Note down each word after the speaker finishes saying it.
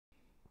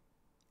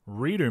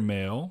Reader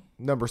Mail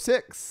number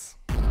 6.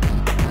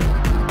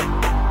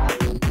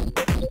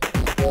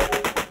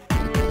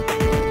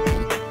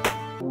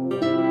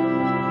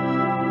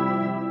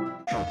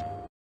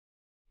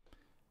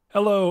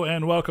 Hello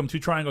and welcome to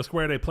Triangle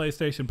Squared, a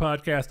PlayStation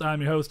podcast.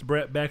 I'm your host,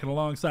 Brett, back and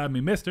alongside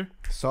me, Mr.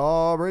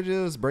 Saul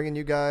Bridges, bringing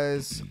you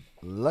guys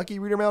Lucky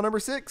Reader Mail number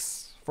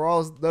 6. For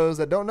all those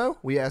that don't know,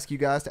 we ask you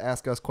guys to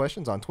ask us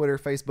questions on Twitter,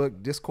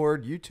 Facebook,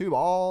 Discord, YouTube,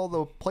 all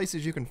the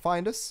places you can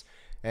find us.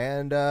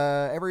 And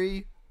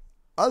every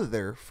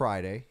other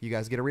Friday, you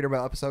guys get a Reader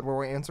Mail episode where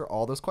we answer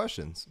all those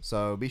questions.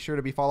 So be sure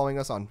to be following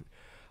us on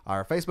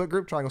our Facebook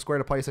group, Triangle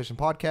Squared, a PlayStation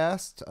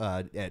podcast,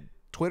 at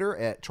Twitter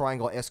at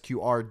Triangle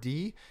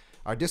SQRD.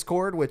 Our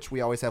Discord, which we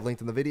always have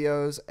linked in the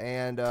videos,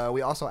 and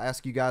we also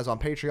ask you guys on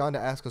Patreon to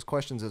ask us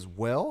questions as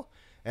well.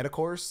 And of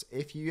course,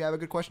 if you have a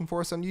good question for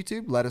us on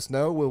YouTube, let us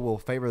know. We will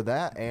favor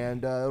that,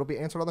 and it'll be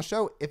answered on the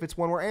show if it's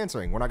one we're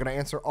answering. We're not going to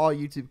answer all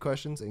YouTube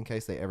questions in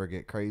case they ever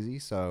get crazy,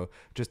 so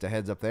just a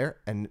heads up there.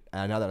 And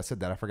now that I said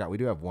that, I forgot we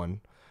do have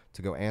one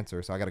to go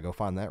answer, so I got to go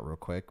find that real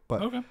quick.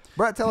 But okay.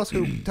 Brett, tell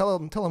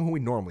them who we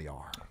normally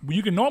are.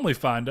 You can normally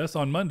find us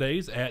on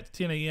Mondays at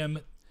 10 a.m.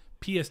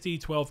 PST,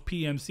 12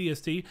 p.m.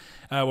 CST,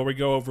 where we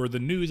go over the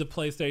news of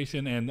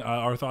PlayStation and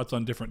our thoughts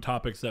on different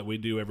topics that we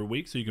do every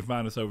week. So you can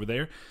find us over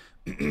there.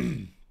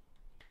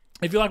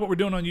 If you like what we're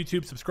doing on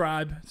YouTube,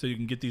 subscribe so you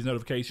can get these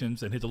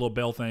notifications and hit the little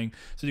bell thing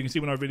so you can see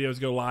when our videos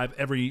go live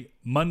every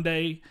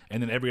Monday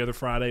and then every other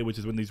Friday, which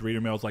is when these reader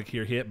mails like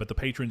here hit. But the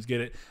patrons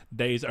get it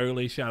days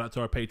early. Shout out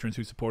to our patrons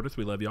who support us.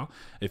 We love y'all.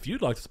 If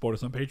you'd like to support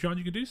us on Patreon,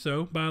 you can do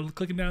so by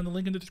clicking down the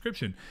link in the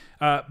description.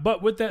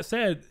 But with that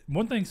said,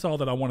 one thing, Saul,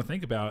 that I want to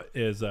think about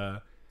is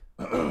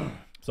sorry.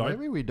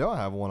 Maybe we don't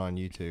have one on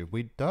YouTube.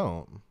 We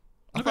don't.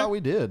 I thought we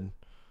did.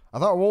 I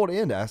thought World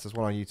End asked us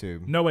one on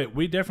YouTube. No, wait.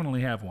 We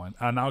definitely have one,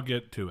 and I'll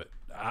get to it.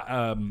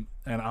 And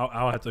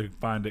I'll have to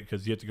find it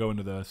because you have to go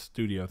into the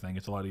studio thing.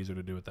 It's a lot easier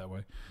to do it that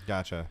way.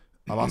 Gotcha.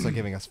 I'm also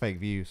giving us fake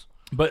views.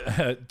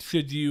 But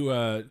should you?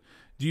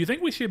 Do you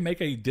think we should make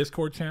a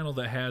Discord channel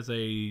that has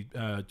a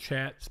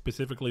chat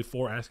specifically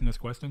for asking us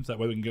questions? That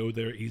way we can go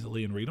there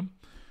easily and read them.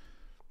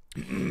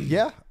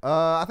 Yeah,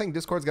 I think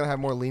Discord's gonna have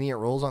more lenient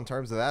rules on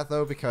terms of that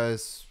though,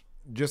 because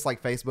just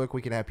like Facebook,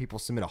 we can have people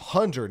submit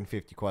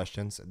 150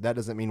 questions. That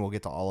doesn't mean we'll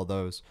get to all of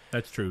those.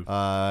 That's true.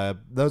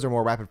 Those are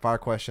more rapid fire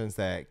questions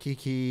that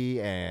Kiki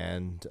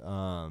and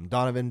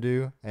Donovan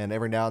do, and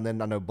every now and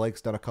then I know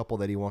Blake's done a couple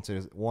that he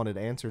wanted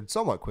answered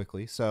somewhat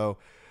quickly. So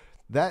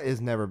that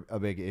is never a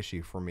big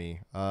issue for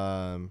me.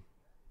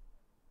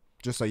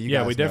 Just so you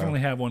guys we know. Definitely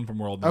have one from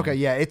World. Okay,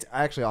 yeah, it's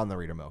actually on the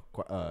Reader Mail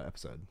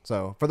episode.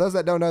 So for those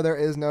that don't know, there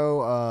is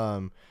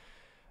no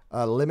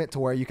limit to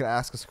where you can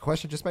ask us a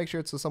question. Just make sure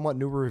it's a somewhat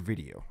newer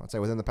video. I'd say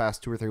within the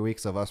past 2 or 3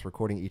 weeks of us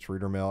recording each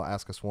Reader Mail,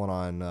 ask us one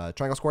on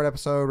Triangle Squared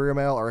episode, Reader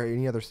Mail, or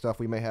any other stuff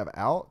we may have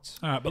out.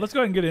 All right, but let's go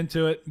ahead and get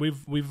into it. We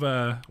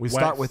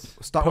start with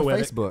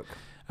Facebook.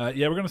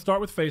 Yeah, we're going to start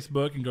with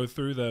Facebook and go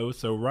through those.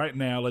 So right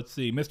now, let's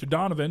see. Mr.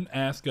 Donovan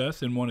asked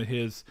us in one of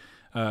his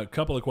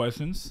couple of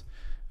questions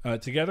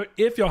together,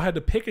 if y'all had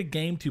to pick a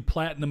game to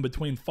platinum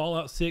between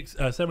Fallout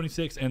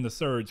 76 and The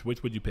Surge,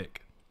 which would you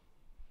pick?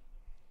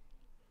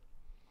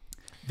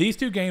 These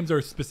two games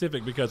are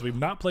specific because we've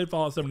not played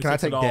Fallout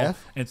 76 at all.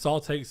 Death? And Saul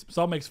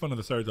makes fun of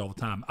The Surge all the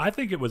time. I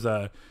think it was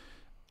a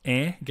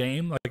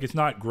game. Like, it's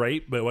not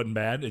great, but it wasn't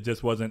bad. It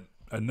just wasn't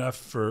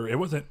enough it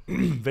wasn't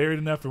varied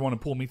enough to want to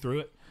pull me through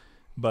it.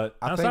 But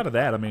outside of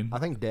that, I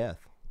think Death.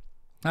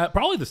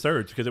 Probably The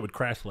Surge because it would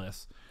crash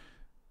less.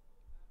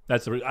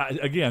 That's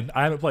again,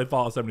 I haven't played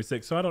Fallout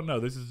 76, so I don't know.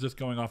 This is just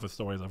going off of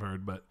stories I've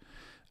heard, but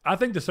I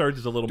think The Surge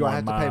is a little more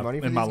in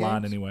my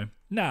line anyway.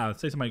 Nah,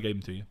 say somebody gave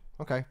them to you.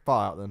 Okay,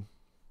 Fallout then.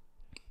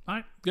 All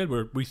right,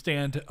 good. We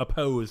stand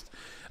opposed.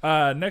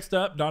 Next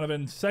up,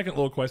 Donovan's second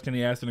little question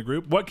he asked in the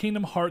group: what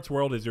Kingdom Hearts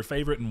world is your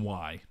favorite and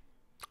why?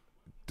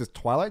 Does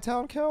Twilight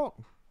Town count?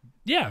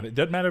 Yeah, it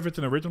doesn't matter if it's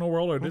an original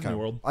world or a Disney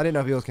world. I didn't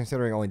know if he was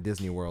considering only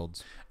Disney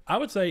worlds. I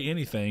would say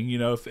anything. You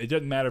know, if it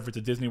doesn't matter if it's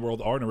a Disney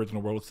world or an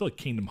original world, it's still a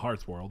Kingdom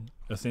Hearts world,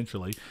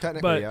 essentially.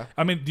 Technically, but, yeah.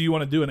 I mean, do you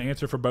want to do an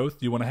answer for both?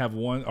 Do you want to have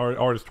one,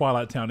 or does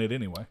Twilight Town it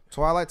anyway?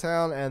 Twilight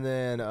Town, and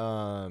then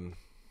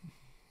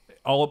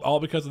all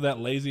because of that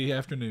lazy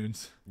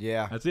afternoons.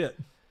 Yeah, that's it.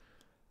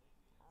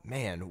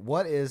 Man,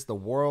 what is the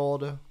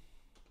world?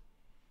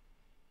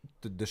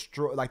 The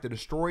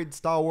destroyed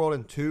style world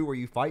in 2 where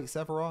you fight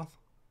Sephiroth?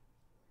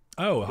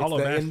 Oh, Hollow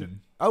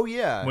Bastion. Oh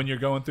yeah, when you're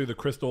going through the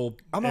crystal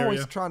area.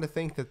 Always trying to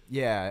think that.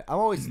 Yeah, I'm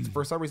always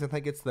for some reason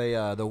think it's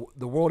the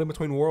world in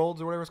between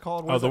worlds or whatever it's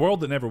called. The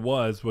world that never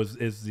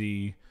is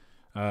the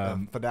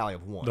finale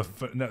of 1.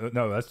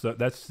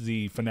 That's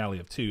the finale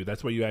of 2.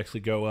 That's where you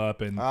actually go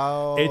up and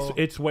oh,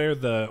 it's where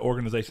the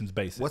organization's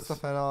base is. What's the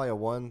finale of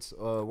 1's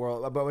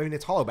world? But I mean,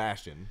 it's Hollow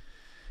Bastion.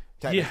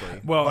 Yeah,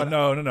 well,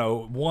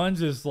 no.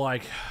 1's is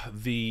like I'm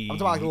talking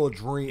like a little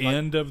dream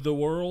end of the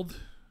world.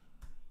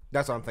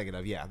 That's what I'm thinking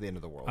of. Yeah, the end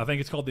of the world. I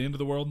think it's called the end of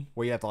the world,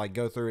 where you have to like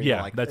go through.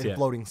 And, that's it.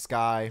 Floating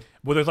sky.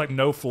 Well, there's like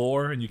no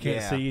floor, and you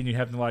can't see, and you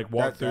have to like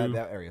walk through.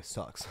 That area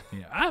sucks.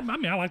 Yeah, I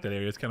mean, I like that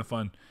area. It's kind of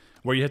fun.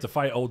 where you have to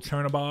fight old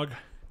Chernobog.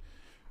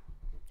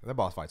 That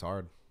boss fight's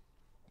hard.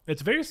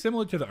 It's very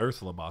similar to the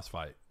Ursula boss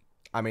fight.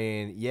 I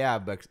mean, yeah,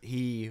 but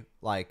he,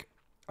 like,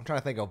 I'm trying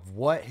to think of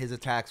what his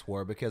attacks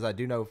were, because I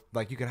do know,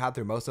 like, you can hide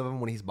through most of them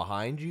when he's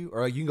behind you,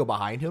 or you can go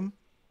behind him.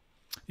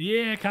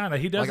 Yeah, kind of.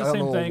 He does Like the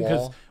same thing, because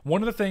wall.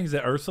 one of the things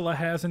that Ursula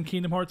has in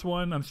Kingdom Hearts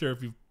 1, I'm sure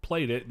if you've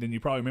played it, then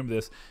you probably remember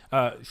this,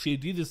 she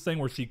did this thing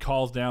where she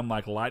calls down,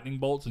 like, lightning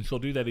bolts, and she'll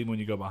do that even when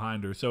you go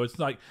behind her. So it's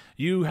like,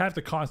 you have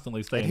to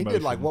constantly stay And in he motion.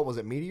 did, like, what was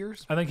it,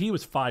 meteors? I think he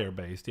was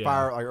fire-based,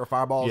 yeah. Or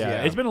fireballs,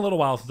 yeah. It's been a little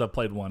while since I've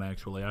played 1,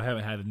 actually. I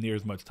haven't had near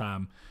as much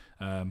time,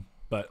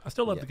 but I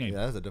still love the game.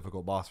 Yeah, that is a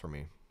difficult boss for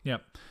me.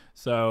 Yep.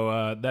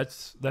 So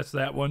that's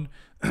that one.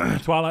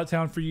 Twilight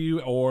Town for you,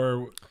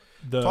 or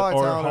the Twilight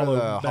or Town Hollow or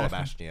the Bastion? Hollow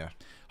Bastion, yeah.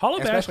 Hollow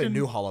Especially Bastion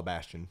new Hollow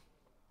Bastion.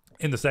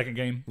 in the second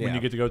game when Yeah. you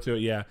get to go to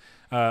it. Yeah.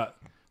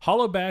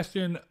 Hollow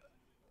Bastion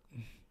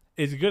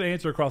is a good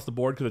answer across the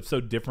board because it's so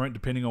different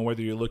depending on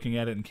whether you're looking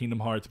at it in Kingdom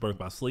Hearts Birth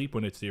by Sleep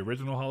when it's the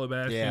original Hollow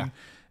Bastion.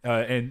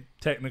 And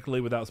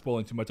technically, without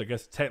spoiling too much, I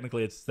guess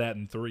technically it's that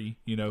in 3.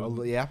 You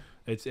know, Yeah.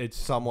 it's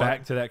Somewhat.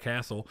 back to that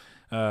castle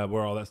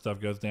where all that stuff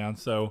goes down.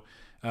 So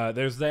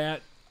there's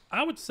that.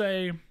 I would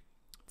say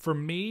for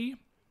me,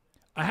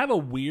 I have a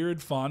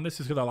weird fondness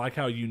just because I like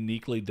how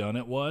uniquely done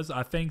it was.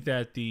 I think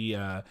that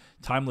the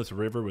Timeless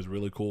River was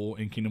really cool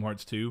in Kingdom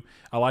Hearts 2.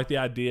 I like the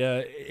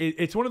idea.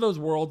 It's one of those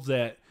worlds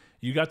that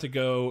you got to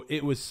go.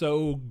 It was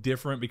so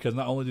different because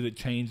not only did it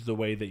change the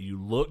way that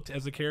you looked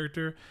as a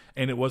character,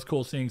 and it was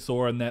cool seeing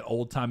Sora in that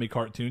old-timey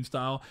cartoon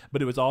style,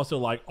 but it was also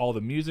like all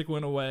the music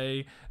went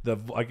away.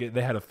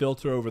 They had a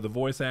filter over the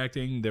voice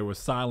acting. There was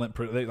silent,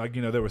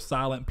 there were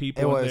silent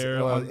people in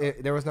there.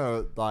 There was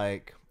no,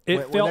 like... It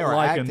when felt they were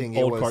like acting,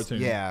 an old it was,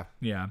 cartoon. Yeah.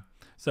 Yeah.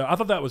 So I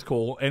thought that was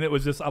cool. And it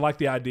was just, I like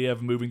the idea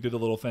of moving through the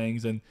little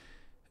things. And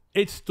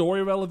its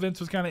story relevance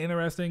was kind of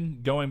interesting,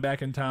 going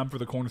back in time for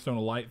the Cornerstone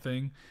of Light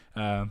thing.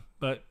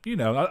 But,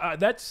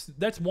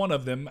 that's one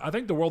of them. I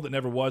think The World That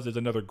Never Was is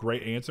another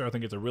great answer. I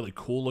think it's a really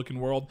cool looking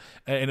world.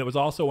 And it was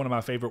also one of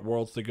my favorite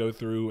worlds to go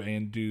through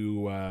and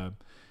do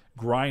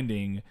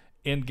grinding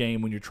in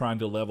game when you're trying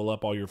to level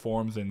up all your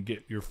forms and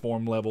get your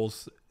form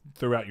levels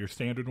throughout your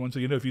standard one. So,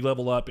 if you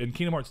level up in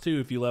Kingdom Hearts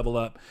 2, if you level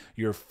up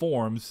your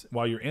forms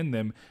while you're in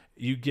them,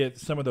 you get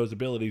some of those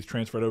abilities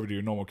transferred over to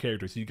your normal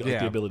character. So you get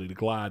the ability to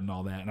glide and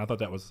all that. And I thought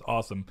that was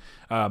awesome.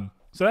 So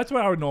that's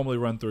what I would normally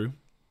run through.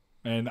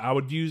 And I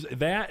would use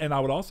that, and I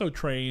would also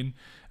train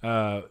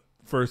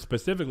for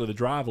specifically the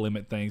drive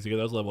limit things to get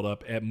those leveled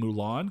up at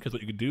Mulan, because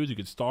what you could do is you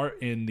could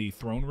start in the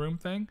throne room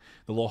thing,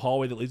 the little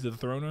hallway that leads to the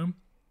throne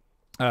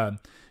room.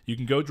 You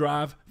can go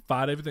drive,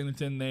 fight everything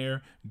that's in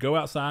there, go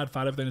outside,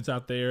 fight everything that's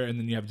out there, and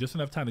then you have just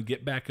enough time to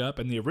get back up.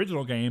 In the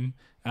original game,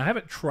 I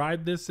haven't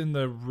tried this in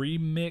the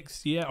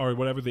remix yet, or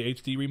whatever the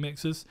HD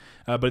remix is,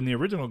 but in the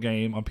original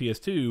game on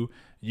PS2,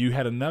 you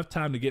had enough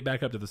time to get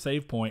back up to the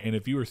save point, and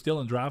if you were still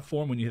in drive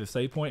form when you hit a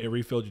save point, it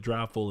refilled your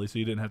drive fully, so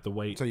you didn't have to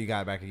wait. So you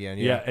got it back again,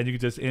 yeah, and you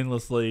could just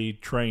endlessly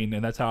train,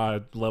 and that's how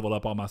I leveled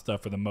up all my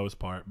stuff for the most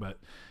part. But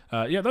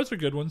those are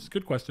good ones.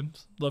 Good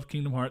questions. Love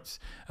Kingdom Hearts.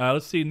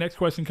 Let's see. Next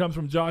question comes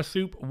from Josh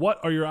Soup. What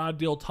are your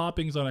ideal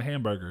toppings on a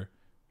hamburger?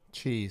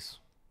 Cheese.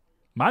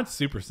 Mine's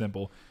super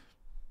simple,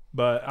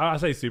 but I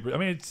say super. I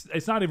mean,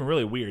 it's not even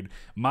really weird.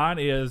 Mine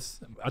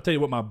is, I'll tell you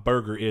what my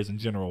burger is in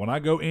general. When I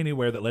go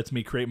anywhere that lets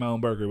me create my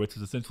own burger, which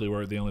is essentially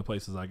where the only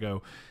places I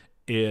go,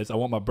 is I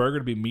want my burger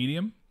to be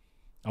medium.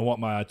 I want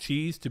my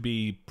cheese to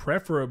be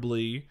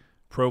preferably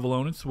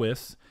provolone and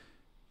Swiss.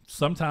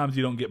 Sometimes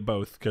you don't get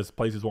both because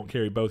places won't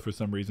carry both for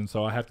some reason.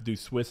 So I have to do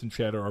Swiss and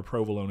cheddar or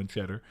provolone and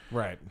cheddar.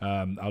 Right.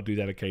 I'll do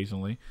that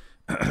occasionally.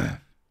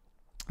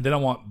 Then I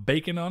want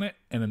bacon on it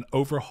and an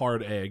over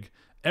hard egg.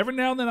 Every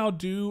now and then I'll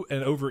do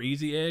an over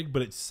easy egg,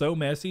 but it's so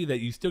messy that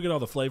you still get all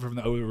the flavor from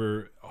the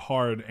over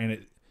hard and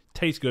it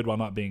tastes good while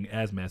not being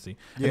as messy.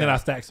 Yeah. And then I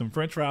stack some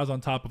French fries on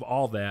top of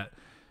all that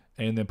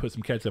and then put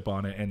some ketchup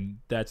on it, and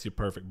that's your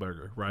perfect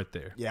burger right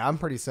there. Yeah, I'm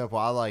pretty simple.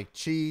 I like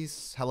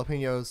cheese,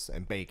 jalapenos,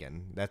 and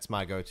bacon. That's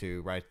my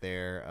go-to right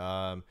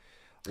there.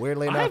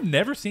 Weirdly I enough, have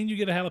never seen you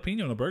get a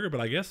jalapeno on a burger,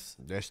 but I guess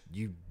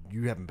you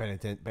haven't paying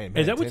attention.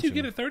 is that what you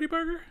get at 30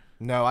 Burger?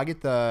 No, I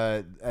get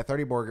the at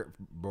 30 burger.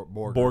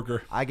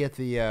 I get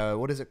the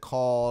what is it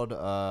called?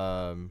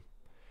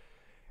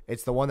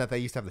 It's the one that they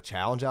used to have the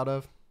challenge out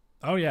of.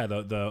 Oh yeah,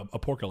 the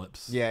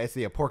apocalypse. Yeah, it's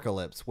the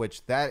apocalypse,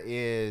 which that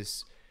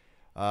is,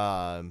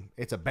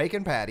 it's a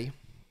bacon patty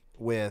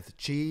with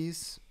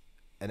cheese,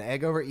 an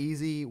egg over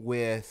easy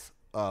with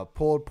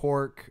pulled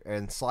pork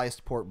and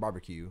sliced pork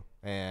barbecue,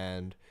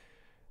 and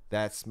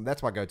that's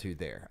my go-to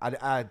there.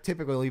 I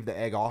typically leave the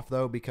egg off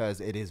though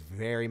because it is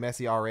very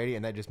messy already,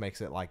 and that just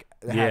makes it like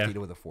I have to eat it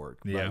with a fork.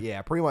 Yeah. But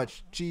yeah, pretty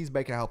much cheese,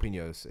 bacon,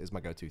 jalapenos is my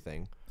go-to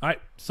thing. All right,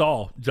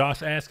 Saul.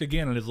 Josh asked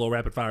again in his little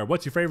rapid fire.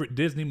 What's your favorite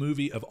Disney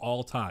movie of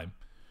all time?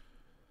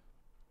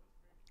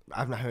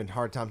 I'm having a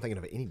hard time thinking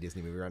of any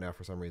Disney movie right now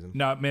for some reason.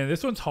 No, man,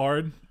 this one's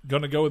hard.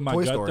 Gonna go with my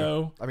Toy gut Story.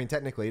 though. I mean,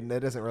 technically,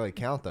 that doesn't really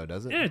count though,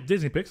 does it? Yeah,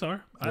 Disney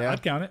Pixar. Yeah.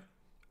 I'd count it.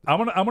 I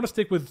want to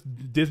stick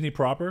with Disney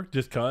proper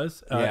just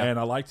cause, and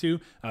I like to.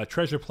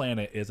 Treasure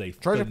Planet is a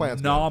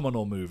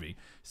phenomenal movie.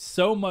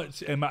 So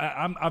much, and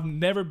I've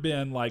never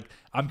been like,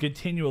 I'm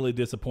continually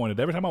disappointed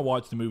every time I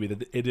watch the movie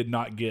that it did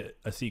not get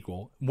a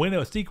sequel. When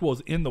a sequel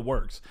is in the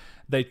works,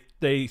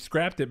 they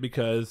scrapped it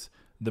because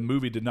the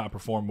movie did not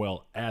perform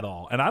well at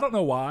all, and I don't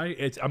know why.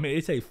 It's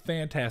a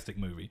fantastic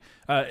movie,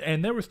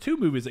 and there was 2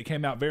 movies that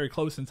came out very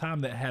close in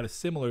time that had a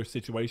similar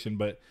situation,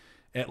 but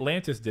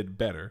Atlantis did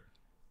better.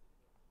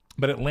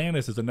 But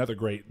Atlantis is another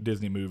great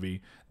Disney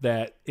movie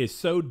that is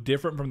so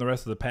different from the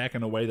rest of the pack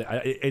in a way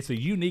that it's a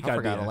unique idea. I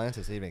forgot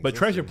Atlantis even But existed.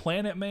 Treasure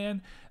Planet,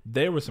 man,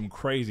 there was some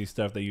crazy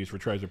stuff they used for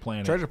Treasure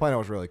Planet. Treasure Planet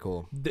was really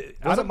cool.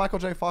 Wasn't Michael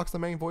J. Fox the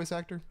main voice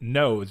actor?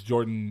 No, it's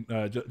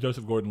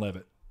Joseph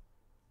Gordon-Levitt.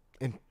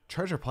 In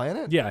Treasure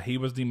Planet? Yeah, he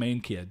was the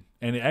main kid.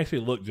 And it actually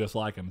looked just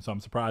like him, so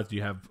I'm surprised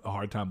you have a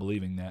hard time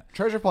believing that.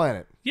 Treasure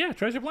Planet? Yeah,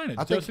 Treasure Planet.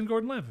 Joseph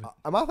Gordon-Levitt.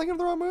 Am I thinking of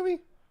the wrong movie?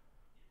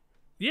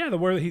 Yeah,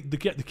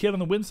 the kid on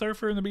the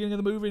windsurfer in the beginning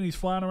of the movie, and he's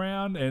flying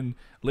around, and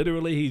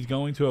literally he's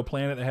going to a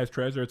planet that has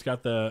treasure. It's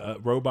got the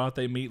robot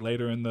they meet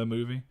later in the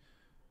movie.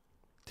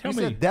 Tell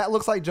me, said that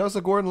looks like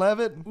Joseph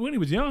Gordon-Levitt when he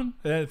was young.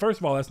 First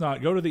of all, that's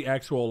not. Go to the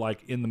actual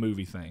like in the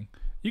movie thing.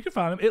 You can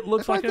find him. It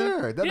looks like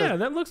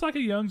that looks like a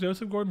young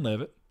Joseph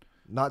Gordon-Levitt.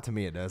 Not to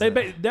me, it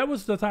doesn't. That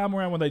was the time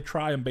around when they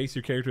try and base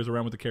your characters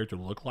around what the character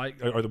look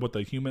like or what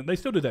the human. They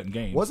still do that in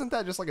games. Wasn't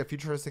that just like a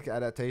futuristic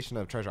adaptation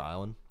of Treasure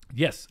Island?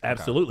 Yes,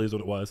 absolutely is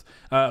what it was.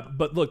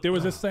 But look, there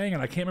was this thing,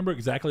 and I can't remember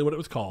exactly what it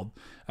was called,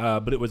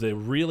 but it was a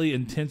really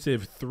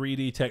intensive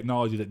 3D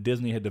technology that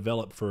Disney had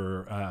developed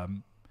for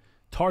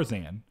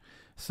Tarzan.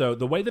 So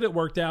the way that it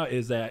worked out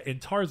is that in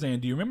Tarzan,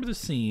 do you remember the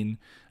scene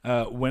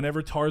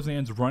whenever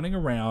Tarzan's running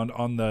around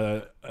on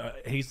the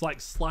he's like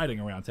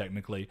sliding around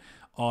technically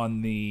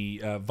on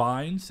the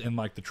vines and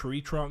like the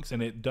tree trunks,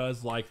 and it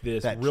does like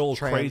this real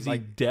crazy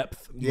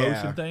depth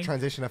motion thing,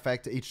 transition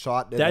effect to each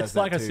shot. That's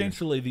like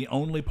essentially the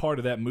only part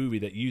of that movie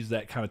that used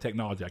that kind of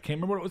technology. I can't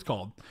remember what it was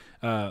called,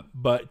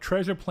 but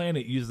Treasure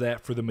Planet used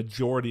that for the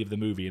majority of the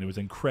movie, and it was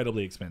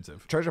incredibly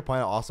expensive. Treasure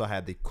Planet also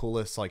had the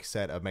coolest like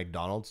set of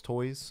McDonald's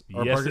toys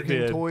or Yes, Burger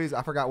King toys.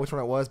 I forgot which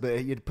one it was,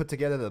 but you'd put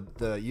together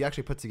you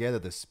actually put together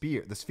the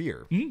sphere.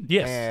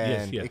 Yes,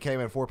 and yes. it came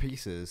in 4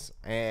 pieces,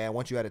 and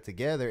once you had it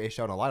together, it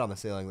shone a light on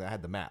the ceiling that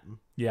had the map.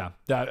 Yeah,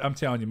 I'm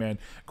telling you, man,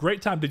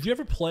 great time. Did you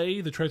ever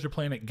play the Treasure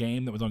Planet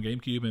game that was on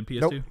GameCube and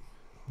PS2? Nope.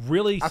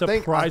 Really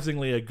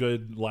surprisingly a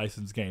good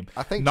licensed game.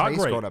 I think not Chase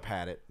great. growing up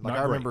had it. Like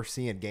I remember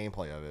seeing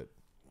gameplay of it,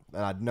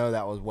 and I know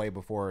that was way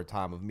before a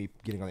time of me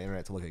getting on the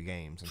internet to look at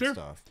games and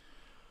stuff.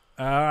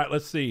 All right,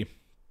 let's see.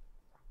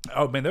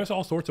 Oh man, there's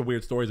all sorts of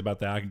weird stories about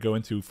that I can go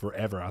into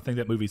forever. I think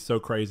that movie's so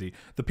crazy.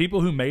 The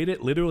people who made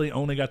it literally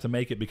only got to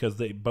make it because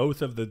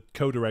both of the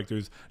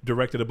co-directors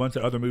directed a bunch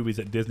of other movies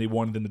that Disney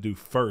wanted them to do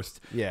first.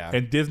 Yeah.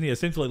 And Disney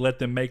essentially let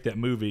them make that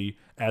movie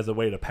as a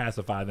way to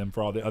pacify them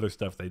for all the other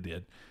stuff they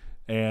did.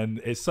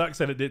 And it sucks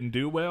that it didn't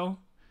do well,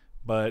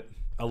 but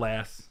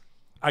alas,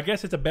 I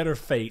guess it's a better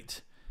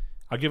fate.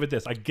 I'll give it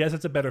this. I guess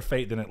it's a better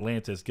fate than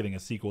Atlantis getting a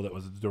sequel that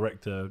was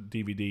direct to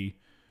DVD.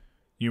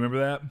 You remember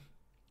that?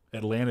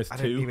 Atlantis 2. I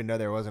didn't even know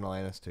there was an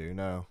Atlantis 2.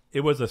 No.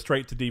 It was a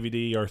straight to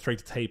DVD or straight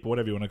to tape,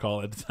 whatever you want to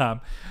call it at the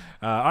time.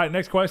 All right,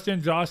 next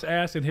question. Josh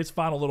asked in his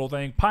final little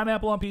thing: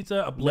 pineapple on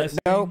pizza, a blessing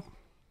or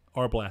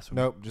a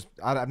blasphemy? Nope.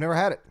 I've never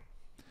had it.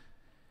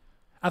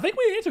 I think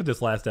we answered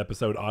this last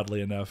episode, oddly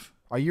enough.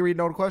 Are you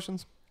reading all the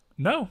questions?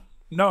 No,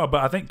 but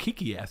I think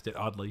Kiki asked it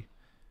oddly.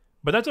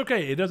 But that's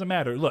okay. It doesn't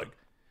matter. Look,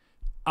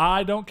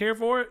 I don't care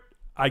for it.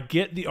 I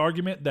get the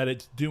argument that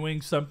it's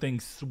doing something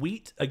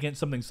sweet against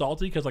something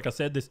salty because, like I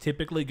said, this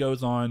typically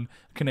goes on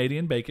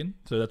Canadian bacon.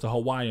 So that's a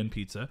Hawaiian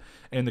pizza.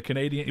 And the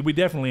Canadian... We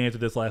definitely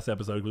answered this last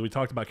episode because we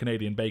talked about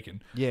Canadian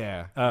bacon.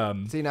 Yeah.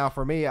 See, now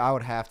for me, I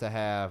would have to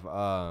have...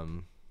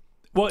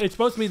 Well, it's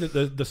supposed to be that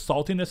the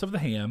saltiness of the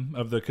ham,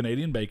 of the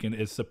Canadian bacon,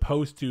 is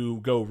supposed to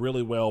go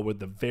really well with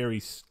the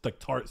very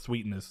tart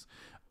sweetness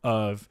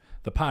of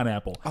the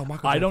pineapple. Oh,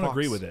 I don't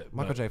agree with it.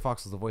 Michael J.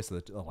 Fox is the voice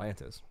of the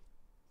Atlantis.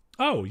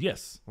 Oh,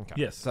 yes. Okay.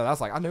 Yes. So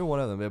that's like, I knew one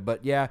of them,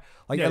 but yeah,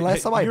 like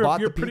unless somebody bought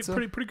the pizza.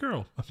 Pretty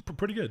girl.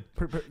 Pretty good.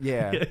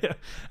 Yeah. Yeah.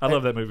 I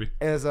love that movie.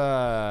 If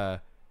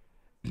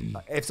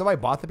somebody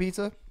bought the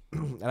pizza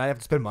and I have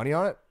to spend money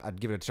on it, I'd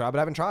give it a try, but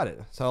I haven't tried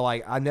it. So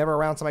like, I'm never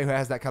around somebody who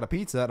has that kind of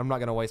pizza, and I'm not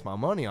going to waste my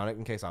money on it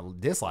in case I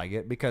dislike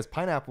it, because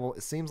pineapple,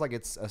 it seems like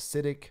it's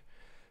acidic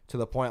to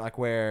the point like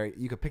where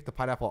you could pick the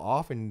pineapple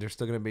off and there's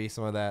still going to be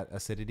some of that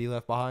acidity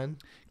left behind.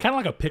 Kind of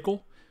like a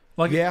pickle.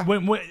 Like, yeah.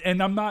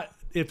 And I'm not...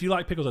 If you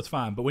like pickles, that's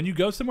fine. But when you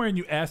go somewhere and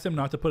you ask them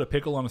not to put a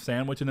pickle on a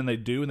sandwich, and then they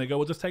do, and they go,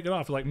 well, just take it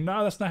off. You're like,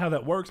 no, that's not how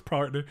that works,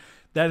 partner.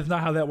 That is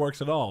not how that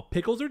works at all.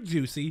 Pickles are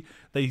juicy.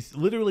 They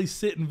literally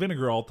sit in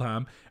vinegar all the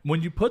time.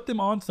 When you put them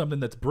on something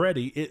that's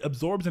bready, it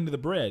absorbs into the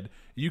bread.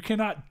 You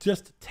cannot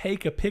just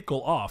take a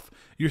pickle off.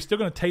 You're still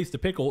going to taste the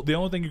pickle. The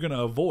only thing you're going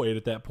to avoid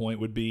at that point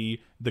would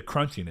be the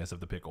crunchiness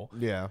of the pickle.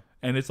 Yeah.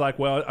 And it's like,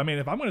 well, I mean,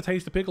 if I'm going to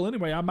taste the pickle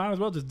anyway, I might as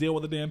well just deal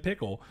with the damn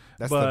pickle.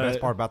 That's the best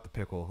part about the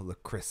pickle, the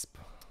crisp.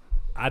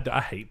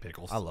 I hate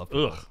pickles. I love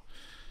pickles. Ugh.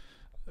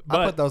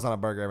 I put those on a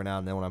burger every now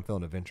and then when I'm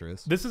feeling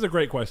adventurous. This is a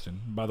great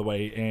question, by the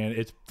way, and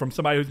it's from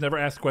somebody who's never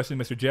asked a question,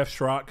 Mr. Jeff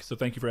Schrock. So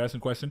thank you for asking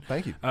a question.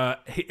 Thank you.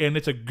 And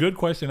it's a good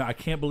question. I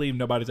can't believe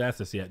nobody's asked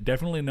this yet.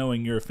 Definitely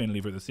knowing your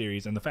affinity for the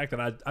series and the fact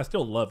that I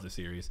still love the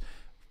series.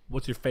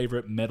 What's your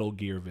favorite Metal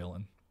Gear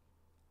villain?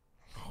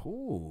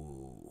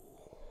 Ooh,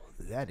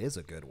 that is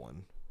a good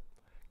one.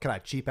 Can I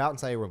cheap out and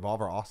say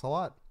Revolver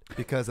Ocelot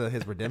because of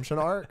his redemption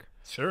arc?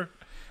 Sure.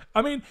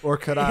 I mean, or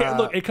could I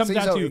look? It comes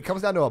down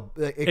to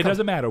it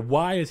doesn't matter.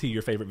 Why is he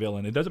your favorite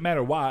villain? It doesn't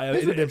matter why.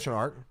 His redemption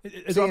arc.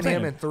 Seeing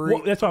him in 3.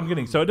 Well, that's what I'm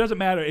getting. So it doesn't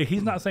matter.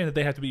 He's not saying that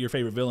they have to be your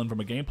favorite villain from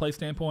a gameplay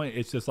standpoint.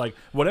 It's just like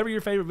whatever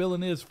your favorite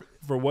villain is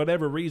for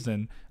whatever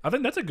reason. I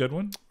think that's a good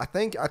one. I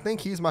think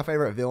he's my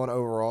favorite villain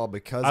overall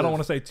because I don't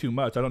want to say too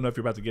much. I don't know if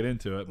you're about to get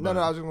into it. No,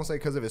 I was just going to say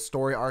because of his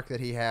story arc that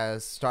he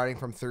has starting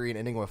from 3 and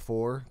ending with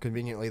 4.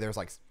 Conveniently, there's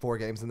like 4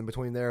 games in the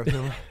between there of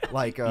him,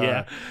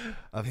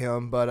 of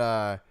him.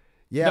 But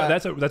yeah,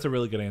 no, that's a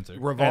really good answer.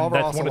 Revolver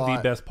and that's one of the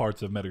Ocelot. best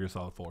parts of Metal Gear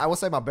Solid 4. I will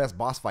say my best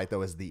boss fight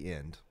though is the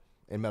end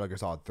in Metal Gear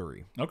Solid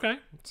 3. Okay,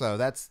 so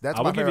that's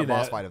my favorite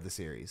boss fight of the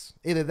series.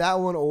 Either that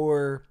one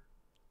or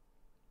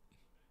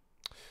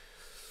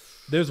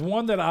there's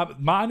one that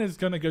mine is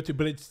going to go to,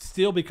 but it's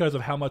still because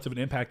of how much of an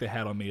impact it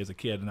had on me as a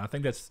kid, and I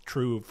think that's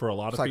true for a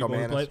lot of people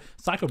who played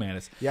Psycho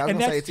Mantis. Yeah, I was and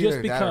gonna that's say it's just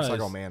either because that or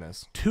Psycho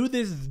Mantis. To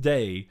this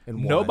day,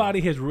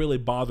 nobody has really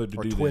bothered to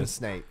do Twin this.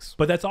 Snakes.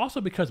 But that's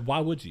also because why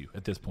would you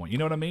at this point? You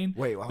know what I mean?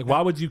 Wait, like,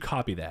 why would you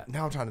copy that?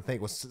 Now I'm trying to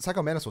think.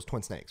 Psycho Mantis was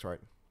Twin Snakes, right?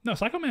 No,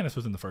 Psycho Mantis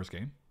was in the first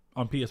game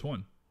on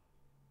PS1.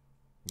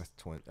 That's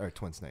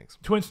Twin Snakes.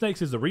 Twin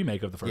Snakes is the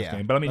remake of the first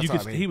game, but I mean,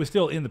 he was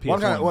still in the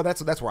PS1. Well,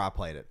 that's where I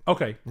played it.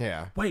 Okay.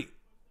 Yeah. Wait.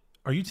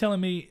 Are you telling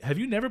me, have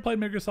you never played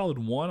Metal Gear Solid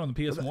 1 on the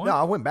PS1? No,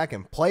 I went back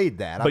and played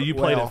that. But you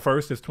played it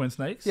first as Twin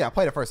Snakes? Yeah, I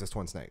played it first as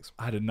Twin Snakes.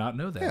 I did not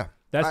know that. Yeah.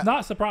 That's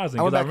not surprising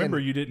because I remember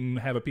you didn't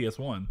have a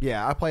PS1.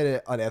 Yeah, I played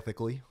it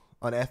unethically.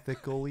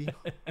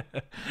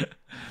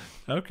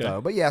 Okay.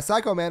 But yeah,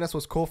 Psycho Mantis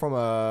was cool from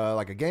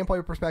a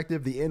gameplay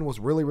perspective. The end was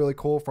really, really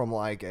cool from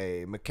like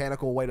a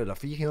mechanical way to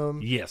defeat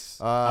him. Yes.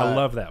 I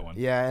love that one.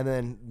 Yeah, and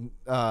then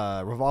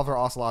Revolver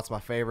Ocelot's my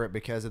favorite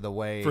because of the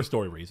way... For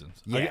story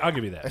reasons. Yeah. I'll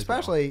give you that.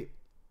 Especially...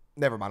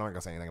 Never mind. I'm not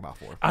gonna say anything about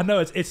 4. I know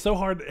it's so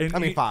hard.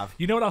 And 5.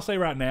 You know what I'll say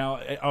right now?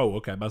 Oh,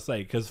 okay. I'll say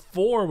because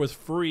 4 was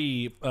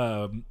free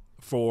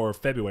for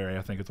February.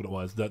 I think it's what it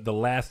was. The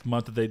last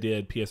month that they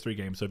did PS3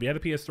 games. So if you had a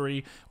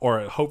PS3,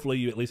 or hopefully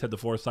you at least had the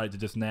foresight to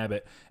just nab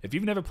it. If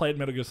you've never played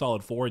Metal Gear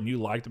Solid 4 and you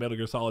liked Metal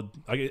Gear Solid,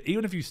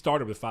 even if you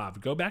started with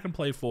 5, go back and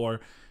play 4.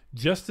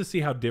 Just to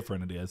see how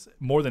different it is,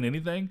 more than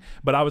anything.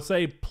 But I would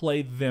say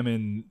play them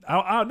in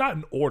not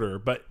in order,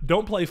 but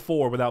don't play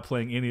 4 without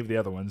playing any of the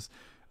other ones.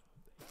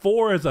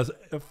 4 is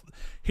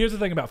here's the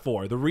thing about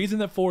 4. The reason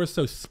that 4 is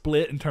so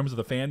split in terms of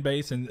the fan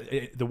base and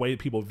the way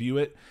people view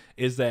it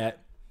is that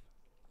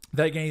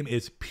game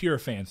is pure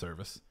fan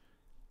service.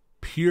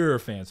 Pure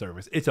fan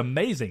service. It's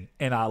amazing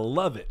and I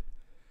love it.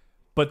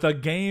 But the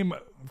game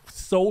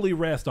solely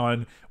rests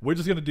on we're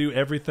just going to do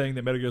everything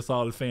that Metal Gear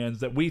Solid fans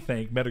that we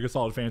think Metal Gear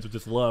Solid fans would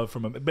just love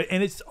from them.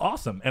 And it's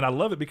awesome, and I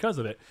love it because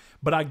of it.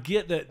 But I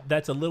get that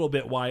that's a little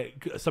bit why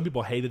some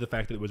people hated the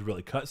fact that it was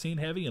really cutscene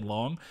heavy and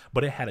long,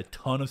 but it had a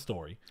ton of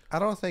story. I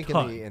don't think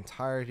in the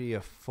entirety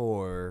of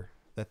 4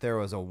 that there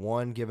was a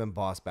one given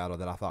boss battle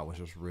that I thought was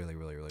just really,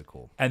 really, really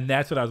cool. And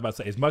that's what I was about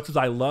to say. As much as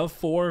I love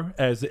 4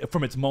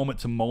 from its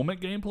moment to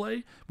moment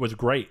gameplay was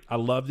great. I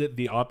loved it.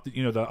 The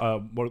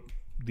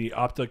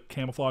Optic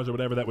camouflage or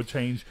whatever that would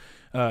change.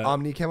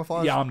 Omni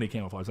camouflage? Yeah, Omni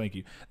camouflage. Thank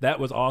you. That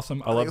was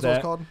awesome. I love that.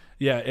 It's called?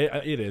 Yeah,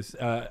 it is.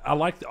 I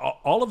liked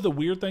all of the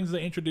weird things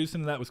they introduced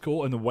into that was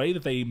cool, and the way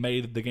that they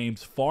made the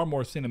games far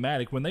more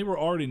cinematic when they were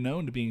already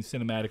known to being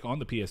cinematic on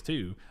the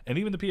PS2, and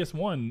even the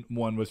PS1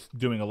 one was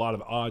doing a lot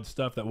of odd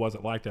stuff that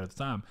wasn't like that at the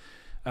time.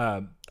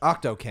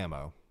 Octo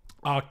camo.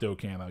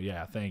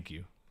 Yeah, thank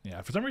you.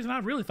 Yeah, for some reason I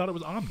really thought it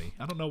was Omni.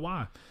 I don't know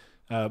why.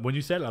 When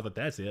you said it, I thought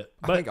that's it.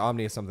 But I think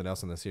Omni is something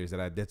else in the series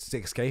that's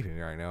escaping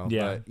me right now.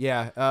 Yeah. But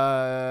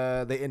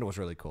yeah, the end was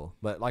really cool.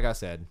 But like I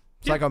said,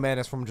 Psycho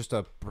Mantis from just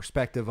a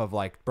perspective of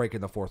like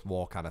breaking the fourth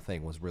wall kind of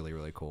thing was really,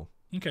 really cool.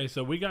 Okay,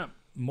 so we got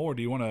more.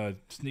 Do you want to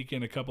sneak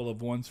in a couple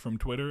of ones from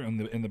Twitter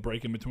in the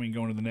break in between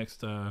going to the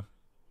next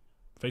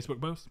Facebook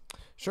post?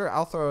 Sure,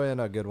 I'll throw in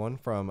a good one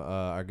from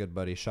our good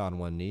buddy Sean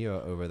One Neo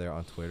over there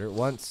on Twitter.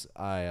 Once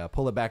I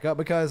pull it back up,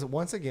 because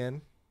once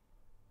again,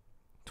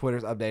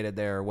 Twitter's updated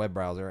their web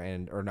browser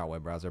or not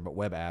web browser, but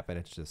web app, and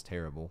it's just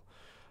terrible.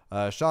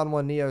 Sean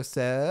One Neo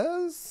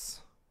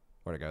says,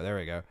 where'd it go? There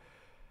we go.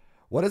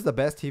 What is the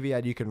best TV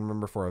ad you can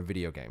remember for a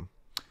video game?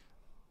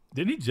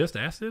 Didn't he just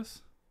ask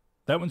this?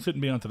 That one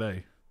shouldn't be on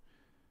today.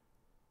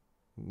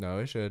 No,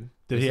 it should.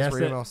 Did he ask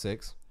that? Reader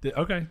 6.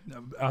 Okay,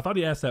 I thought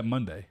he asked that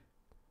Monday.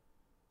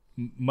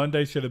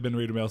 Monday should have been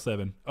Reader Mail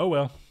 7. Oh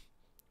well.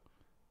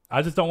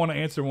 I just don't want to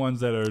answer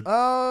ones that are...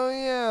 Oh,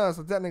 yeah.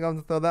 So technically, I'm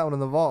going to throw that one in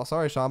the vault.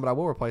 Sorry, Sean, but I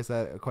will replace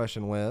that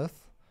question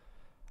with...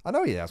 I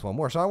know you asked one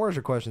more. Sean, where's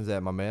your questions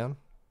at, my man?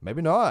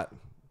 Maybe not.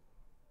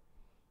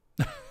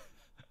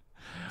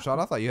 Sean,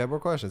 I thought you had more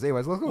questions.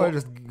 Anyways, let's go ahead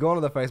and just go on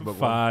to the Facebook one.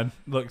 Fine.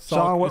 Look,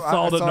 Sean,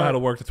 Saul doesn't know how to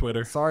work the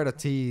Twitter. Sorry to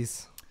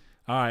tease.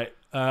 All right.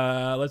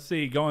 Let's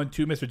see. Going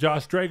to Mr.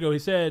 Josh Drago. He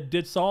said,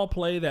 did Saul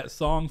play that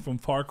song from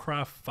Far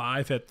Cry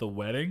 5 at the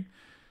wedding?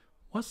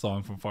 What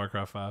song from Far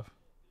Cry 5?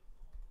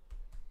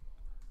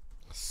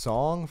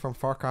 Song from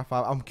Far Cry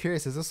 5? I'm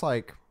curious. Is this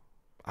like...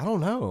 I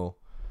don't know.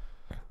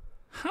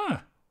 Huh.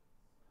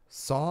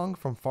 Song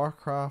from Far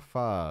Cry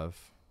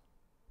 5.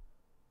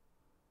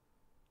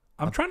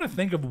 I'm trying to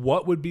think of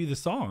what would be the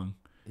song.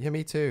 Yeah,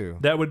 me too.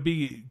 That would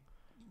be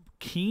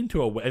keen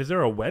to a... Is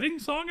there a wedding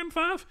song in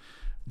 5?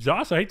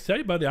 Josh, I hate to tell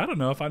you, buddy, I don't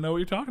know if I know what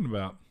you're talking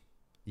about.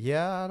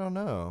 Yeah, I don't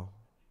know.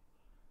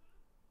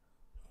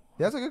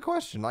 Yeah, that's a good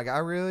question. Like,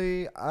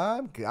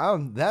 that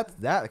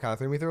kind of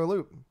threw me through a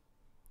loop.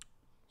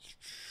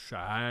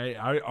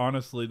 I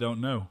honestly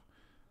don't know.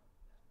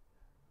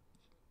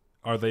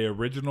 Are they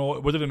original?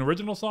 Was it an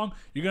original song?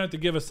 You're gonna have to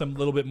give us some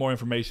little bit more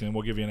information, and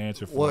we'll give you an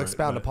answer for it. We'll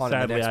expound upon it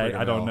in the next Sadly,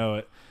 I don't know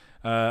it.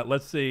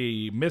 Let's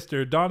see.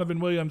 Mr. Donovan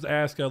Williams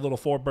asked a little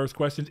 4-burst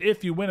questions.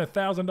 If you win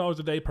 $1,000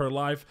 a day per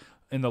life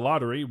in the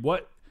lottery,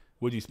 what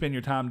would you spend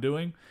your time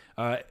doing?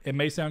 It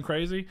may sound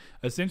crazy.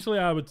 Essentially,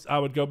 I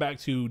would go back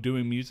to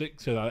doing music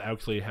so that I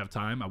actually have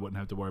time. I wouldn't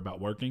have to worry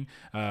about working.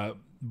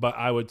 But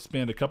I would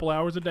spend a couple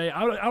hours a day.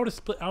 I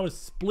would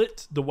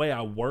split the way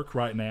I work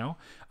right now.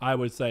 I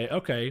would say,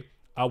 okay,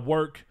 I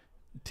work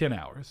 10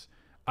 hours.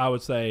 I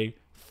would say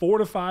 4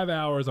 to 5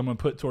 hours I'm going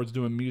to put towards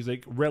doing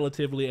music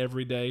relatively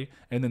every day,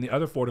 and then the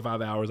other 4 to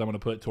 5 hours I'm going to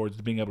put towards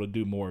being able to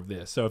do more of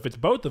this. So if it's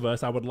both of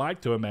us, I would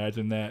like to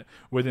imagine that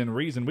within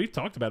reason, we've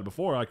talked about it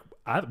before, like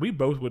we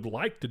both would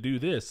like to do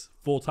this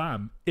full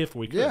time if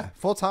we could. Yeah,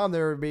 full time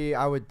there would be,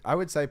 I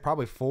would say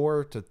probably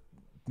 4 to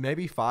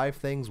maybe 5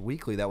 things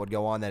weekly that would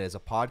go on that is a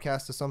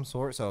podcast of some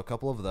sort, so a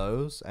couple of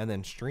those, and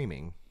then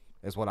streaming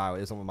is what my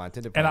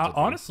intended plans would be.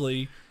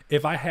 Honestly,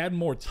 if I had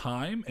more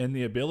time and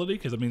the ability,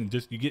 because I mean,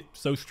 just you get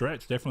so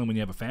stretched, definitely when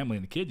you have a family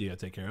and a kid you got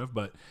to take care of.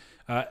 But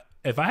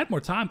if I had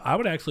more time, I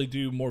would actually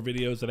do more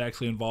videos that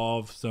actually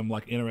involve some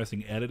like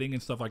interesting editing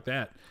and stuff like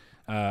that.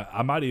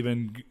 I might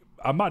even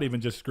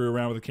just screw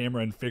around with the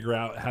camera and figure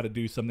out how to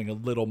do something a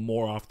little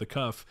more off the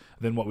cuff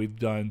than what we've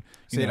done.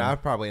 See, and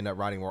I'd probably end up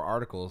writing more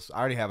articles.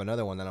 I already have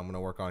another one that I'm going to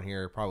work on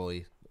here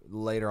probably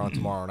later on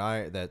tomorrow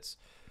night.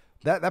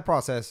 That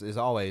process is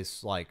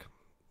always like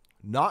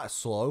not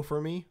slow for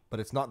me,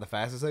 but it's not the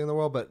fastest thing in the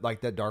world. But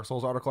like that Dark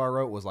Souls article I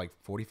wrote was like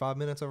 45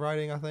 minutes of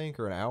writing, I think,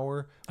 or an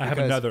hour. I have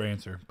another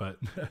answer, but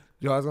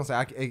you know, I was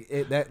gonna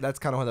say that's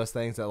kind of one of those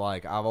things that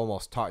like I've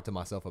almost talked to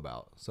myself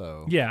about.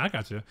 So yeah, I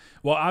got you.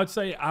 Well, I would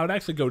say I would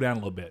actually go down a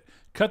little bit,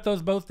 cut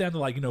those both down to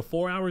like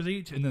 4 hours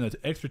each, and then the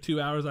extra 2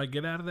 hours I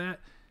get out of that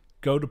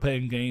go to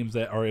playing games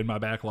that are in my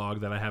backlog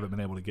that I haven't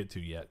been able to get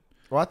to yet.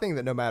 Well, I think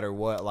that no matter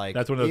what, like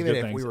that's one of those even good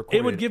if things.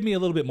 it would give me a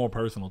little bit more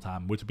personal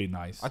time, which would be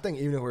nice. I think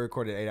even if we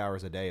recorded 8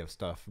 hours a day of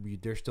stuff,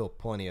 there's still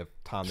plenty of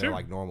time there,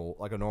 like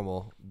a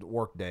normal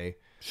work day.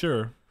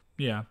 Sure,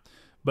 yeah,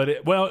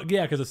 but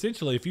because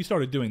essentially, if you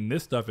started doing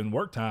this stuff in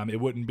work time, it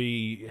wouldn't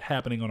be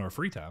happening on our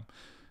free time.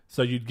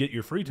 So you'd get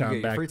your free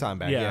time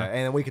back. Yeah.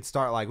 And then we could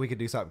start we could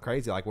do something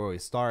crazy like where we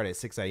start at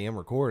 6 a.m.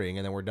 recording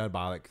and then we're done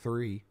by like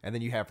 3. And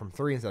then you have from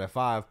 3 instead of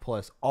 5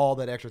 plus all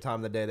that extra time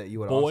of the day that you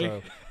would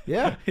also.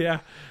 Yeah. Yeah,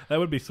 that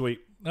would be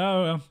sweet.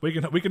 Oh, well,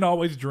 we can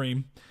always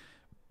dream.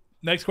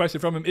 Next question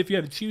from him. If you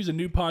had to choose a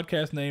new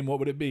podcast name, what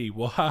would it be?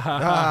 Well,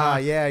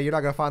 yeah, you're not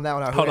going to find that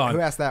one out. Hold on.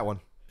 Who asked that one?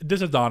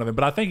 This is Donovan,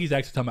 but I think he's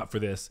actually talking about for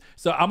this.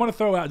 So I'm going to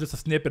throw out just a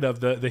snippet of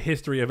the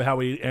history of how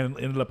we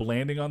ended up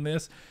landing on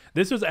this.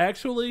 This was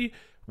actually...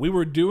 We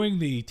were doing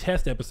the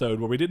test episode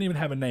where we didn't even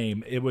have a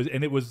name. It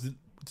was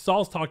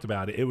Saul's talked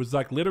about it. It was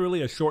like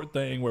literally a short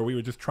thing where we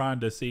were just trying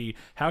to see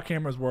how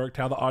cameras worked,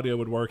 how the audio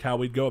would work, how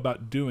we'd go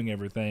about doing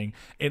everything,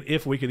 and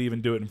if we could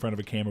even do it in front of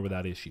a camera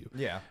without issue.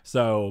 Yeah.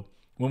 So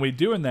when we're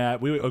doing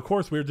that, we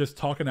were just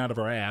talking out of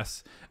our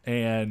ass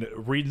and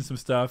reading some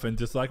stuff and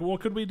just like, well,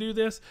 could we do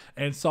this?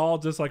 And Saul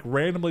just like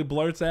randomly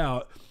blurts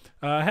out,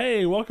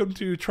 hey, welcome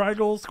to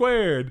Triangle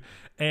Squared.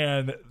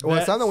 And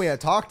it's something we had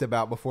talked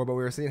about before, but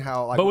we were seeing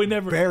how, but we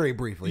never very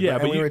briefly. Yeah,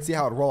 but we would see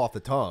how it would roll off the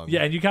tongue.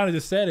 Yeah, and you kind of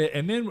just said it,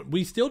 and then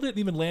we still didn't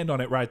even land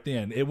on it right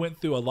then. It went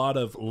through a lot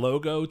of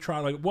logo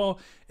trying. Like, well,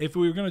 if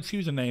we were going to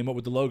choose a name, what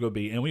would the logo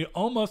be? And we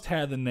almost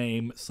had the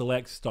name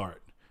Select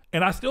Start.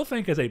 And I still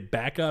think as a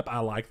backup, I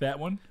like that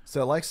one.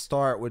 So like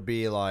Start would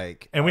be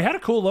like, and we had a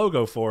cool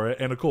logo for it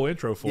and a cool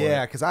intro for it.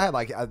 Yeah, because I had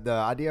like the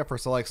idea for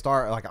Select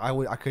Start. Like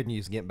I couldn't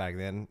use GIMP back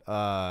then.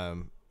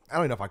 I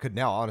don't even know if I could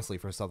now, honestly,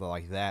 for something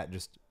like that.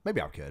 Just maybe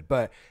I could.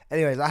 But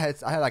anyways, I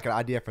had like an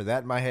idea for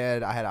that in my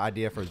head. I had an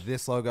idea for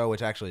this logo,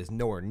 which actually is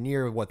nowhere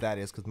near what that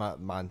is because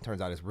mine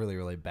turns out is really,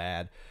 really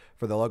bad.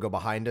 For the logo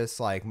behind us,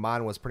 like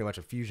mine was pretty much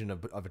a fusion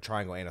of a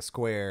triangle and a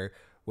square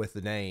with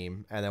the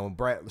name. And then when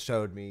Brett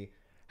showed me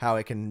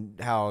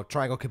how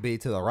triangle could be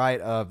to the right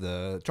of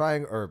the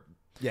triangle, or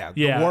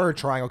the word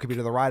triangle could be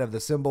to the right of the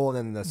symbol, and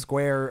then the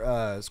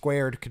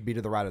squared could be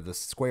to the right of the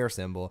square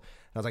symbol.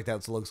 I was like,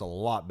 that looks a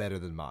lot better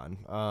than mine.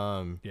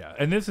 Yeah,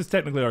 and this is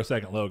technically our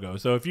second logo.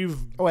 So if you've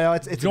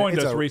it's joined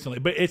us recently,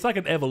 but it's like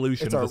an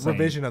evolution. It's of a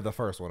revision of the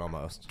first one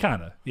almost.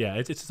 Kind of, yeah.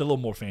 It's just a little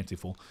more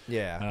fanciful.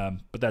 Yeah,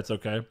 but that's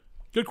okay.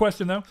 Good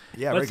question though.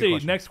 Yeah, let's see.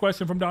 Question. Next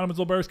question from Donovan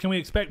Zilberst. Can we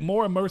expect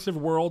more immersive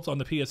worlds on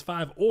the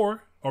PS5,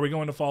 or are we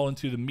going to fall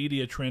into the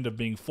media trend of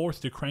being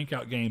forced to crank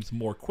out games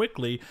more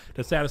quickly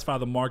to satisfy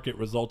the market,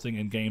 resulting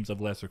in games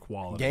of lesser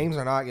quality? Games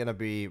are not going to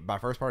be, by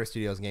first-party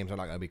studios, games are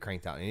not going to be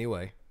cranked out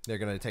anyway. They're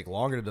going to take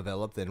longer to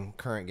develop than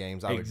current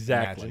games, I would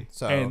imagine.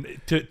 So,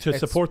 and to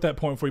support that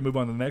point before we move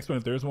on to the next one,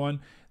 if there's one,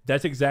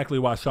 that's exactly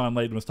why Sean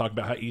Layden was talking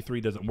about how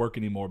E3 doesn't work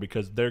anymore,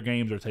 because their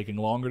games are taking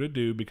longer to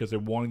do because they're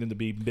wanting them to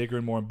be bigger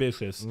and more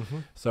ambitious.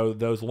 So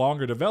those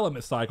longer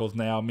development cycles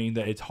now mean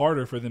that it's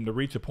harder for them to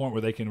reach a point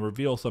where they can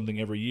reveal something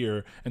every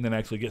year and then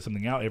actually get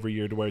something out every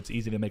year to where it's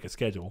easy to make a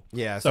schedule.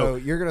 Yeah, so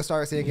you're going to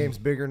start seeing games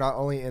bigger, not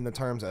only in the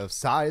terms of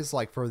size,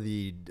 like for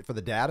the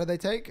data they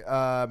take,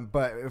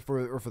 but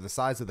for the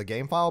size of the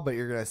game file, but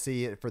you're going to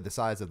see it for the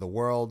size of the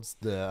worlds,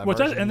 the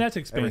immersion, and that's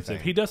expensive.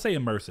 everything. He does say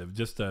immersive,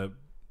 just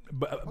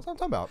That's what I'm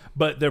talking about.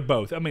 But they're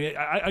both. I mean,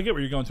 I get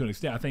where you're going to an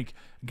extent. I think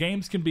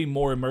games can be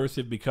more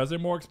immersive because they're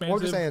more expensive. Well,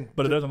 I'm just saying,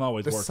 but it doesn't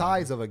always the work.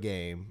 size of a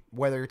game,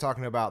 whether you're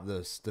talking about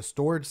the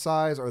storage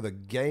size or the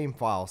game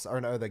file, or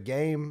no, the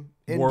game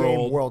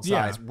in-game world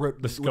size,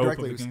 the scope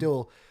directly of the game.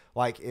 still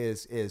like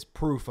is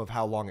proof of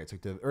how long it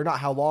took to, or not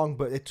how long,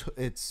 but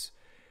it's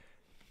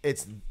I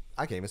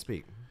can't even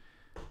speak.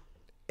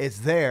 It's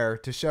there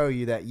to show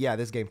you that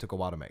this game took a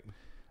while to make.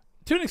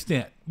 To an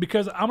extent,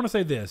 because I'm going to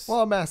say this.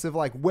 Well, a massive,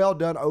 like, well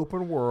done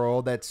open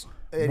world.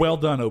 Well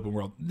done open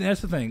world.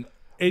 That's the thing.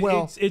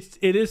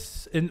 It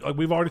is, and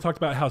we've already talked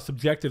about how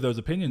subjective those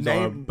opinions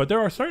are. But there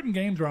are certain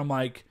games where I'm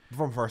like,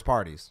 from first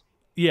parties.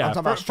 Yeah, I'm talking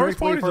about first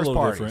party's a little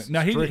parties. different.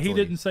 Now he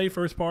didn't say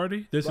first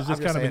party. This is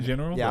just kind of in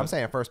general. Yeah, I'm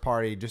saying first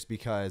party just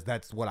because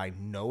that's what I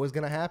know is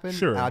going to happen.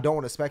 Sure. And I don't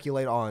want to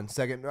speculate on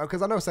second,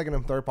 because I know second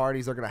and third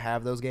parties are going to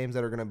have those games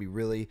that are going to be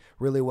really,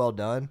 really well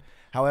done.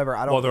 However,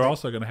 I don't. Well, they're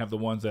also going to have the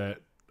ones that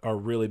are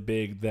really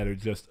big that are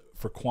just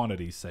for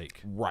quantity's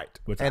sake, right?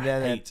 Which and I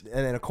hate.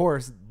 And then of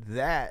course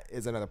that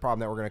is another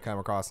problem that we're going to come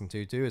across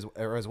into too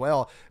as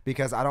well,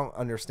 because I don't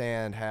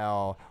understand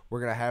how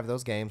we're going to have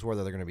those games where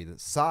they're going to be the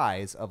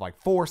size of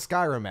like 4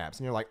 Skyrim maps,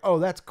 and you're like, oh,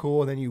 that's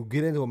cool, and then you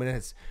get into them and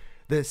it's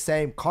the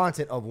same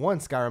content of one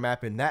Skyrim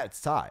map in that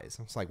size.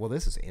 It's like, well,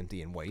 this is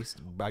empty and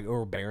waste,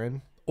 or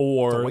barren,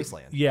 or it's a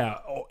wasteland. Yeah,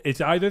 it's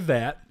either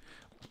that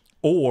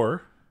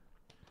or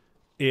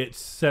it's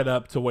set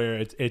up to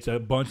where it's a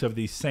bunch of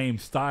the same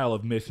style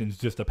of missions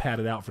just to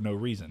pad it out for no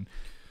reason.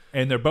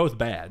 And they're both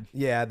bad.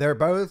 Yeah, they're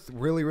both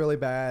really, really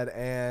bad.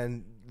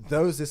 And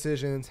those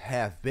decisions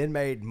have been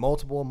made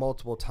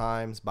multiple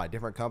times by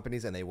different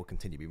companies, and they will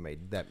continue to be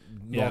made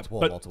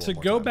multiple times.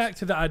 Go back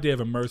to the idea of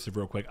immersive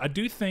real quick, I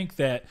do think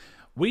that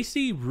we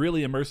see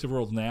really immersive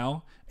worlds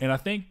now, and I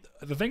think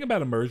the thing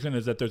about immersion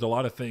is that there's a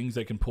lot of things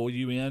that can pull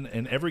you in,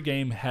 and every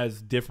game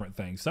has different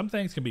things. Some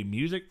things can be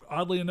music,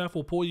 oddly enough,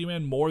 will pull you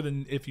in more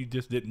than if you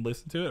just didn't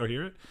listen to it or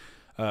hear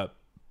it.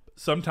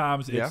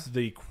 Sometimes it's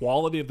the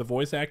quality of the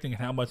voice acting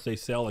and how much they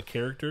sell a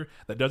character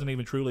that doesn't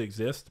even truly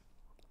exist.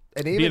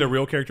 And be it a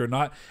real character or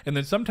not. And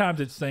then sometimes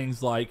it's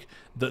things like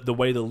the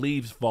way the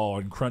leaves fall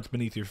and crunch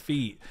beneath your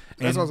feet.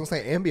 And that's what I was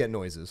going to say, ambient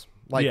noises.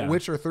 Like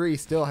Witcher 3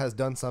 still has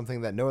done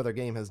something that no other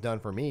game has done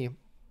for me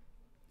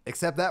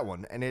except that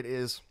one. And it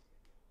is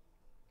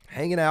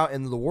hanging out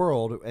in the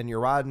world, and you're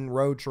riding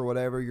Roach or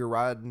whatever. You're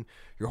riding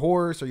your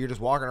horse, or you're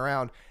just walking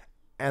around,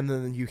 and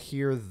then you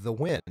hear the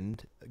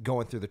wind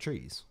going through the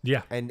trees.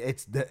 Yeah. And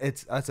it's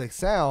a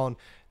sound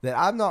that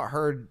I've not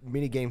heard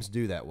many games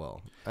do that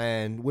well.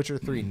 And Witcher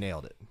 3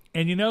 nailed it.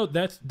 And you know,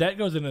 that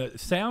goes into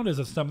sound is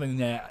something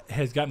that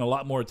has gotten a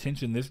lot more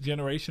attention this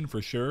generation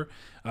for sure.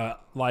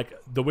 Like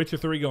The Witcher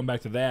 3, going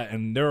back to that,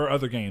 and there are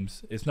other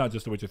games. It's not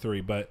just The Witcher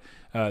 3, but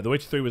The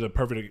Witcher 3 was a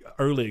perfect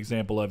early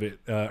example of it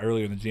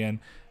earlier in the gen,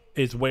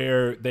 is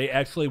where they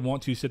actually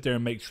want to sit there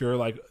and make sure,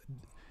 like,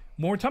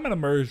 when we're talking about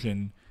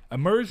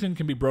immersion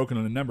can be broken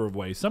in a number of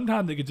ways.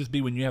 Sometimes it could just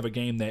be when you have a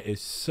game that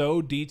is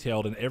so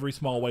detailed in every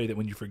small way that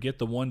when you forget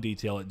the one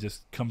detail, it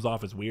just comes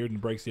off as weird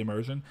and breaks the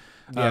immersion.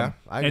 Yeah,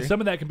 I agree. And some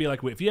of that can be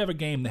like, if you have a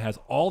game that has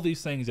all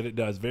these things that it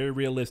does very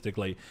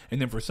realistically, and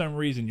then for some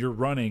reason you're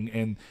running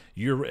and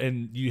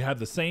you have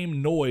the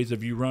same noise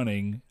of you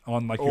running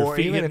on like your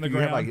feet hitting the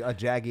ground. Or even if you have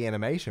like a jaggy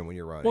animation when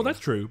you're running. Well, that's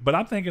true. But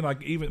I'm thinking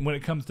like even when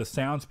it comes to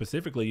sound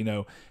specifically, you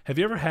know, have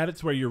you ever had it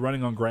to where you're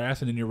running on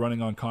grass and then you're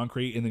running on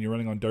concrete and then you're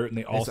running on dirt and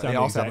they all sound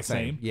the exact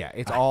same? Yeah,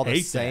 it's all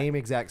the same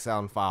exact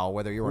sound file,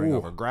 whether you're running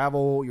over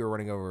gravel, you're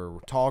running over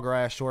tall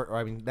grass, short.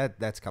 I mean, that's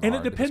kind of hard. And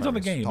it depends on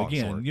the game.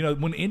 Again, you know,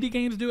 when indie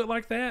games do it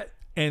like that,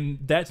 and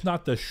that's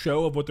not the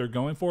show of what they're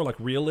going for, like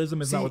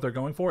realism is not what they're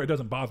going for, it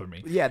doesn't bother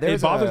me. Yeah,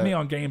 it bothers me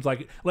on games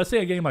like, let's say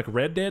a game like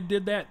Red Dead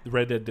did that.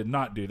 Red Dead did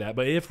not do that.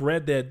 But if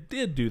Red Dead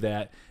did do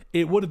that,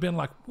 it would have been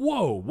like,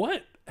 whoa,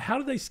 what? How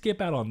did they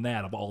skip out on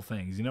that of all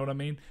things? You know what I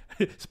mean?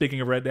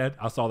 Speaking of Red Dead,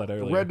 I saw that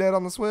earlier. Red Dead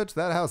on the Switch,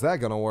 how's that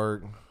going to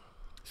work?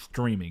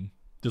 Streaming.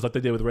 Just like they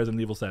did with Resident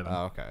Evil 7.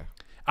 Oh, okay.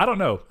 I don't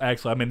know,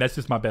 actually. I mean, that's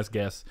just my best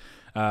guess.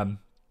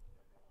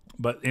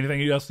 But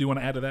anything else you want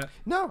to add to that?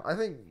 No, I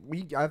think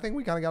we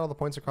kind of got all the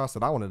points across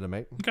that I wanted to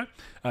make. Okay.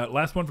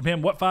 Last one from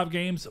him. What 5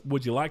 games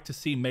would you like to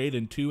see made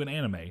into an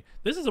anime?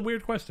 This is a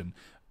weird question.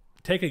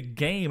 Take a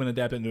game and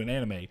adapt it into an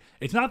anime.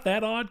 It's not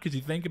that odd because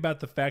you think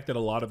about the fact that a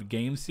lot of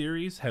game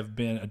series have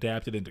been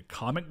adapted into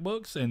comic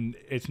books, and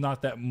it's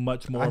not that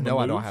much more. I of a know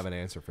I move. don't have an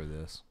answer for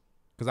this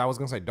because I was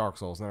going to say Dark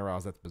Souls, and then I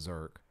realized that's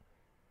Berserk.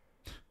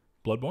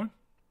 Bloodborne?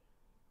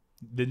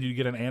 Then you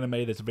get an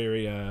anime that's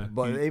very.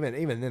 But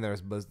even then,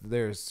 there's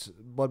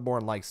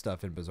Bloodborne like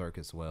stuff in Berserk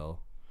as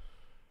well.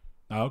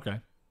 Oh,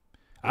 okay.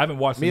 I haven't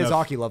watched.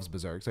 Miyazaki loves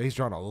Berserk, so he's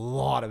drawn a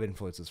lot of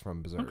influences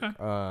from Berserk. Okay.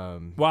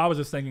 Well, I was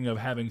just thinking of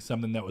having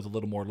something that was a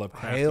little more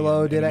Lovecraftian.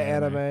 Halo did an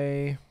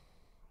anime,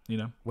 you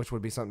know, which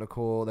would be something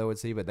cool they would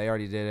see, but they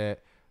already did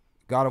it.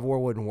 God of War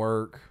wouldn't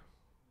work.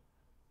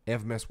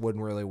 Infamous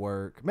wouldn't really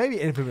work. Maybe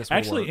Infamous would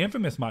actually work.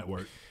 Infamous might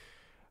work.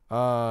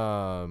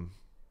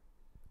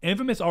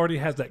 Infamous already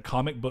has that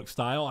comic book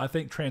style. I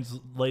think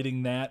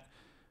translating that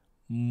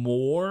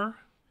more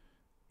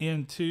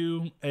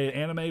into an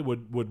anime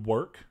would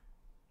work.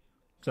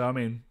 So, I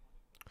mean,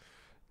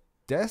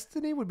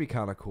 Destiny would be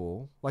kind of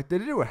cool. Like, they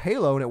did it with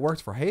Halo, and it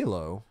worked for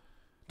Halo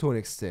to an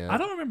extent. I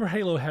don't remember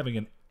Halo having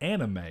an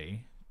anime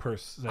per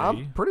se.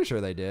 I'm pretty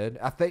sure they did.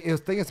 I think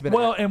it's been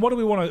well. And what do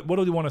we want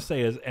to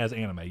say as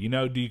anime? You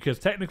know, because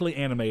technically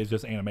anime is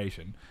just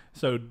animation,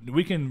 so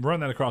we can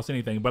run that across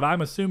anything. But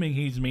I'm assuming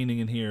he's meaning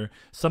in here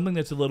something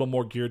that's a little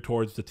more geared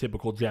towards the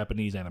typical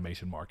Japanese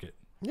animation market.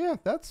 Yeah,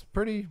 that's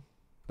pretty.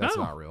 That's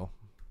not real,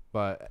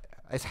 but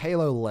it's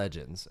Halo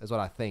Legends is what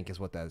I think is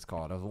what that is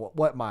called. Of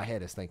what my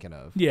head is thinking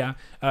of. Yeah,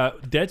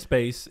 Dead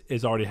Space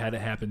has already had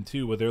it happen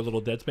too with their little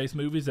Dead Space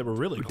movies that were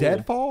really cool.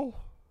 Deadfall.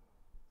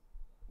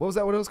 What was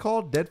that? What it was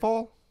called?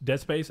 Deadfall. Dead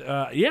Space.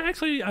 Yeah,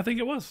 actually, I think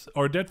it was.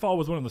 Or Deadfall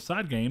was one of the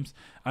side games.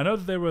 I know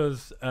that there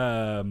was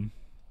Dead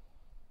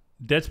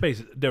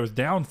Space. There was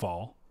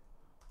Downfall.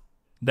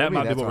 That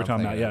might be what we're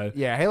talking about. Yeah.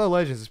 Yeah. Halo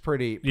Legends is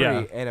pretty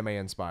anime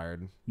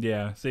inspired.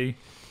 Yeah. See,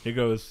 here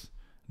goes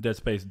Dead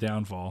Space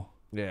Downfall.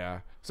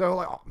 Yeah. So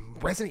like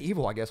Resident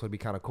Evil, I guess would be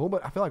kind of cool,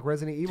 but I feel like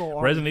Resident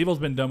Evil's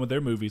been done with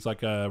their movies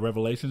like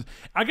Revelations.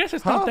 I guess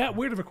it's not that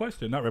weird of a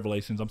question. Not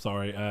Revelations. I'm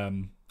sorry.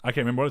 I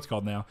can't remember what it's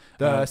called now.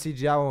 The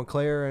CGI one with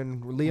Claire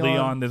and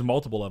Leon. There's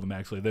multiple of them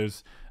actually.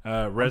 There's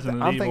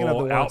Resident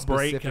Evil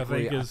Outbreak. I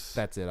think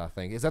that's it. I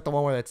think is that the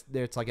one where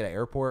it's like at an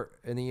airport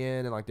in the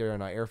end and like they're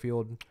in an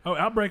airfield. Oh,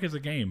 Outbreak is a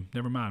game.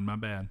 Never mind. My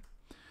bad.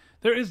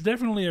 There is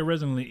definitely a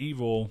Resident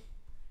Evil.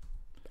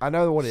 I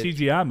know what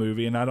CGI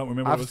movie, and I don't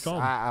remember what it was called.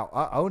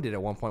 I owned it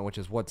at one point, which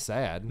is what's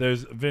sad.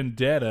 There's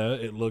Vendetta.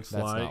 It looks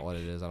like that's not what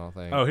it is. I don't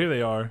think. Oh, here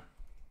they are.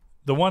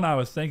 The one I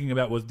was thinking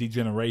about was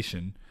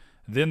Degeneration.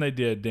 Then they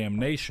did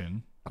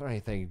Damnation. I don't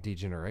even think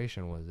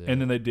Degeneration was it.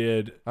 And then they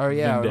did. Oh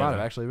yeah, Vendetta. it might have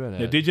actually been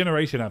it. Yeah,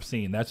 Degeneration I've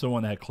seen. That's the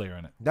one that had Claire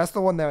in it. That's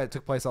the one that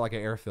took place at like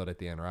an airfield at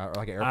the end, right? Or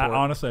like an airport.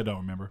 Honestly, I don't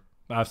remember.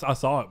 I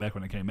saw it back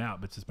when it came out,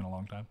 but it's just been a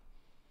long time.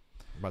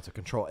 I'm about to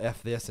Control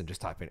F this and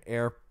just type in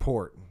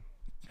airport.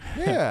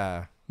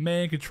 Yeah.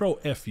 Man, Control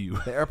F you.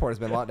 The airport has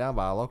been locked down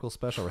by a local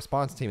special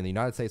response team in the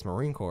United States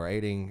Marine Corps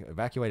aiding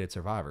evacuated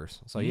survivors.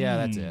 So, yeah,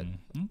 that's it.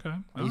 Okay.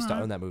 I used to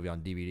own that movie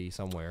on DVD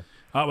somewhere.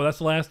 All right, well, that's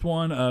the last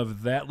one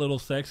of that little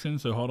section.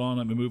 So, hold on.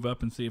 Let me move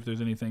up and see if there's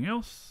anything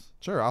else.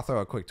 Sure. I'll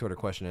throw a quick Twitter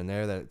question in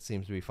there that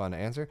seems to be fun to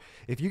answer.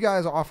 If you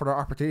guys are offered an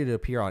opportunity to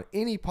appear on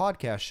any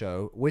podcast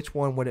show, which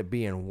one would it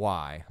be and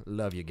why?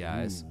 Love you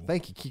guys. Ooh.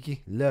 Thank you,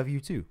 Kiki. Love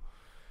you, too.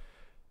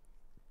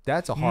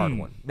 That's a hard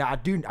one. Now, I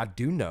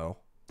do know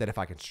that if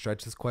I can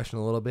stretch this question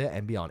a little bit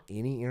and be on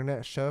any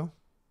internet show,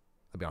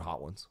 I'd be on Hot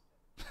Ones.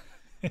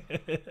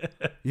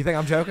 You think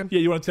I'm joking? Yeah,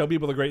 you want to tell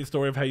people the great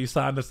story of how you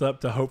signed us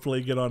up to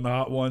hopefully get on the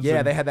Hot Ones?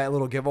 Yeah, they had that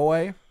little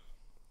giveaway.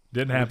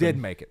 Didn't happen.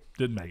 Didn't make it.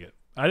 Didn't make it.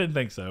 I didn't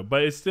think so,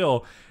 but it's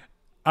still,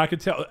 I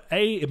could tell,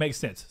 it makes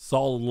sense.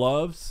 Saul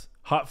loves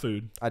hot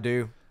food. I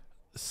do.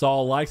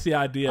 Saul likes the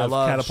idea of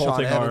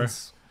catapulting our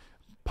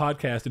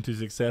podcast into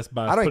success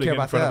by I don't putting care it in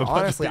about front that. of a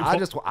bunch Honestly, of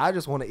people. I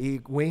just want to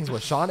eat wings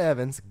with Sean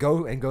Evans.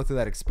 Go through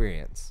that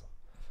experience.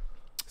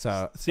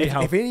 So see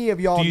if any of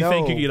y'all do you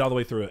think you get all the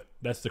way through it?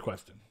 That's the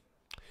question.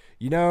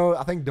 You know,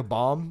 I think the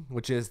bomb,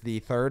 which is the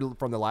third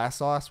from the last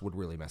sauce, would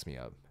really mess me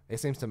up.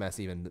 It seems to mess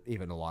even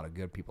a lot of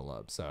good people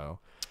up. So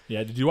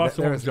yeah, did you watch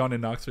the one with Johnny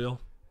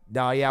Knoxville?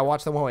 No, yeah, I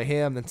watched the one with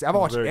him. I've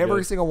watched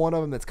every single one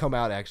of them that's come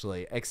out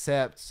actually,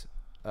 except.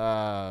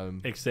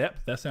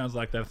 Except that sounds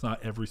like that's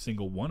not every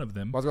single one of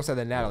them. I was gonna say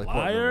the Natalie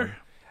Portman one.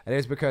 And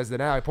it's because the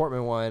Natalie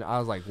Portman one, I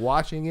was like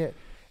watching it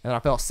and I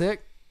felt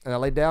sick and I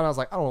laid down. And I was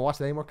like, I don't want to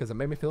watch it anymore because it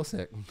made me feel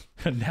sick.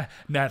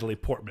 Natalie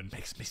Portman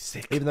makes me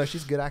sick, even though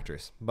she's a good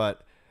actress.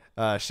 But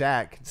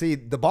Shaq, see,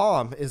 the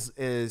bomb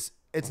is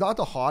it's not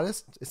the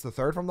hottest. It's the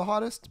third from the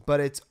hottest, but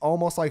it's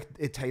almost like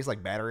it tastes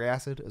like battery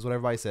acid, is what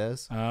everybody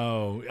says.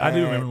 Oh, I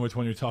do remember which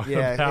one you're talking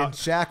yeah, about. And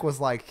Shaq was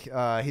like,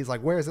 he's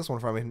like, where is this one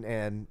from?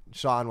 And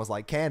Sean was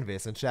like,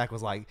 Canvas. And Shaq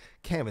was like,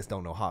 Canvas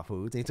don't know hot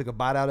foods. And he took a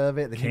bite out of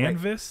it.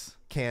 Canvas?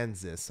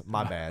 Kansas.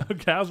 My bad.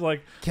 Okay, I was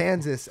like,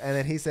 Kansas. And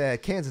then he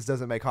said, Kansas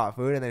doesn't make hot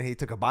food. And then he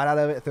took a bite out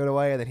of it, threw it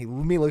away. And then he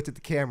looked at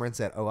the camera and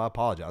said, oh, I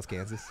apologize,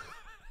 Kansas.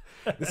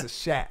 This is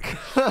Shaq.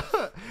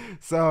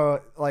 So,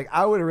 like,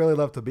 I would really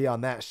love to be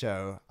on that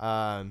show.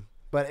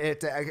 But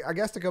I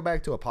guess to go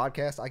back to a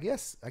podcast, I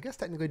guess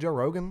technically Joe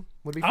Rogan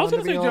would be fun. I was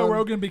going to say Joe on.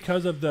 Rogan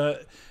because of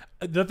the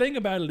thing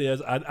about it is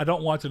I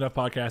don't watch enough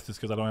podcasts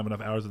because I don't have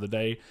enough hours of the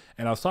day.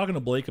 And I was talking to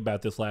Blake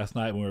about this last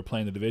night when we were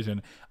playing the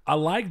division. I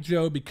like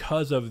Joe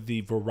because of the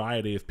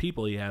variety of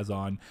people he has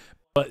on.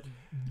 But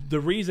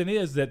the reason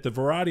is that the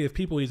variety of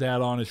people he's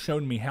had on has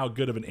shown me how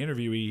good of an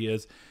interviewer he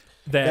is.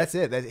 That's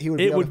it. That he would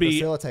be able to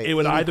facilitate. It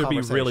would either be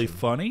really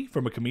funny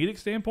from a comedic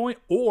standpoint,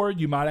 or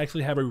you might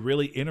actually have a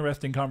really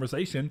interesting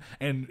conversation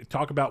and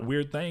talk about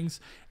weird things.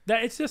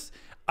 That it's just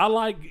I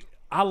like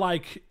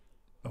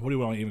what do you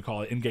want to even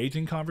call it?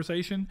 Engaging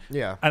conversation.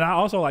 Yeah. And I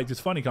also like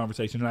just funny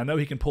conversation, and I know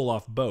he can pull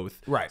off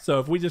both. Right. So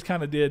if we just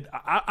kind of did,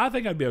 I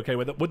think I'd be okay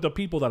with it with the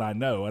people that I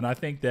know, and I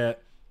think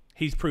that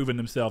he's proven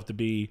himself to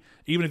be,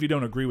 even if you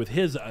don't agree with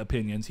his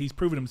opinions, he's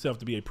proven himself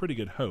to be a pretty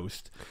good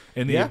host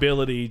and the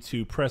ability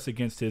to press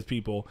against his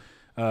people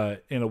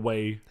in a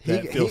way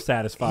that feels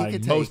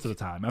satisfying most of the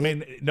time. I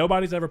mean,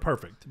 nobody's ever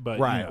perfect, but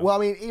right. You know. Well, I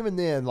mean, even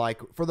then,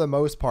 like for the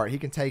most part, he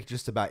can take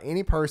just about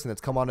any person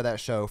that's come onto that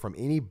show from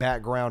any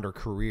background or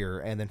career,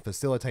 and then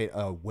facilitate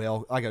a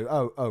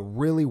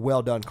really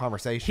well done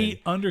conversation.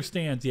 He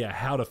understands,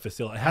 how to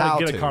facilitate, how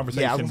to get a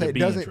conversation to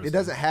be interesting. It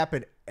doesn't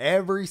happen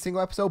every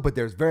single episode, but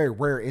there's very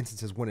rare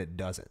instances when it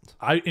doesn't.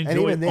 I enjoy and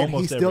even then,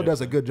 almost he still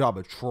does episode. a good job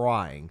of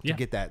trying to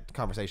get that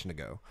conversation to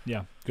go.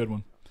 Yeah, good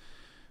one.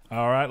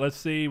 All right, let's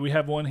see. We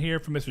have one here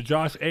from Mr.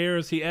 Josh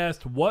Ayers. He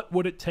asked, "What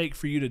would it take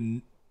for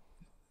you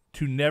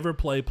to never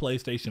play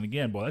PlayStation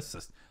again?" Boy, that's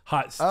just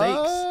hot stakes.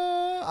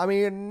 I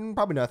mean,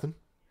 probably nothing.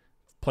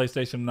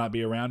 PlayStation not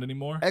be around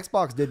anymore.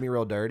 Xbox did me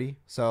real dirty,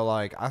 so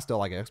like I still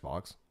like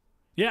Xbox.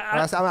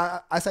 Yeah,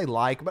 I say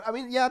like, but I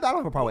mean, yeah, I don't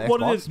have a problem with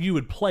Xbox. What it is, you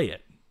would play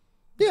it.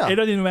 Yeah. It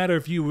doesn't even matter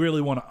if you really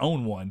want to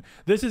own one.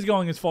 This is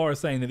going as far as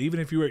saying that even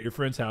if you were at your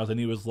friend's house and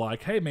he was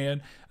like, "Hey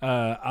man,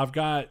 I've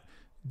got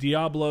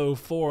Diablo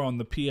 4 on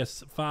the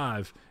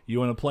PS5. You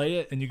want to play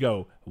it?" And you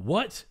go,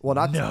 "What?" Well,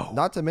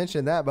 not to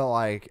mention that, but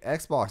like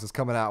Xbox is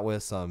coming out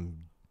with some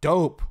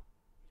dope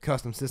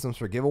custom systems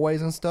for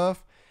giveaways and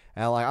stuff.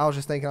 And like I was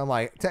just thinking, I'm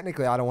like,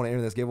 technically I don't want to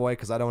enter this giveaway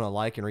because I don't want to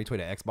like and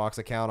retweet an Xbox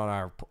account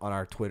on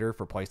our Twitter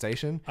for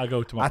PlayStation. I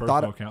go to my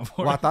personal account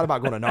for it. Well, I thought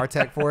about going to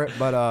Nartec for it,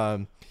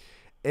 but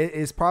it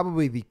is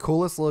probably the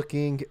coolest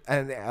looking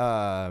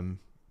and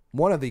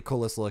one of the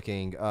coolest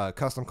looking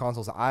custom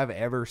consoles I've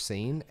ever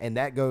seen, and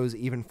that goes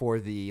even for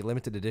the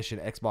limited edition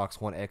Xbox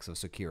One X of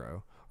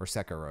Sekiro.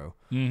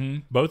 Mm-hmm.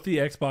 Both the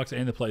Xbox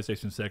and the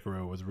PlayStation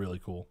Sekiro was really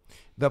cool.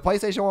 The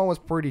PlayStation one was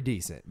pretty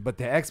decent, but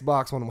the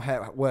Xbox one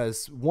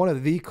was one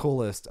of the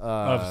coolest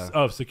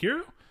of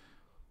Sekiro.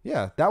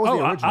 Yeah, that was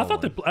the original.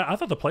 I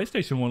thought the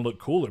PlayStation one looked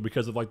cooler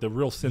because of like the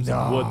real sense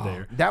of wood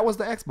there. That was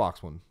the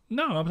Xbox one.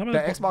 No, I'm talking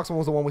about the Xbox one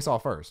was the one we saw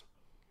first.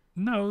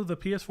 No, the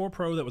PS4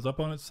 Pro that was up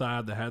on its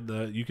side that had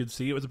you could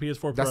see it was a PS4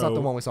 Pro. That's not the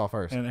one we saw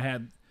first. And it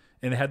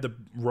had the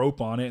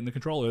rope on it and the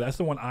controller. That's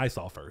the one I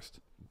saw first.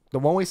 The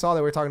one we saw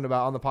that we were talking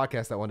about on the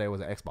podcast that one day was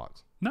an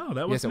Xbox. No,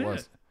 that was it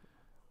was.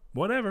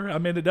 Whatever. I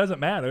mean, it doesn't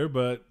matter,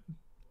 but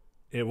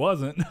it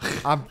wasn't.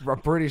 I'm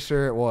pretty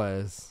sure it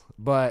was,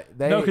 but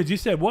no, because you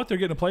said what they're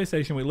getting a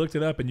PlayStation. We looked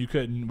it up and we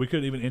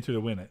couldn't even enter to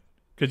win it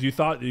because you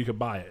thought that you could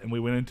buy it, and we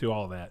went into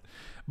all that,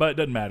 but it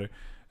doesn't matter.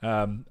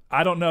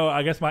 I don't know.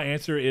 I guess my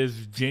answer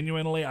is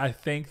genuinely, I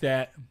think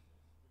that.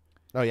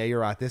 Oh yeah, you're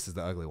right. This is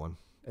the ugly one.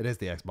 It is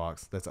the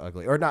Xbox that's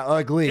ugly, or not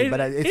ugly,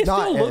 but it's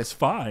not. Still looks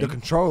fine. The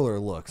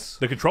controller looks.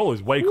 The controller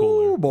is way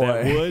cooler. Ooh, boy.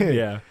 That would,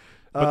 yeah.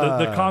 But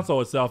the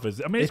console itself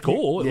is. I mean, it's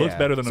cool. It looks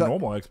better than a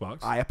normal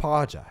Xbox. I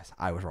apologize.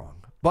 I was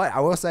wrong. But I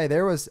will say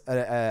there was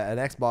an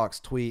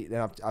Xbox tweet,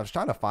 and I was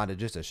trying to find it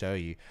just to show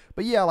you.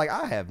 But yeah, like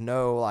I have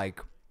no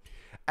like.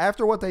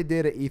 After what they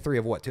did at E3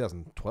 of what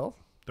 2012.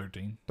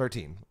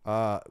 13.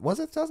 Was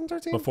it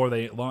 2013? Before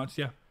they launched,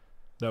 yeah.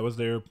 That was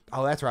their.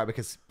 Oh, that's right,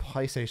 because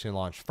PlayStation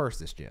launched first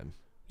this gen.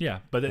 Yeah,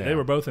 but they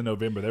were both in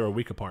November. They were a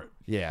week apart.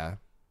 Yeah.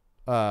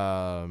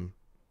 But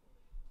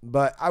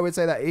I would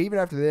say that even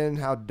after then,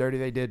 how dirty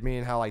they did me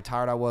and how like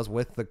tired I was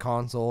with the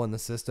console and the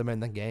system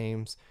and the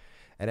games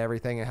and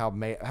everything and how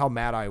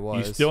mad I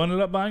was. You still ended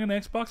up buying an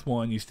Xbox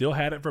One. You still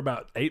had it for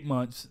about 8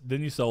 months.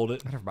 Then you sold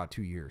it. I had it for about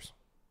 2 years.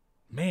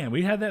 Man,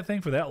 we had that thing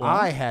for that long.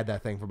 I had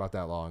that thing for about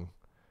that long.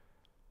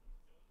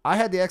 I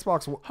had the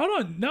Xbox. Hold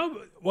on,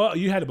 no. Well,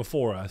 you had it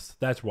before us.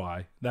 That's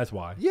why.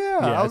 Yeah,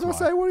 I was gonna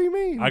say, what do you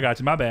mean? I got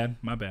you. My bad.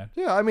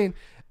 Yeah, I mean,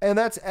 and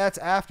that's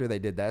after they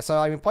did that. So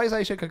I mean,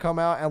 PlayStation could come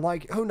out and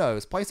like, who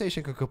knows?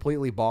 PlayStation could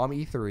completely bomb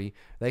E3.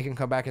 They can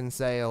come back and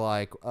say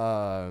like,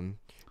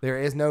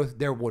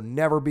 There will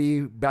never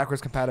be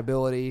backwards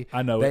compatibility.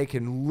 I know they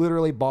can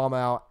literally bomb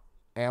out,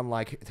 and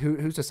like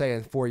who's to say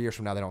in 4 years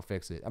from now they don't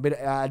fix it? I mean,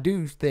 I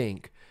do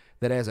think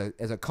that as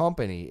a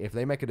company, if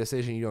they make a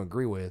decision you don't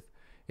agree with,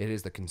 it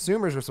is the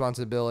consumer's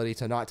responsibility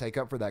to not take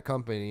up for that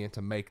company and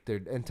to make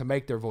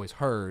their voice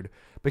heard,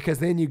 because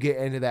then you get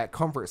into that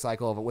comfort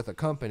cycle of it with a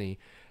company,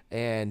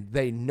 and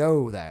they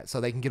know that,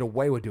 so they can get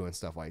away with doing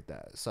stuff like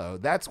that. So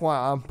that's why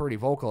I'm pretty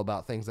vocal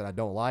about things that I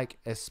don't like,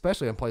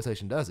 especially when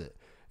PlayStation does it,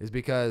 is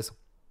because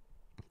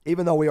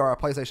even though we are a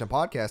PlayStation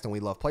podcast and we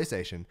love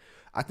PlayStation,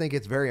 I think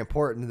it's very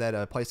important that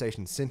a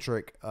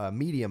PlayStation-centric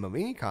medium of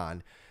any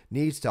kind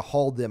needs to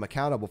hold them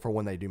accountable for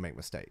when they do make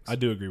mistakes. I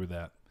do agree with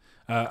that.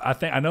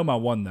 I know my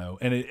one though,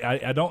 and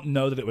I don't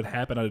know that it would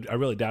happen. I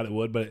really doubt it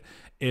would. But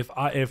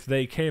if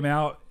they came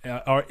out,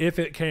 or if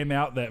it came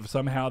out that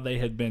somehow they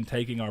had been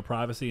taking our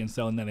privacy and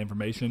selling that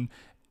information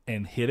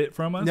and hid it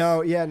from us,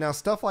 now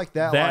stuff like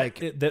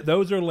that,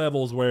 those are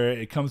levels where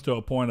it comes to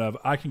a point of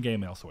I can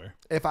game elsewhere.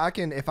 If I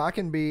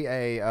can be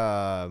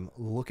a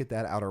look at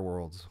that Outer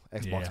Worlds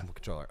Xbox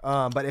controller,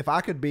 but if I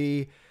could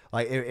be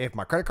like, if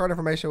my credit card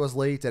information was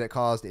leaked and it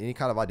caused any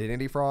kind of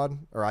identity fraud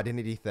or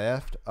identity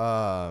theft,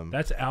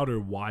 that's Outer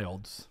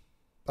Wilds.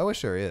 Oh, it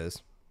sure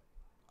is.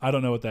 I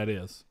don't know what that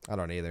is. I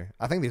don't either.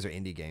 I think these are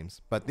indie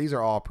games, but these are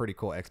all pretty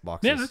cool Xboxes.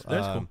 Yeah,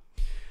 that's cool.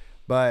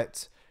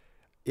 But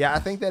yeah, I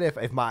think that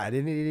if my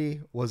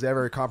identity was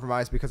ever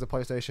compromised because of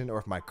PlayStation, or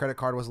if my credit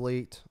card was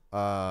leaked,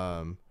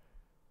 or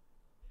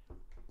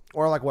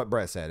like what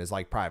Brett said is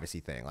like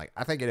privacy thing. Like,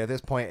 I think at this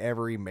point,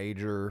 every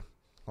major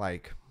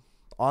like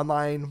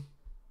online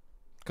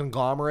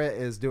conglomerate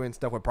is doing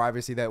stuff with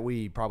privacy that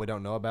we probably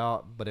don't know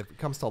about, but if it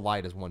comes to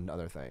light is one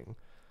other thing.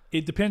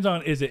 It depends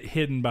on, is it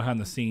hidden behind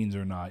the scenes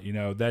or not? You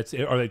know, that's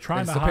it. Are they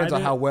trying to hide it? Depends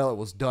on how well it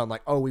was done.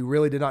 Like, oh, we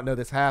really did not know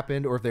this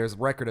happened, or if there's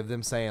record of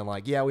them saying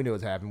like, yeah, we knew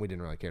it happened, we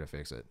didn't really care to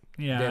fix it.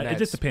 Yeah, it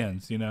just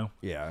depends, you know.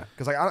 Yeah,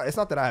 because like it's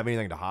not that I have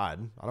anything to hide.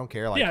 I don't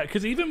care. Like, yeah,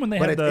 because even when they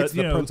but have it's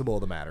the principle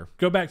of the matter.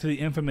 Go back to the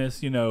infamous,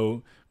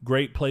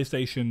 great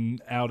PlayStation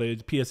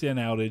outage, PSN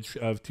outage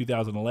of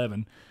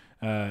 2011.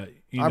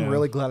 I'm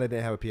really glad I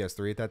didn't have a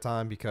PS3 at that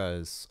time,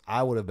 because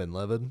I would have been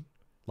livid.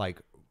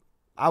 Like,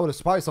 I would have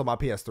probably sold my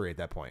PS3 at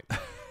that point.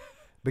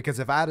 Because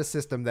if I had a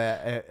system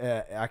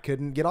that I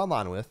couldn't get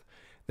online with,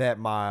 that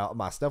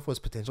my stuff was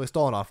potentially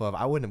stolen off of,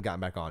 I wouldn't have gotten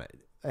back on it.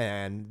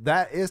 And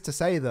that is to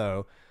say,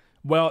 though,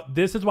 well,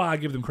 this is why I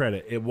give them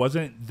credit. It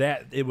wasn't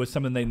that it was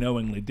something they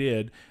knowingly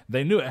did.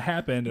 They knew it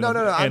happened. And,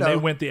 and they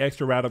went the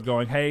extra route of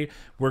going, hey,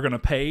 we're going to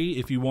pay.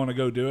 If you want to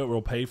go do it,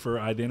 we'll pay for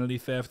identity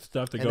theft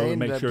stuff to go and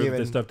make sure that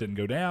this stuff didn't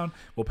go down.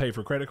 We'll pay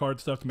for credit card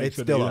stuff to make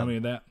sure that you don't have any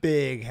of that.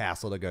 Big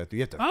hassle to go through.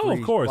 You have to freeze,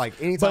 of course.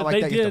 Like, anytime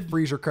like that, you have to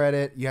freeze your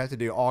credit. You have to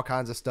do all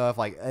kinds of stuff.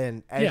 Like,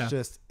 and it's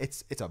just,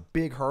 it's a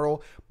big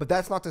hurdle. But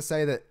that's not to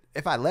say that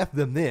if I left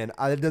them then,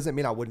 it doesn't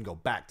mean I wouldn't go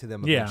back to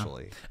them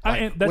eventually.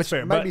 Like, that's which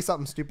fair, might be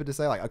something stupid to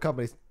say. Like, a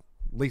company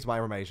leaks my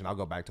information, I'll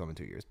go back to them in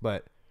 2 years.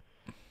 But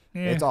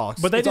it's all.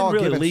 But they didn't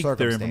really leak their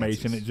circumstances.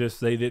 information. It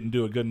just they didn't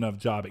do a good enough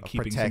job at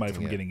keeping somebody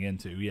from getting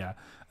into. Yeah,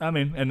 I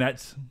mean, and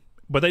that's.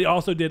 But they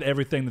also did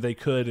everything that they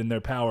could in their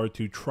power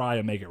to try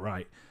and make it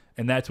right,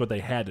 and that's what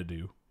they had to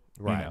do.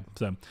 Right.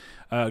 So,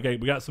 okay,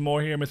 we got some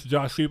more here. Mr.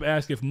 Josh Shoup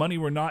asked, if money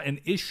were not an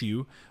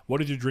issue, what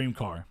is your dream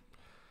car?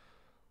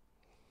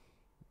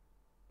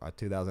 A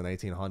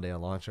 2018 Hyundai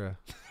Elantra.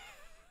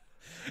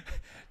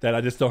 That I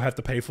just don't have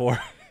to pay for.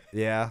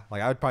 Yeah,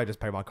 like I would probably just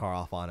pay my car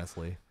off,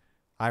 honestly.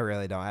 I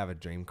really don't have a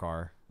dream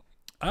car.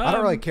 I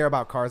don't really care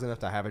about cars enough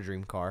to have a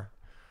dream car.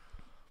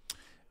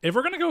 If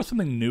we're going to go with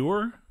something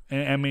newer,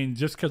 and I mean,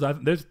 just because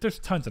there's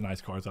tons of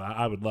nice cars that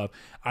I would love.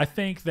 I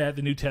think that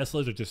the new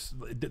Teslas are just,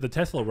 the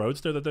Tesla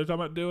Roadster that they're talking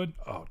about doing,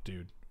 oh,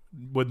 dude.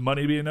 With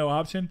money being no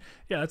option,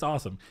 yeah, that's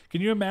awesome. Can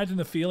you imagine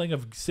the feeling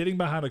of sitting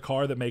behind a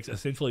car that makes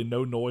essentially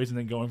no noise and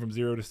then going from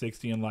 0 to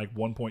 60 in like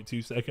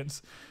 1.2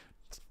 seconds?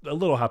 It's a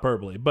little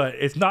hyperbole, but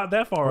it's not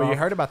that far off. You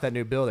heard about that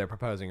new bill they're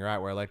proposing, right?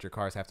 Where electric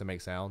cars have to make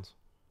sounds.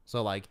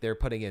 So like they're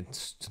putting in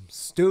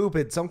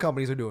stupid. Some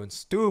companies are doing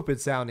stupid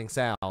sounding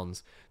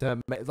sounds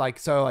to like.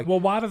 So like, well,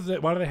 why do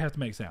they have to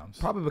make sounds?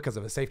 Probably because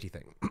of a safety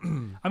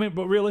thing. I mean,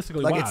 but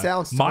realistically, like why? It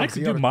sounds.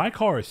 My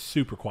car is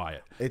super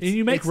quiet, and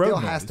you make road noise. It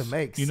still has to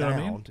make sound. What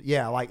I mean?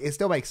 Yeah, like it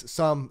still makes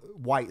some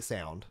white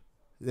sound,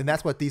 and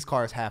that's what these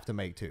cars have to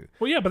make too.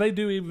 Well, yeah, but they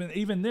do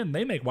even then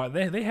they make white.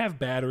 They have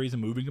batteries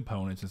and moving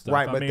components and stuff.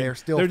 Right, but they're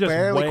still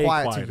fairly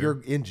quiet to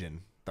your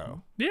engine.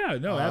 Though. Yeah,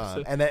 no,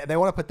 absolutely. And they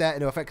want to put that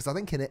into effect because I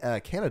think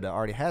Canada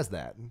already has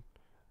that.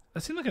 That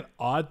seems like an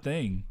odd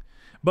thing.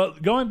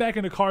 But going back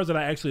into cars that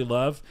I actually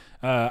love,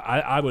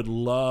 I would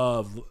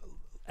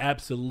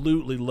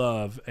absolutely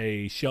love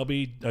a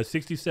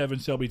 67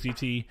 Shelby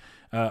GT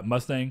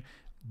Mustang.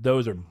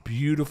 Those are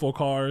beautiful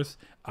cars.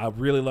 I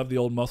really love the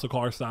old muscle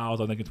car styles.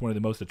 I think it's one of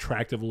the most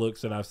attractive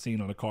looks that I've seen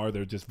on a car.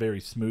 They're just very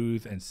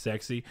smooth and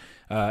sexy.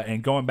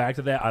 And going back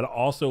to that, I'd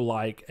also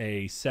like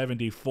a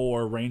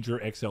 74 Ranger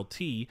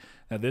XLT.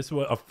 Now, this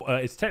was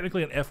it's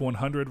technically an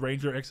F100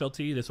 Ranger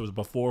XLT. This was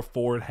before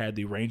Ford had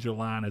the Ranger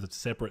line as a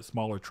separate,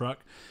 smaller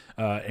truck.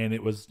 And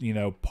it was,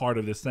 part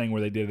of this thing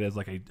where they did it as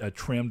like a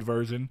trimmed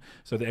version.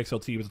 So the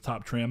XLT was the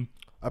top trim.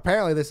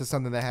 Apparently, this is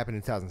something that happened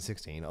in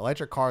 2016.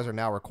 Electric cars are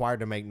now required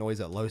to make noise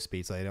at low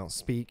speed so they don't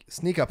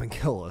sneak up and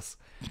kill us.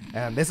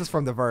 And this is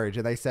from The Verge,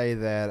 and they say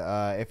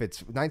that if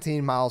it's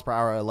 19 miles per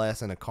hour or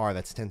less in a car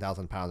that's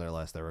 10,000 pounds or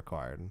less, they're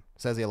required.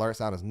 It says the alert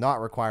sound is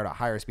not required at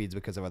higher speeds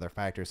because of other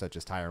factors such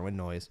as tire and wind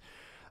noise.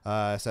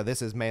 So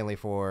this is mainly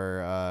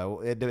for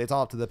it's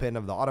all up to the depend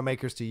of the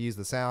automakers to use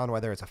the sound,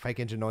 whether it's a fake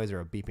engine noise or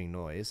a beeping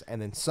noise.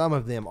 And then some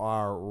of them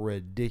are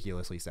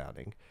ridiculously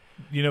sounding.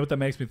 You know what that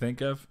makes me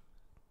think of?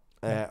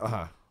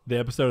 The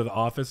episode of The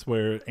Office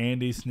where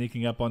Andy's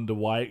sneaking up on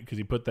Dwight because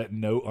he put that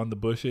note on the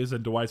bushes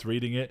and Dwight's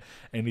reading it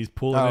and he's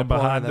pulling in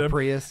behind him.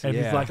 Prius. And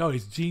he's like, oh,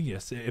 he's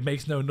genius. It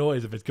makes no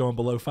noise if it's going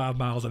below 5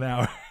 miles an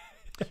hour.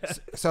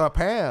 So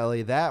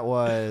apparently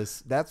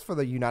that's for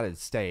the United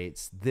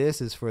States. This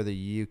is for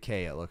the UK,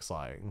 it looks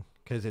like.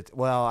 Because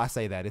I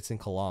say that. It's in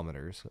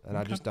kilometers. And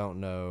I just don't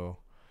know.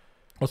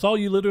 Well, so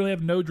you literally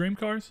have no dream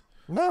cars?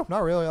 No,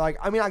 not really. I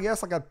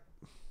guess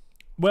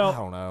Well, I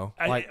don't know.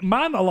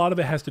 Mine, a lot of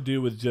it has to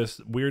do with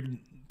just weird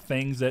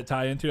things that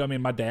tie into. I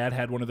mean, my dad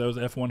had one of those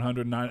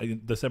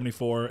F100, the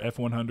 74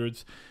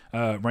 F100s,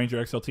 Ranger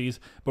XLTs.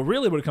 But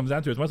really what it comes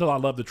down to is much as I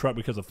love the truck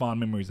because of fond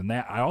memories and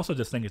that, I also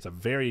just think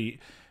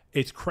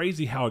it's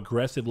crazy how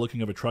aggressive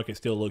looking of a truck it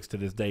still looks to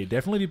this day.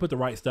 Definitely if you put the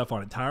right stuff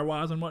on it,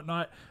 tire-wise and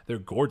whatnot, they're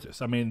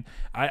gorgeous. I mean,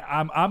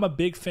 I'm a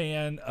big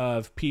fan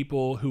of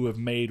people who have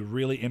made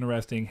really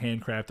interesting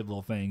handcrafted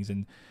little things.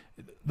 And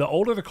the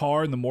older the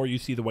car and the more you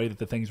see the way that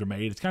the things are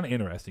made, it's kind of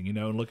interesting,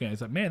 and looking at it,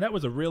 it's like, man, that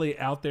was a really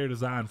out there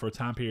design for a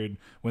time period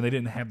when they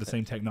didn't have the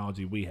same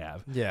technology we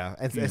have. Yeah,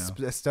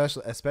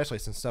 especially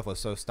since stuff was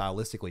so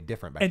stylistically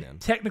different back then.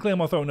 Technically, I'm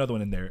going to throw another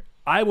one in there.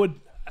 I would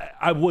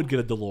get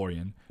a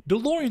DeLorean.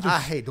 I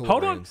hate DeLoreans.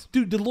 Hold on.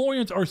 Dude,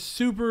 DeLoreans are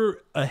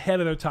super ahead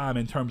of their time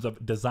in terms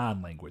of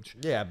design language.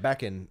 Yeah,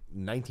 back in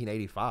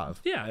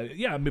 1985.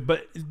 Yeah.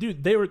 But,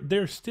 dude,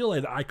 they're still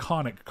an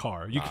iconic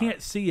car. You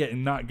can't see it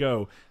and not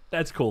go,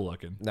 that's cool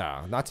looking.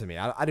 No, not to me.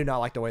 I do not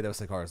like the way those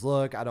cars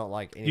look. I don't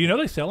like anything. You know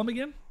they sell them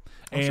again?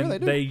 I'm sure they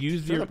do. They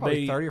use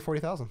probably 30 or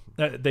 40,000.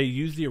 They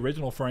use the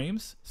original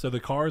frames, so the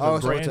cars are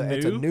brand new.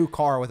 It's a new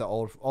car with an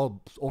old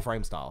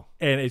frame style.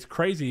 And it's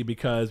crazy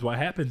because what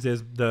happens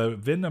is the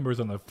VIN number's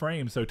on the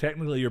frame, so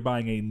technically you're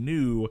buying a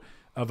new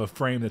of a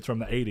frame that's from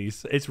the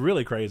 80s. It's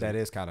really crazy. That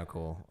is kind of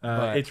cool.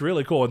 It's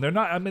really cool, and they're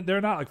not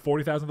like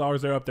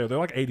 $40,000. They're up there. They're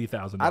like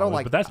 $80,000. I don't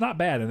like, but that's not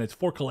bad, and it's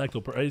for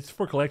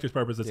collector's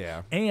purposes.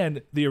 Yeah.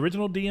 And the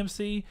original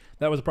DMC,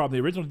 that was a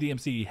problem. The original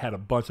DMC had a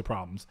bunch of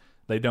problems.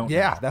 They don't.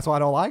 Yeah, that's why I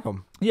don't like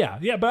them. Yeah,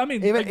 but I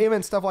mean,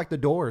 even stuff like the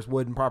doors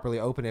wouldn't properly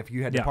open if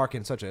you had to park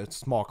in such a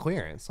small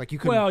clearance. Like you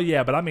couldn't. Well,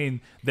 yeah, but I mean,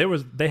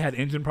 they had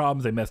engine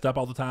problems. They messed up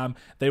all the time.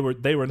 They were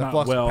not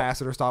flux well.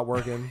 Capacitor stopped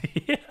working.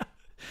 Yeah.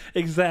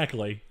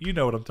 Exactly. You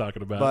know what I'm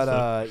talking about.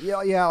 But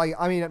yeah. Like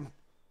I mean,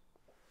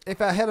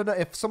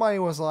 if somebody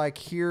was like,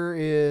 here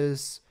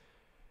is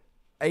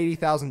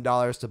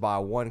 $80,000 to buy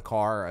one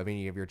car of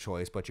any of your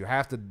choice, but you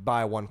have to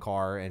buy one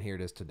car, and here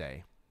it is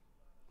today.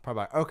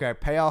 Probably like, okay,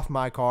 pay off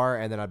my car,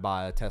 and then I'd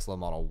buy a Tesla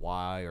Model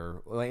Y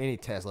or any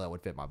Tesla that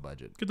would fit my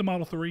budget. Get the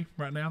Model 3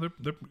 right now. They're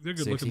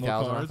good looking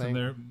little cars, and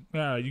you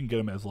can get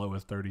them as low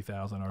as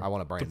 30,000 or I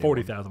want a brand new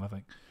 40,000, I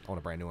think. I want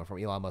a brand new one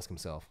from Elon Musk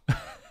himself.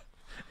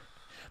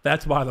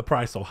 That's why the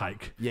price will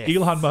hike. Yes.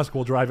 Elon Musk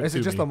will drive it. This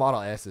is just the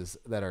Model S's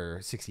that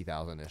are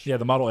 60,000 ish. Yeah,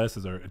 the Model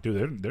S's are,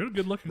 dude. They're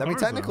good looking. I mean,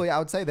 cars, technically, though. I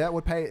would say that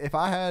would pay if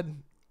I had.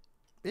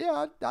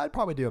 Yeah, I'd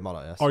probably do a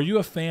Model S. Are you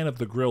a fan of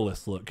the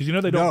grillless look? Because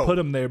they don't put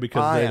them there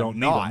because they don't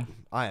need them.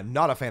 I am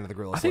not a fan of the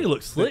grillless. I think it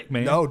looks slick,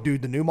 man. No,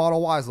 dude, the new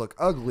Model Ys look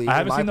ugly. I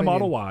haven't seen the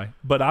Model Y,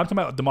 but I'm talking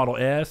about the Model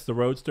S, the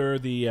Roadster,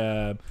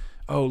 the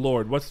oh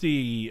Lord, what's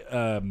the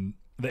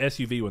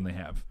SUV one they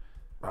have?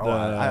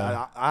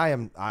 I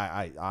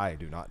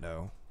do not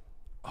know.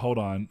 Hold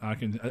on, I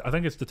think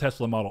it's the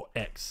Tesla Model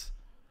X,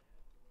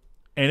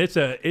 and it's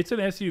an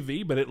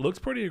SUV, but it looks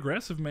pretty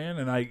aggressive, man.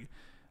 And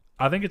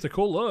I think it's a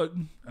cool look.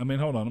 I mean,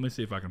 hold on, let me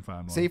see if I can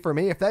find one. See, for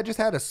me, if that just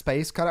had a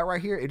space cut out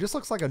right here, it just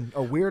looks like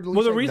a weird.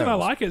 Well, the reason I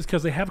like it is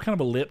because they have kind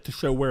of a lip to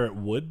show where it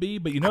would be,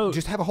 but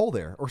just have a hole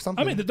there or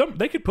something. I mean,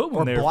 they could put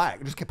one there. Or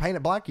black, just paint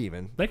it black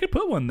even. They could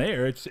put one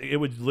there. It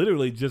would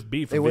literally just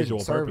be for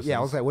visual purposes. Yeah,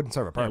 I was saying it wouldn't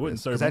serve a purpose. It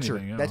wouldn't serve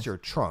anything else. That's your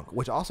trunk,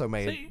 which also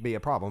may be a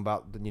problem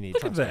about you need.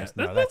 Look at that.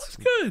 That looks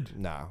good.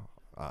 No.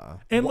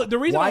 And look, the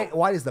reason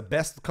white is the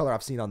best color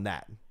I've seen on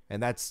that,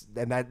 and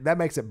that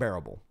makes it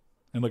bearable.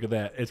 And look at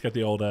that. It's got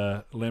the old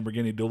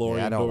Lamborghini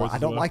DeLorean doors. I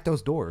don't like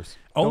those doors.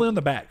 Only on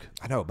the back.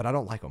 I know, but I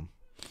don't like them.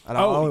 I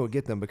only would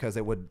get them because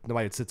nobody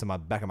would sit in my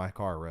back of my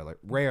car.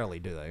 Rarely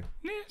do they.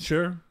 Yeah,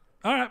 sure.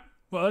 All right.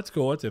 Well, that's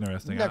cool. That's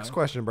interesting. Next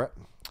question, Brett.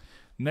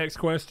 Next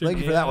question. Thank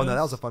you for that one, though.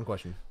 That was a fun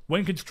question.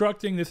 When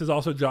constructing, this is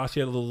also Josh. He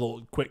had a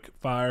little quick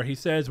fire. He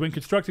says, when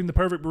constructing the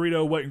perfect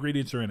burrito, what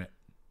ingredients are in it?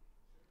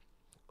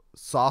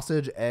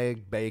 Sausage,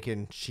 egg,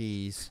 bacon,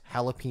 cheese,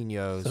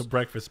 jalapenos. So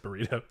breakfast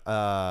burrito.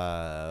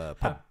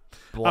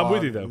 I'm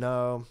with you, though.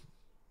 No.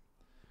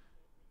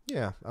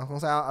 Yeah. I was going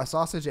to say a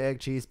sausage, egg,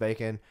 cheese,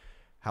 bacon,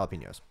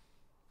 jalapenos.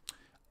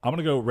 I'm going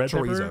to go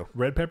Chorizo.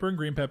 red pepper and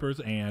green peppers,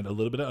 and a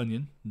little bit of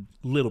onion.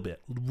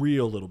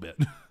 Real little bit.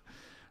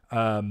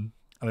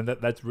 I mean,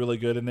 that's really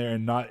good in there,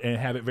 and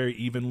have it very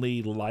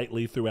evenly,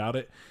 lightly throughout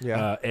it.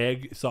 Yeah.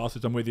 Egg,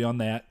 sausage, I'm with you on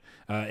that.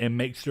 And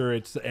make sure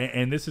it's,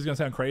 and this is going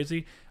to sound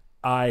crazy,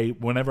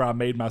 whenever I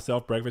made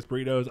myself breakfast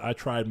burritos, I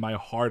tried my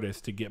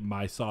hardest to get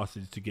my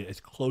sausage to get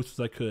as close as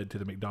I could to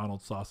the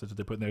McDonald's sausage that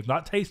they put in there.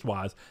 Not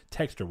taste-wise,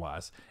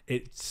 texture-wise.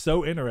 It's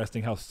so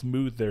interesting how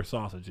smooth their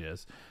sausage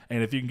is.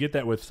 And if you can get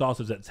that with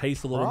sausage that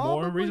tastes a little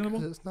more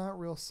reasonable. It's not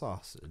real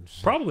sausage.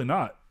 Probably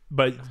not.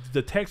 But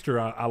the texture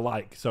I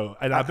like. So,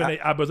 and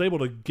I was able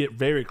to get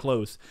very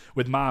close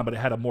with mine, but it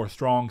had a more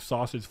strong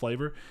sausage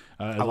flavor.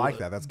 I like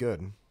that. That's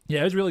good.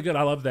 Yeah, it was really good.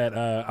 I love that.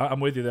 I'm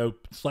with you, though.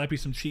 Slap you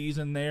some cheese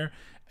in there.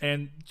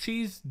 And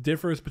cheese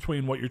differs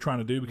between what you're trying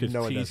to do because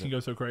cheese can go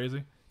so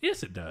crazy.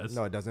 Yes, it does.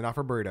 No, it doesn't. Not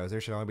for burritos. There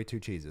should only be 2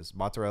 cheeses,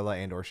 mozzarella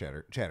and or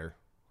cheddar.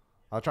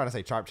 I was trying to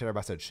say sharp cheddar, but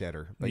I said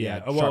cheddar. But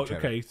yeah, well, cheddar.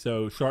 okay,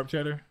 so sharp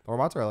cheddar. Or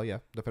mozzarella, yeah,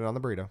 depending on the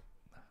burrito.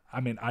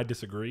 I mean, I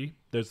disagree.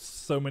 There's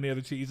so many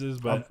other cheeses,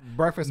 but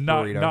breakfast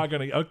not burrito.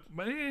 going to.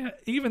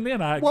 Even then,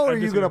 What are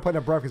you going to put in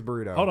a breakfast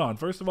burrito? Hold on.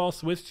 First of all,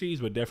 Swiss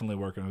cheese would definitely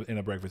work in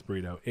a breakfast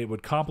burrito. It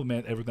would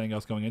complement everything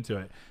else going into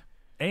it.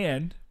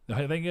 And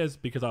the thing is,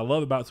 because I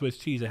love about Swiss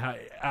cheese,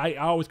 I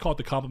always call it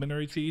the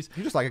complimentary cheese.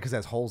 You just like it because it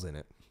has holes in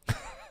it.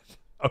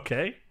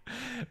 Okay.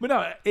 But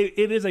no,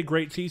 it is a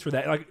great cheese for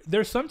that. Like,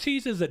 there's some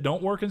cheeses that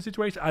don't work in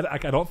situations. I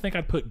don't think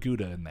I'd put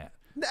Gouda in that.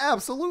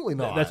 Absolutely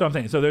not. That's what I'm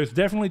saying. So there's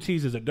definitely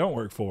cheeses that don't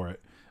work for it,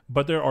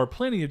 but there are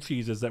plenty of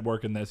cheeses that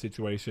work in that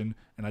situation,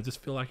 and I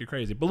just feel like you're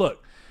crazy. But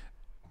look,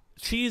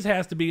 cheese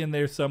has to be in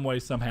there some way,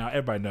 somehow.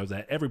 Everybody knows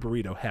that. Every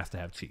burrito has to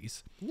have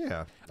cheese.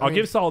 Yeah. I'll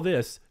give Saul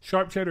this.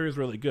 Sharp cheddar is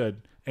really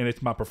good, and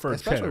it's my preferred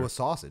especially cheddar. with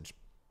sausage.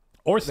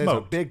 Or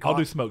smoked. I'll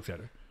do smoked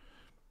cheddar.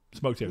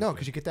 Smoked cheddar. No,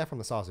 because you get that from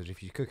the sausage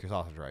if you cook your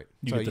sausage right.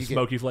 You get the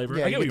smoky flavor.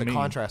 Yeah, I get you what get the you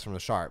mean. contrast from the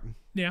sharp.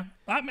 Yeah.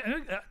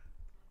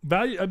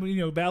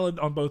 Valid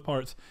on both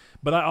parts,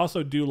 but I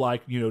also do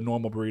like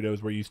normal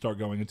burritos where you start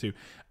going into.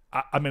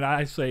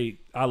 I say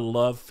I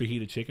love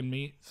fajita chicken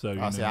meat. So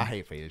I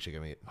hate fajita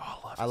chicken meat.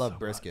 Oh, I love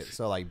brisket. Much.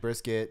 So like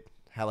brisket,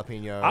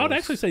 jalapenos. I would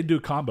actually say do a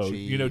combo.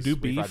 Cheese, do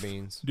beef,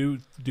 beans. do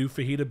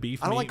fajita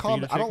beef. I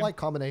don't like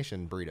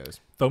combination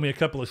burritos. Throw me a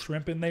couple of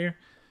shrimp in there.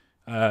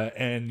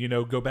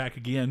 And go back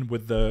again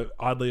with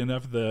oddly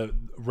enough, the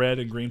red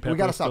and green pepper. We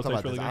gotta stop talking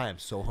about this. I am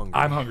so hungry.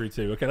 I'm hungry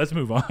too. Okay, let's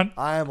move on.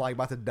 I am like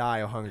about to die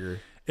of hunger.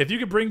 If you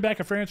could bring back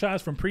a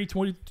franchise from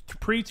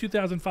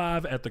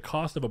pre-2005 at the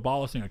cost of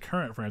abolishing a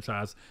current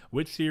franchise,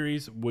 which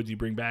series would you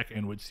bring back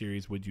and which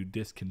series would you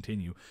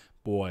discontinue?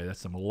 Boy, that's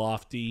some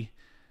lofty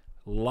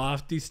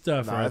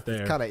stuff right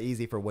there. It's kind of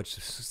easy for which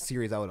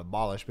series I would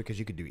abolish because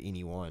you could do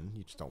any one.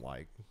 You just don't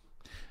like.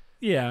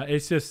 Yeah,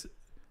 it's just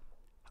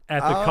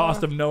at the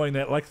cost of knowing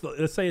that, like,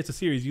 let's say it's a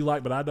series you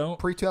like, but I don't.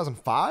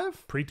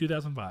 Pre-2005?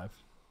 Pre-2005.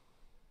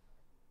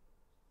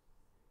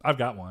 I've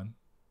got one.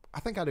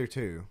 I think I do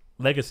too.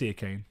 Legacy of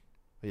Kain.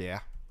 Yeah.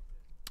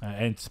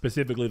 And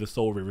specifically the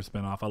Soul River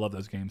spinoff. I love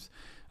those games.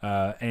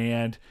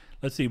 And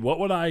let's see, what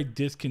would I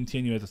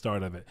discontinue at the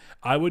start of it?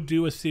 I would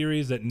do a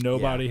series that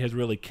nobody has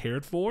really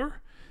cared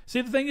for. See,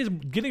 the thing is,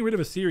 getting rid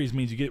of a series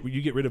means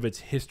you get rid of its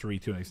history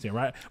to an extent,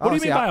 right? What do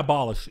you mean by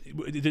abolish?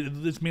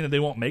 Does this mean that they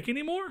won't make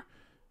any more?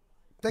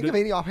 Think of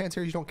any offhand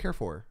series you don't care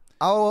for.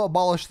 I'll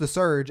abolish the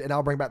Surge and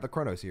I'll bring back the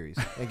Chrono series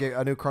and get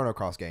a new Chrono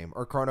Cross game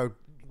or Chrono,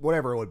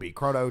 whatever it would be,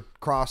 Chrono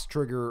Cross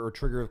Trigger or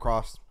Trigger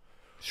Cross.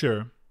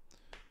 Sure.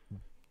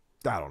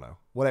 I don't know.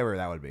 Whatever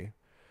that would be.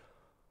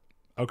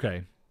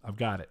 Okay, I've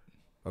got it.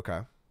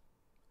 Okay.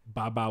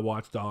 Bye-bye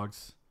Watch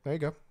Dogs. There you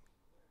go.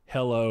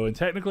 Hello. And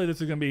technically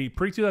this is going to be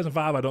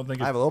pre-2005. I don't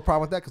think I have a little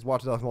problem with that because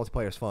Watch Dogs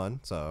multiplayer is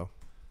fun, so.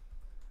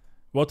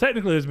 Well,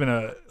 technically there's been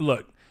a...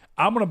 Look,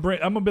 I'm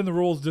gonna bend the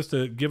rules just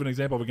to give an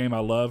example of a game I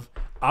love.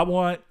 I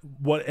want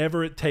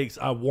whatever it takes.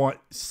 I want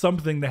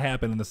something to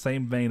happen in the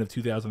same vein of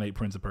 2008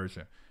 Prince of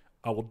Persia.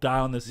 I will die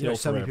on this hill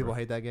so forever. many people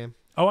hate that game.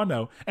 Oh, I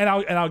know, and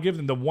I'll give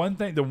them the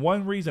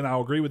one reason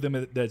I'll agree with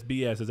them that's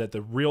BS is that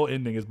the real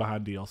ending is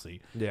behind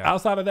DLC. Yeah.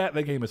 Outside of that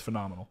game is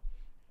phenomenal.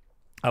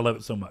 I love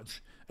it so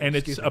much, and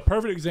it's a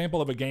perfect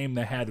example of a game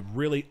that had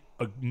really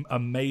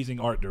amazing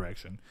art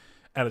direction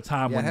at a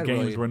time when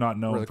games were not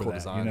known for that.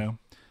 Design.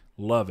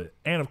 Love it,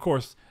 and of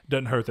course,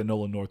 doesn't hurt that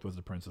Nolan North was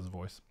the prince's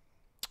voice.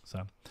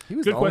 So he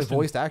was the only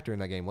voiced actor in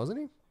that game, wasn't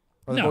he?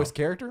 Or the voice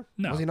character?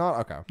 No, was he not?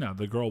 Okay, no,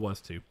 the girl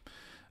was too.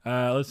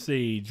 Let's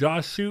see.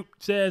 Josh Shoop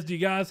says, do you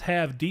guys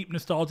have deep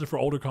nostalgia for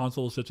older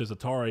consoles such as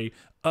Atari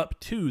up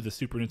to the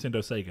Super Nintendo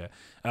Sega?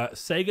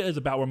 Sega is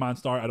about where mine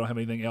start. I don't have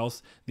anything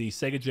else. The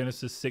Sega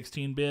Genesis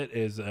 16-bit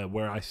is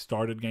where I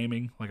started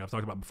gaming, like I've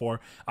talked about before.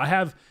 I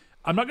have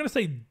I'm not going to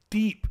say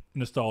deep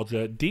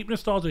nostalgia. Deep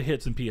nostalgia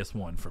hits in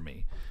PS1 for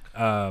me.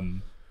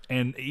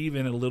 And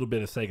even a little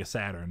bit of Sega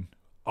Saturn,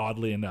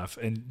 oddly enough.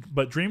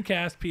 But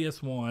Dreamcast,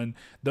 PS1,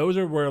 those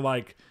are where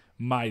like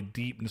my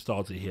deep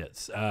nostalgia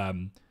hits.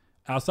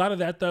 Outside of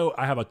that, though,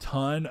 I have a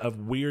ton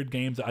of weird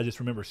games that I just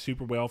remember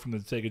super well from the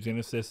Sega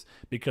Genesis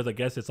because I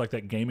guess it's like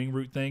that gaming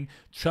root thing.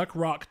 Chuck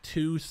Rock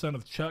 2, Son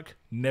of Chuck.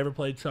 Never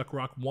played Chuck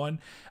Rock 1.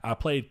 I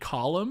played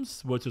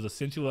Columns, which was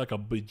essentially like a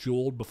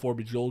Bejeweled before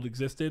Bejeweled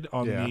existed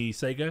on the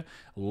Sega.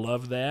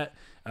 Love that.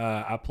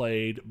 I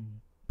played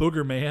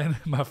Booger Man,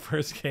 my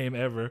first game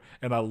ever,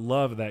 and I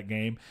love that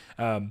game.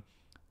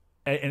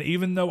 And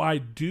even though I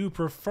do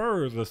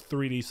prefer the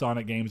 3D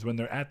Sonic games when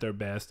they're at their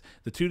best,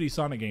 the 2D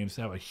Sonic games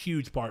have a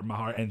huge part in my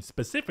heart. And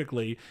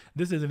specifically,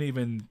 this isn't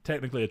even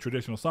technically a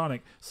traditional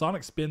Sonic.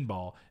 Sonic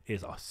Spinball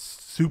is a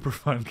super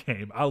fun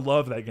game. I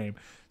love that game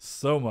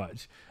so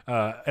much.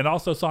 And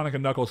also Sonic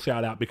and Knuckles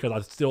shout out because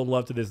I still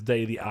love to this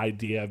day the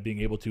idea of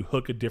being able to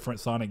hook a different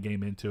Sonic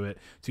game into it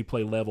to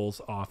play levels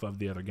off of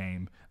the other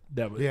game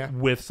that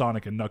with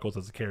Sonic and Knuckles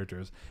as the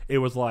characters. It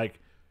was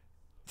like,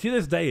 to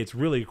this day, it's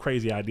really a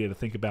crazy idea to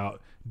think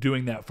about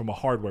doing that from a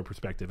hardware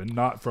perspective and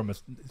not from a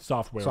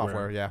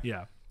software.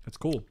 Yeah, it's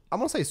cool. I'm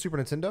going to say Super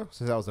Nintendo,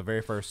 since that was the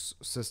very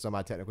first system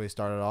I technically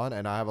started on,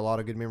 and I have a lot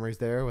of good memories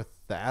there with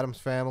the Addams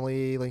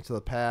Family, Link to the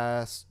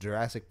Past,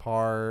 Jurassic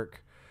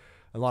Park,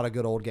 a lot of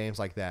good old games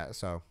like that.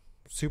 So,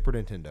 Super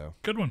Nintendo.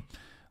 Good one.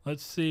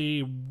 Let's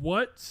see.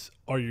 What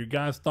are your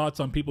guys'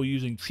 thoughts on people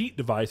using cheat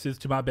devices?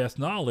 To my best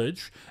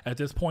knowledge, at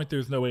this point,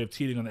 there's no way of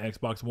cheating on the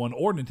Xbox One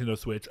or Nintendo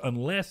Switch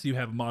unless you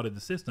have modded the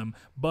system.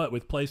 But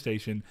with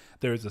PlayStation,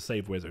 there is a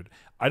save wizard.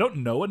 I don't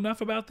know enough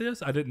about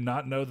this. I did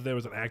not know that there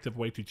was an active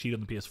way to cheat on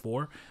the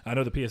PS4. I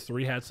know the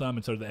PS3 had some,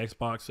 and so did the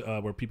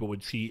Xbox, where people would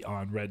cheat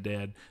on Red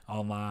Dead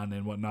Online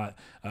and whatnot.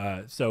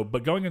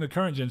 But going into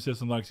current gen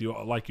system like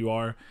you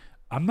are,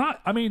 I'm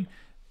not. I mean.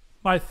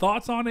 My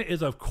thoughts on it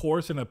is, of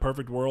course, in a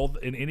perfect world,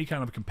 in any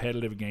kind of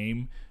competitive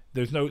game,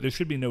 there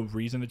should be no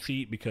reason to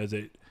cheat because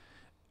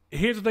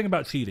here's the thing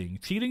about cheating.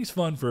 Cheating's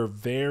fun for a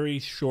very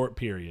short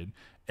period.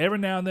 Every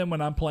now and then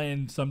when I'm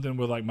playing something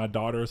with like my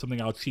daughter or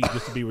something, I'll cheat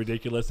just to be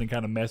ridiculous and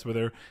kind of mess with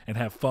her and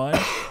have fun.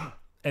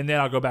 And then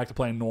I'll go back to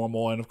playing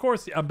normal. And of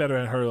course, I'm better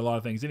at her at a lot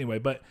of things anyway.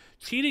 But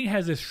cheating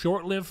has this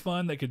short-lived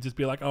fun that could just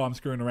be like, oh, I'm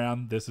screwing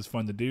around. This is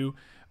fun to do.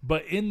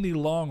 But in the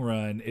long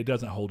run, it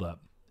doesn't hold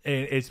up.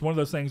 And it's one of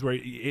those things where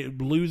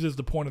it loses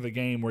the point of the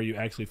game where you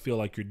actually feel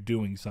like you're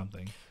doing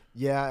something.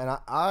 Yeah, and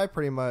I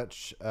pretty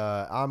much,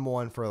 I'm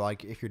one for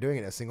like, if you're doing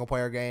it in a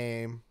single-player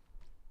game,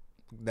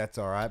 that's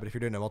all right. But if you're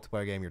doing a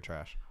multiplayer game, you're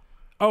trash.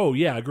 Oh,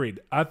 yeah, agreed.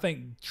 I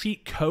think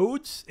cheat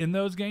codes in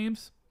those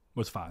games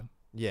was fine.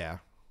 Yeah.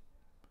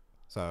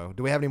 So,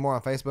 do we have any more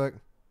on Facebook?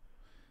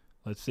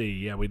 Let's see.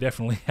 Yeah, we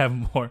definitely have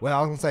more. Well, I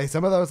was going to say,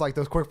 some of those, like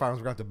those quick fires,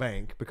 we're going to have to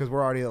bank because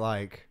we're already at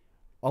like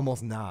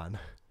almost 9.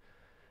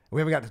 We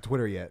haven't got to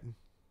Twitter yet.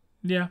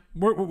 Yeah,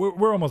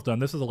 we're almost done.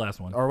 This is the last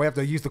one. Or we have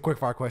to use the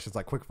quickfire questions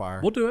like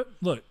quickfire. We'll do it.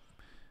 Look,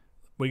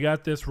 we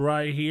got this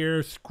right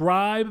here.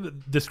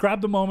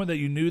 Describe the moment that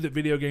you knew that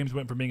video games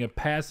went from being a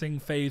passing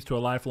phase to a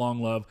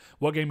lifelong love.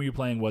 What game were you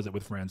playing? Was it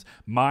with friends?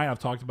 Mine, I've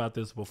talked about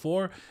this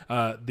before.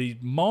 The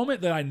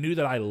moment that I knew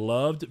that I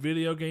loved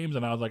video games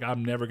and I was like,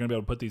 I'm never going to be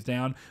able to put these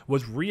down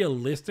was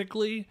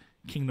realistically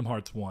Kingdom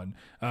Hearts 1.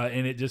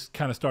 And it just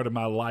kind of started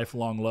my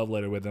lifelong love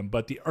letter with them.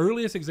 But the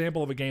earliest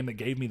example of a game that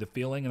gave me the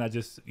feeling, and I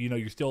just,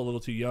 you're still a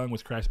little too young,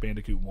 was Crash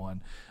Bandicoot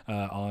 1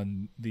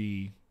 on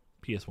the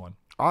PS1.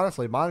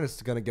 Honestly, mine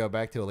is going to go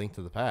back to A Link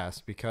to the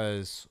Past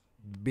because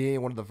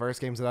being one of the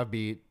first games that I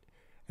beat,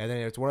 and then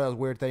it's one of those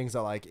weird things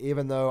that, like,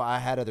 even though I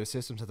had other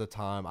systems at the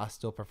time, I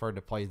still preferred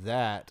to play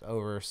that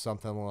over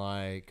something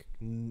like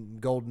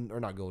not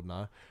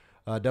GoldenEye,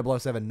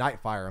 007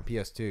 Nightfire on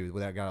PS2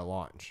 when that got at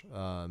launch.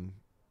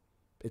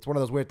 It's one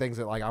of those weird things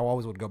that like I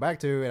always would go back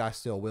to, and I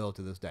still will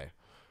to this day.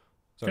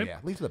 So yeah,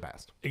 Link to the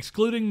Past.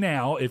 Excluding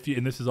now,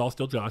 and this is all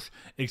still Josh.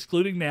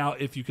 Excluding now,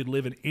 if you could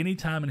live at any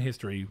time in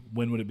history,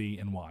 when would it be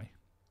and why?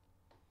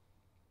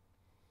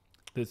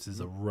 This is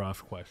a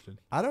rough question.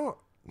 I don't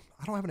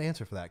have an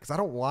answer for that because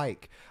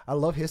I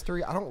love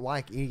history. I don't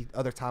like any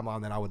other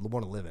timeline that I would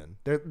want to live in.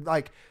 They're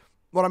like.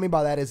 What I mean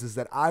by that is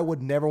that I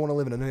would never want to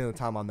live in any other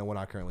timeline than what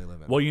I currently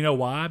live in. Well, you know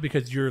why?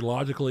 Because you're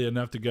logically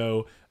enough to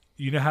go.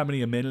 You know how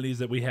many amenities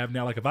that we have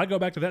now? Like, if I go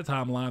back to that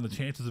timeline, the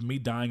chances of me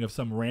dying of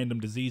some random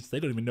disease, they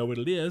don't even know what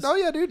it is. Oh,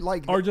 yeah, dude.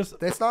 Like, or just,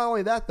 it's not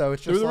only that, though.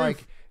 It's just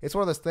like, it's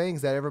one of those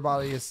things that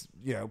everybody is,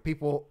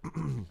 people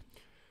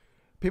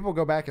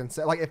go back and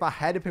say, like, if I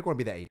had to pick one,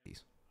 it'd be the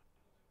 80s.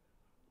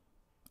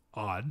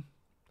 Odd.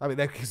 I mean,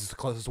 that's the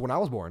closest to when I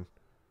was born.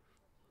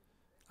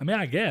 I mean,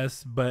 I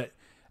guess, but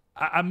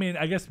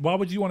I guess why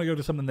would you want to go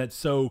to something that's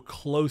so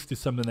close to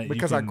something that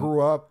because you can I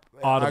grew up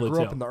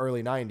tell. In the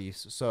early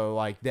 90s, so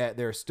like that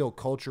there's still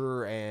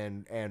culture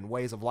and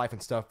ways of life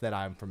and stuff that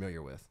I'm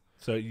familiar with.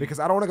 So because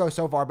I don't want to go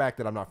so far back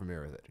that I'm not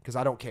familiar with it because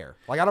I don't care.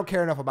 Like I don't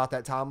care enough about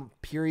that time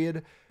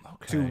period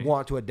to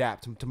want to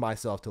adapt to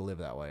myself to live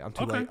that way. I'm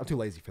too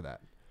lazy for that.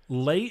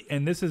 late,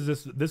 and this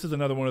is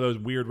another one of those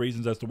weird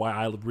reasons as to why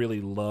I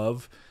really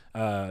love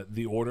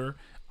the Order.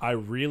 I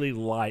really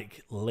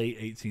like late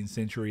 18th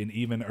century and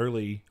even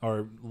early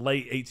or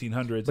late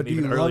 1800s and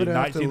even early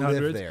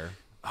 1900s. There?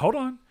 Hold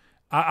on.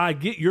 I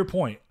get your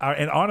point.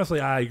 And honestly,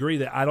 I agree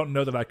that I don't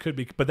know that I could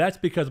be, but that's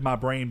because of my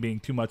brain being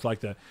too much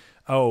like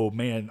oh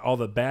man, all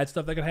the bad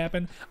stuff that could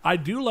happen. I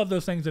do love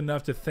those things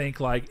enough to think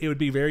like it would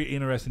be very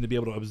interesting to be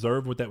able to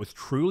observe what that was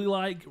truly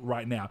like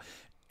right now.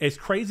 As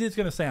crazy as it's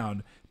going to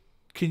sound,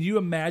 can you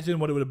imagine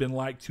what it would have been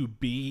like to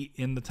be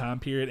in the time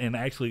period and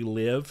actually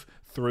live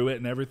through it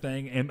and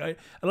everything? And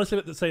let's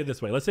say it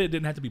this way. Let's say it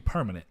didn't have to be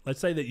permanent. Let's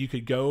say that you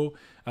could go,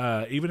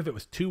 even if it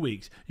was 2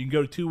 weeks, you can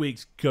go to 2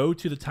 weeks, go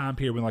to the time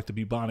period when like the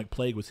bubonic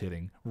plague was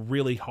hitting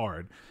really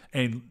hard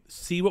and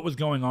see what was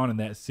going on in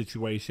that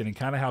situation and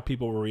kind of how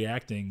people were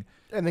reacting.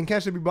 And then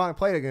catch the bubonic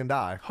plague and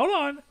die. Hold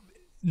on.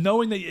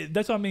 Knowing that,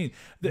 that's what I mean.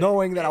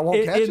 Knowing that I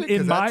won't catch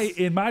it?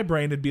 In my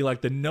brain, it'd be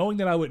like the knowing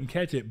that I wouldn't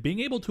catch it. Being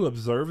able to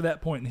observe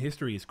that point in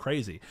history is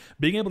crazy.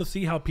 Being able to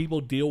see how people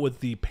deal with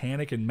the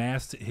panic and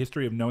mass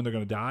history of knowing they're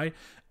going to die.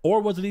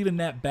 Or was it even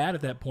that bad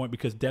at that point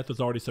because death was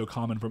already so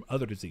common from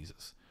other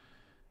diseases?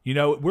 You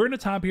know, we're in a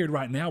time period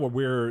right now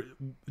where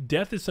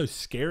death is so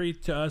scary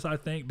to us, I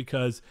think,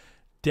 because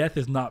death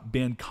has not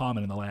been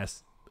common in the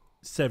last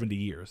 70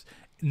 years.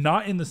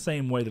 Not in the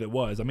same way that it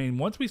was. I mean,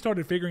 once we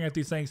started figuring out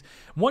these things,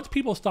 once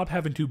people stopped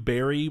having to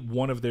bury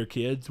one of their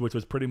kids, which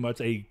was pretty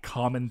much a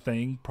common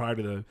thing prior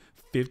to the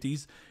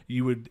 50s,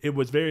 it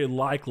was very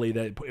likely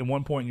that at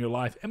one point in your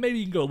life, and maybe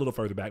you can go a little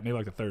further back, maybe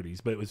like the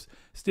 30s, but it was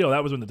still,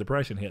 that was when the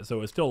Depression hit.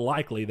 So it's still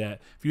likely that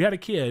if you had a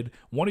kid,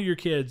 one of your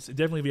kids,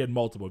 definitely if you had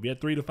multiple, if you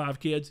had 3 to 5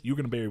 kids, you're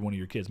going to bury one of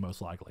your kids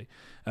most likely.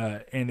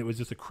 And it was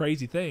just a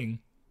crazy thing.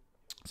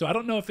 So I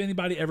don't know if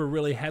anybody ever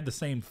really had the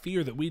same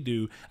fear that we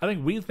do. I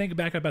think we think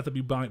back about the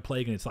bubonic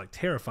plague and it's like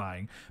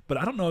terrifying, but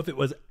I don't know if it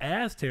was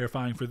as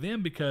terrifying for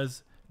them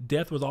because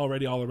death was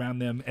already all around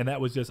them and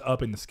that was just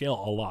upping the scale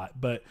a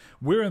lot. But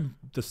we're in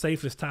the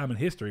safest time in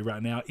history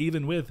right now,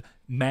 even with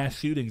mass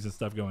shootings and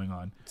stuff going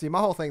on. See, my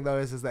whole thing though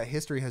is that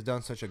history has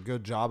done such a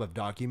good job of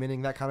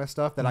documenting that kind of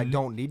stuff that I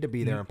don't need to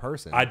be there in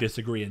person. I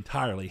disagree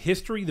entirely.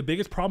 History, the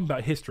biggest problem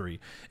about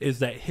history is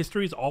that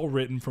history is all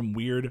written from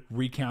weird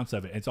recounts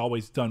of it. It's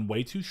always done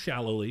way too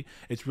shallowly.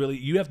 It's really,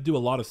 you have to do a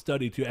lot of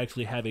study to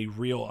actually have a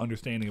real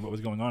understanding of what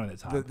was going on at that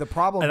time. The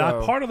problem,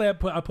 and part of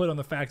that I put on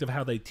the fact of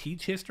how they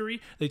teach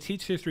history. They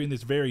teach history in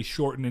this very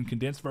shortened and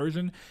condensed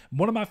version.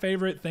 One of my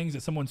favorite things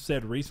that someone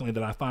said recently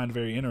that I find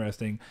very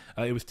interesting,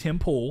 it was Tim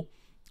Pool,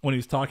 when he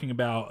was talking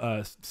about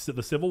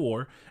the Civil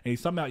War, and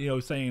he's talking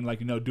about, saying like,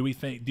 do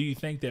you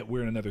think that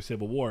we're in another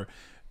Civil War?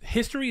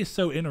 History is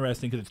so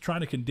interesting because it's trying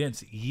to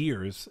condense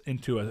years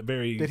into a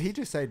very... Did he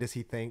just say, does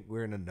he think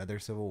we're in another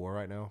Civil War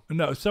right now?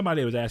 No,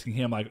 somebody was asking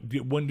him, like,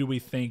 when do we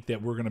think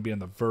that we're going to be on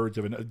the verge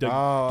of...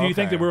 do you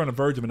think that we're on the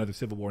verge of another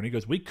Civil War? And he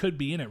goes, we could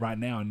be in it right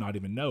now and not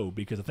even know.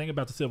 Because the thing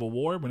about the Civil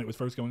War, when it was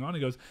first going on,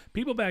 he goes,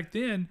 people back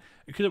then,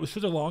 because it was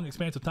such a long,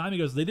 expansive time, he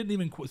goes, they didn't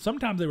even...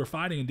 Sometimes they were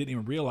fighting and didn't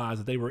even realize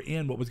that they were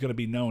in what was going to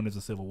be known as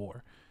a Civil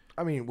War.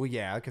 I mean, well,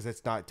 yeah, because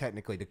it's not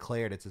technically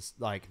declared. It's just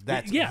like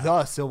that's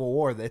the Civil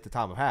War at the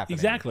time of happening.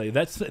 Exactly.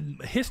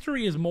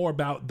 History is more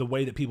about the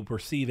way that people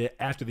perceive it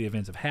after the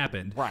events have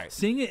happened. Right.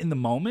 Seeing it in the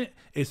moment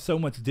is so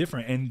much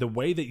different, and the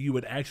way that you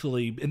would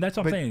actually, and that's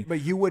what I'm saying.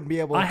 But you wouldn't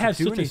be able to do anything.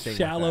 I have such a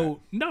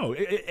shallow. No,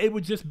 it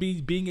would just be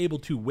being able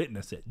to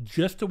witness it.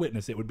 Just to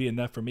witness it would be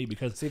enough for me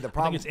because I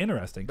think it's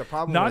interesting. The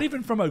problem, not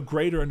even from a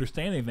greater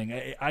understanding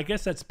thing. I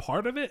guess that's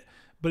part of it,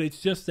 but it's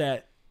just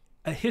that.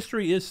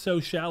 History is so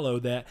shallow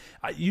that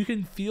you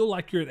can feel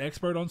like you're an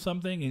expert on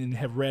something and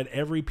have read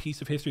every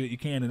piece of history that you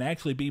can and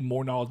actually be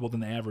more knowledgeable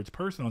than the average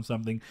person on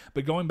something.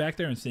 But going back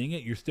there and seeing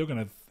it, it's going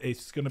to be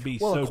so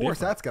different. Well, of course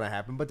that's going to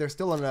happen, but there's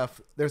still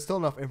enough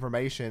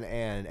information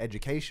and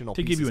educational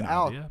to pieces give you an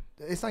out. idea.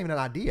 It's not even an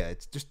idea.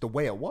 It's just the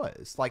way it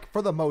was. Like,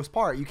 for the most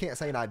part, you can't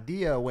say an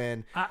idea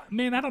when I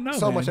don't know.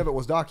 So much of it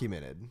was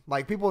documented.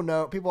 Like,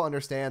 people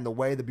understand the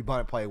way the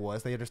bubonic plague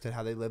was. They understood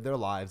how they lived their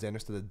lives. They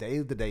understood the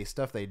day-to-day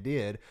stuff they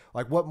did.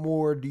 Like, what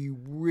more do you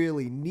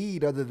really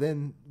need other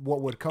than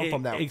what would come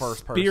from that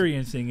first person?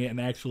 Experiencing it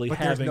and actually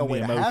having the emotions.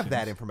 There's no way to have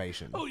that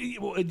information. Oh,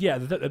 well, yeah,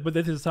 but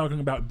this is talking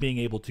about being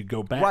able to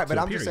go back. Right, but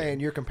I'm just saying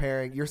you're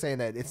saying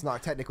that it's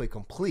not technically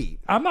complete.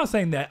 I'm not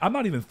saying that. I'm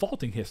not even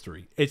faulting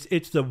history.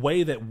 It's the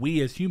way that we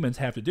as humans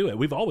have to do it.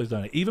 We've always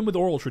done it, even with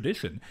oral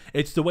tradition.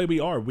 It's the way we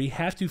are. We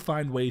have to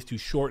find ways to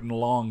shorten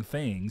long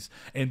things,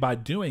 and by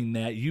doing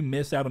that, you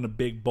miss out on a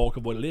big bulk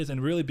of what it is,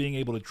 and really being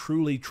able to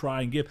truly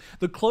try and give.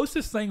 The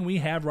closest thing we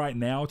have right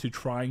now to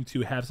trying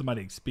to have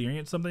somebody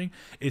experience something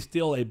is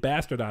still a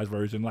bastardized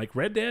version. Like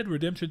Red Dead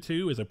Redemption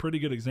 2 is a pretty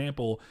good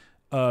example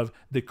of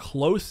the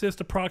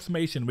closest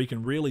approximation we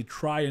can really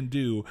try and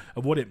do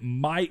of what it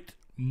might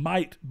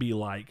be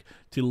like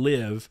to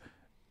live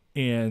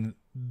in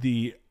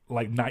the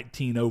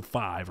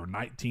 1905 or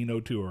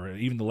 1902 or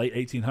even the late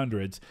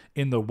 1800s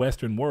in the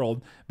Western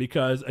world,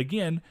 because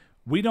again,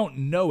 we don't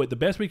know it. The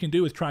best we can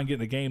do is try and get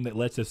in a game that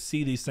lets us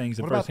see these things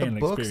and firsthand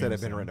experience. What about the books that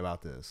have been written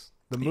about this?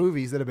 the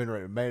movies that have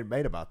been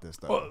made about this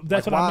though. Well,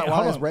 that's like, what I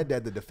mean. Why is Red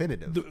Dead the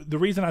definitive? The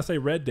reason I say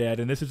Red Dead,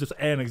 and this is just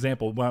an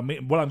example,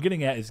 what I'm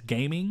getting at is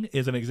gaming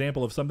is an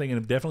example of something,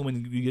 and definitely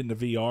when you get into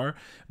VR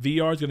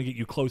is going to get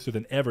you closer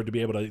than ever to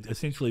be able to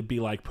essentially be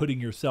like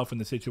putting yourself in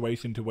the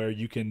situation to where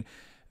you can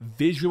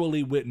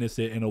visually witness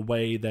it in a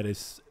way that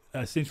is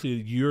essentially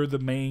you're the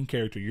main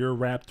character, you're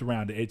wrapped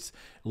around it. It's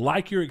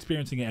like you're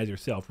experiencing it as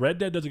yourself. Red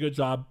Dead does a good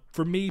job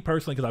for me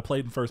personally because I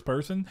played in first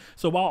person.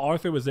 So while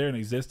Arthur was there and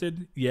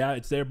existed, yeah,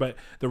 it's there, but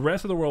the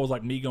rest of the world was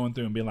like me going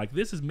through and being like,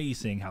 this is me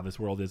seeing how this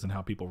world is and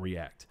how people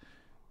react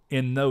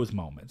in those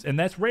moments. And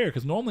that's rare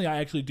because normally I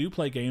actually do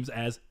play games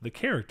as the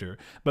character,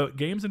 but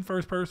games in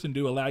first person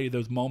do allow you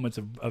those moments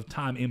of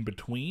time in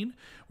between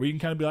where you can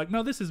kind of be like,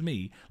 no, this is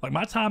me. Like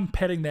my time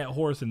petting that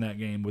horse in that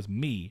game was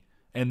me.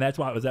 And that's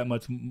why it was that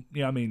much,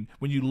 I mean,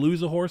 when you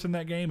lose a horse in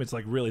that game, it's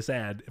like really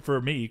sad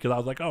for me because I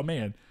was like, oh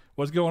man,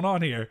 what's going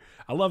on here?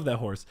 I love that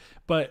horse.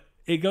 But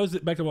it goes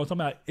back to what I'm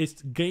talking about.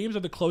 It's games are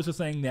the closest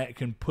thing that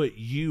can put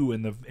you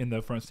in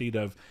the front seat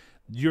of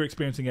you're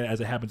experiencing it as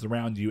it happens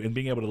around you and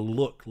being able to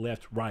look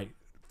left, right,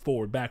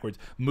 forward, backwards.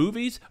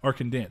 Movies are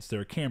condensed.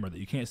 They're a camera that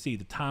you can't see.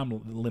 The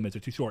time limits are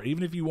too short.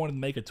 Even if you wanted to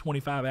make a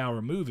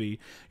 25-hour movie,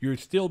 you're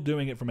still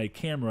doing it from a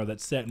camera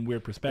that's set in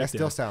weird perspective. That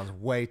still sounds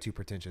way too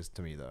pretentious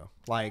to me, though.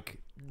 Like,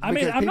 I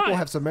mean, people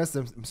have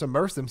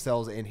submersed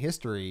themselves in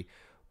history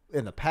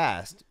in the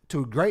past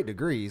to great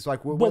degrees.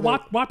 Like, well,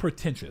 why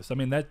pretentious? I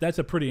mean, that's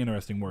a pretty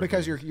interesting word.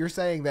 Because you're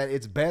saying that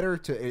it's better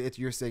to.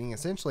 You're saying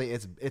essentially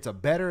it's a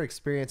better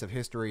experience of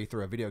history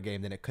through a video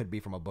game than it could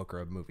be from a book or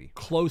a movie.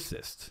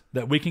 Closest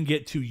that we can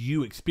get to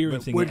you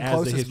experiencing it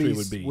as the history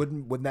would be.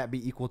 Wouldn't that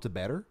be equal to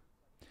better?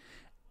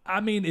 I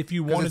mean, if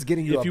you wanted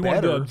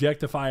to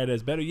objectify it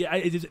as better, yeah,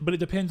 but it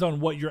depends on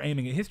what you're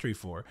aiming at history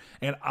for.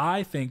 And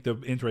I think the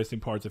interesting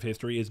parts of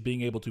history is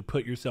being able to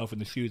put yourself in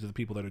the shoes of the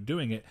people that are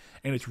doing it,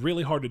 and it's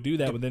really hard to do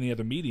that with any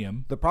other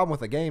medium. The problem with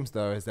the games,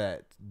 though, is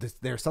that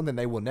there's something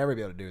they will never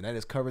be able to do, and that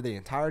is cover the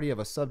entirety of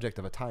a subject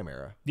of a time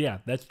era. Yeah,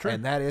 that's true.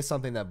 And that is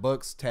something that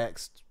books,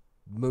 text,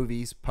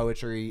 movies,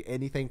 poetry,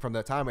 anything from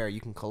the time era you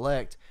can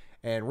collect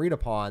and read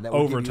upon that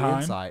will give you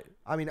insight.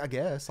 I mean, I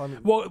guess.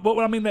 Well,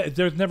 what I mean that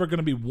there's never going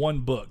to be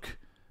one book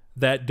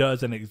that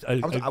does an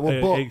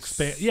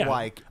expand. Yeah.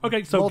 Like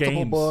okay, so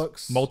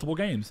multiple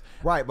games,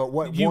 right? But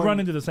what you run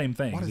into the same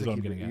things is what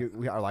I'm getting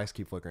at. Our lights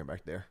keep flickering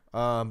back there.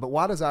 But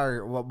why does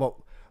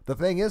the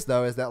thing is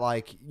though is that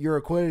like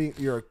you're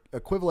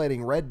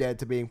equating Red Dead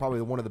to being probably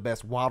one of the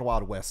best Wild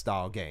Wild West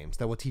style games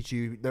that will teach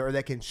you or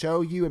that can show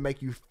you and make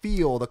you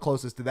feel the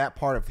closest to that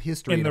part of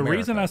history. And the America.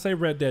 reason I say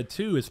Red Dead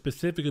 2 is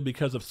specifically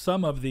because of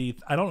some of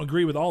I don't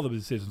agree with all the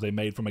decisions they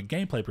made from a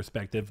gameplay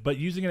perspective, but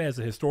using it as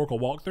a historical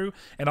walkthrough.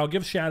 And I'll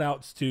give shout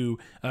outs to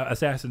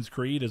Assassin's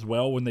Creed as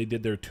well when they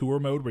did their tour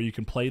mode where you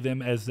can play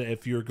them as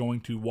if you're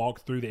going to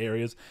walk through the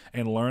areas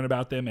and learn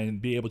about them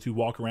and be able to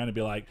walk around and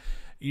be like,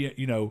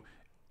 you know,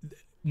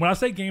 when I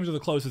say games are the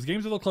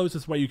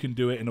closest way you can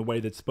do it in a way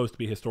that's supposed to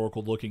be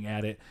historical, looking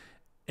at it.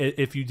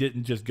 If you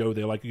didn't just go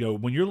there, like, you know,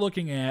 when you're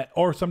looking at,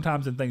 or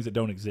sometimes in things that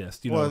don't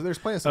exist, you know. There's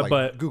plenty of stuff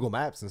like Google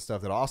Maps and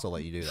stuff that also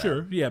let you do that.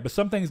 Sure, yeah, but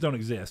some things don't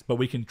exist, but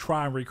we can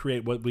try and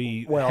recreate what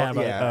we have.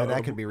 And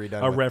that could be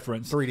redone. A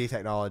reference, 3D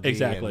technology,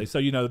 exactly. So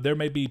you know, there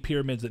may be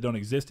pyramids that don't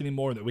exist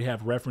anymore that we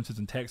have references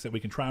and text that we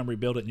can try and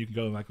rebuild it, and you can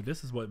go like,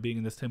 this is what being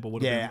in this temple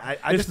would have been.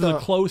 This is the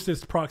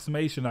closest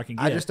approximation I can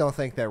get. I just don't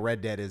think that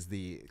Red Dead is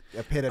the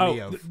epitome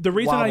of the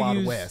reason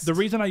Wild West. The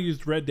reason I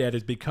used Red Dead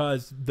is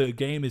because the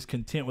game is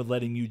content with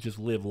letting you just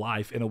live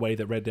life in a way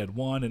that Red Dead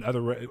 1 and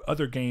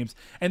other games,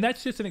 and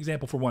that's just an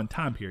example for one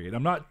time period.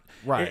 I'm not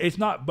right. It's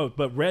not both,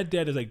 but Red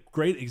Dead is a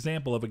great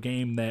example of a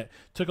game that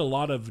took a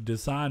lot of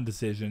design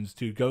decisions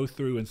to go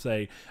through and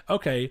say,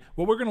 okay,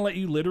 well, we're going to let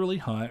you literally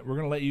hunt. We're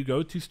going to let you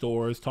go to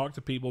stores, talk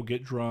to people,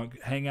 get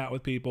drunk, hang out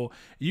with people.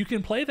 You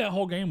can play that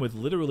whole game with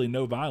literally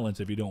no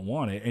violence if you don't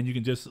want it, and you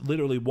can just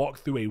literally walk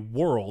through a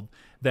world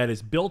that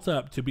is built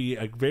up to be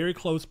a very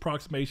close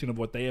approximation of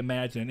what they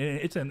imagine. And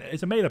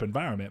it's a made-up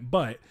environment,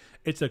 but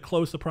it's a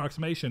close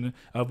approximation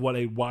of what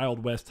a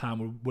Wild West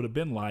time would have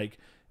been like,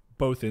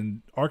 both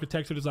in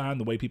architecture design,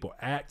 the way people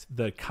act,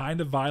 the kind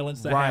of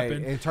violence that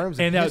happened. In terms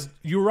of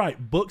you're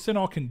right, books and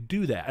all can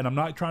do that. And I'm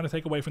not trying to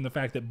take away from the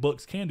fact that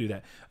books can do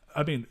that.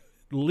 I mean,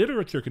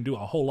 literature can do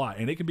a whole lot,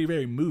 and it can be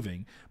very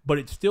moving, but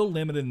it's still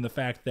limited in the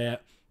fact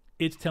that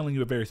it's telling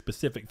you a very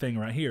specific thing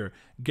right here.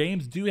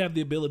 Games do have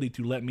the ability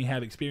to let me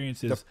have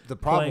experiences. The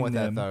problem with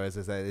that, though, is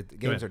that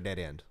games are dead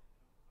end.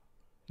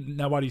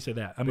 Now, why do you say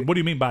that? I mean, what do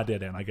you mean by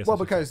dead end? I guess. Well,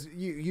 because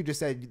you just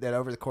said that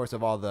over the course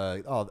of all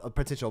the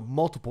potential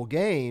multiple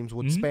games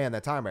would span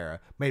that time era,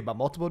 made by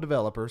multiple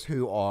developers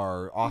who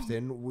are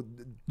often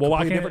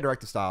completely different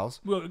directive styles.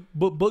 Well,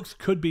 books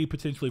could be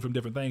potentially from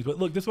different things, but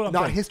look, this is what I'm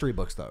saying. Not history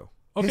books, though.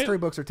 Okay. History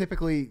books are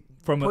typically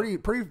From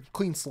pretty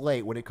clean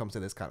slate when it comes to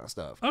this kind of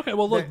stuff. Okay,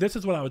 well, look, this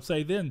is what I would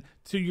say then.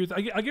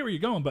 I get where you're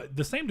going, but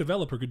the same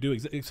developer could do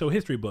so.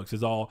 History books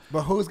is all.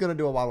 But who's going to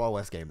do a Wild Wild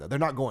West game though? They're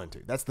not going to.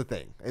 That's the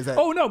thing. Is that?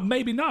 Oh no,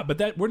 maybe not. But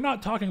that we're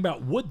not talking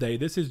about would they.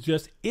 This is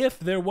just if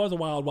there was a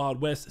Wild Wild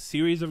West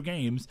series of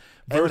games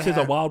versus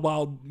a Wild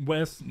Wild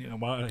West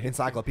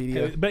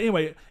encyclopedia. But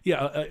anyway,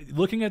 yeah,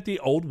 looking at the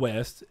Old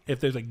West, if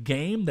there's a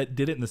game that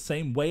did it in the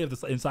same way of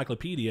the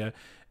encyclopedia,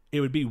 it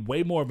would be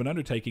way more of an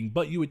undertaking,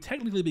 but you would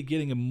technically be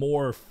getting a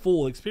more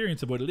full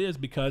experience of what it is,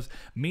 because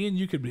me and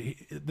you could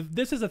be.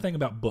 This is the thing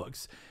about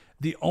books.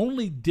 The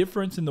only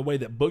difference in the way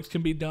that books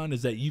can be done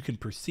is that you can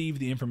perceive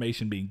the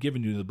information being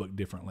given to you in the book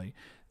differently.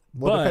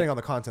 Well, depending on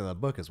the content of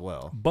the book as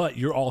well. But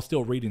you're all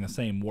still reading the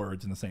same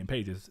words and the same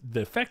pages.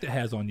 The effect it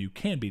has on you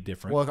can be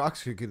different. Well,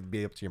 actually, it could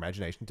be up to your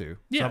imagination too.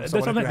 Yeah, that's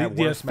what I'm saying.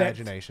 The effect,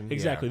 imagination.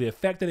 Exactly. Yeah. The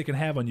effect that it can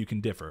have on you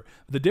can differ.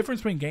 The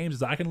difference between games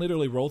is I can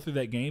literally roll through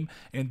that game,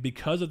 and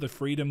because of the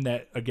freedom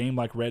that a game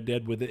like Red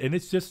Dead with it, and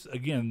it's just,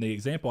 again, the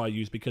example I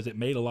use because it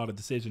made a lot of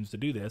decisions to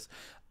do this.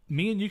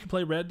 Me and you can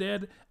play Red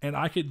Dead, and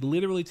I could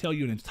literally tell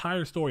you an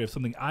entire story of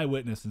something I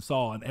witnessed and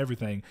saw and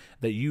everything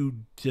that you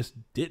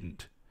just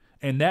didn't.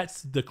 And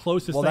that's the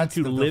closest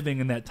thing to living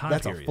in that time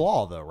period. That's a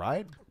flaw, though,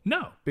 right?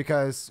 No,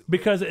 because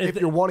if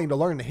you're wanting to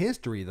learn the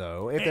history,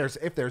 though,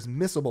 if there's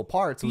missable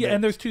parts,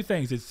 and there's two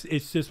things.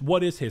 It's just,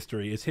 what is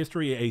history? Is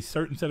history a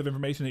certain set of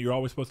information that you're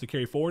always supposed to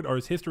carry forward, or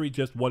is history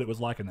just what it was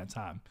like in that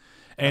time?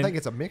 And I think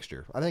it's a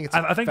mixture. I think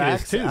facts.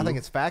 It is too. I think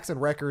it's facts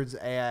and records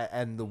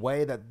and the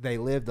way that they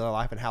lived their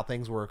life and how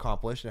things were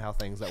accomplished and how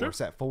things that were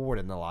set forward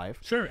in their life.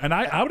 Sure, and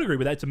I would agree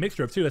with that. It's a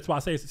mixture of two. That's why I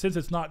say, since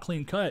it's not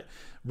clean cut,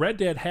 Red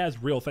Dead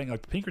has real things.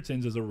 Like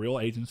Pinkertons is a real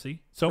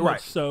agency, so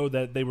much so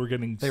that they were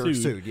getting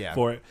sued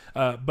for it.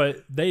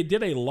 But they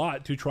did a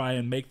lot to try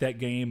and make that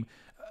game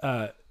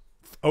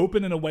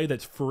open in a way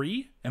that's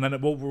free. And then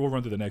we'll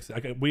run through the next.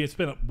 We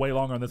spent way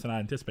longer on this than I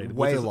anticipated.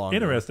 Way which is longer.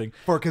 Interesting.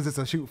 Because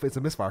it's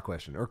a misfire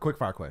question or a quick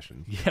fire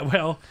question. Yeah,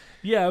 well,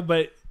 yeah,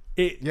 but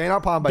it you ain't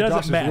not playing by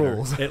Josh's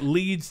rules. It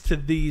leads to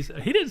these.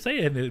 He didn't say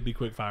it'd be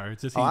quick fire.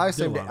 It's just I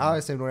assumed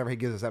whenever he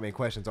gives us that many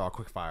questions, they're all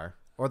quick fire.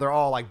 Or they're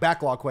all like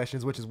backlog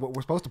questions, which is what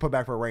we're supposed to put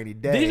back for a rainy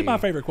day. These are my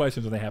favorite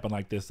questions when they happen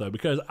like this, though,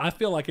 because I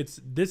feel like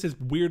this is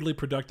weirdly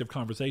productive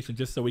conversation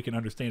just so we can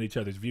understand each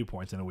other's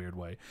viewpoints in a weird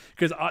way.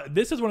 Because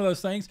this is one of those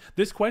things,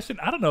 this question,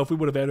 I don't know if we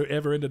would have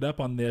ever ended up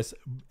on this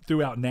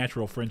throughout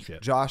natural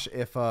friendship. Josh,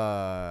 if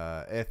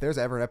there's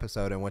ever an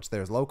episode in which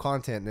there's low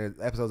content and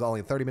the episode's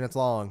only 30 minutes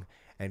long,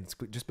 and it's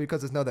just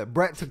because it's know that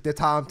Brett took the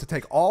time to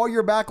take all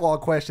your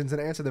backlog questions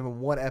and answer them in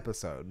one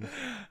episode.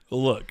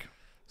 Look.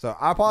 So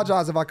I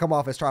apologize if I come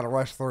off as trying to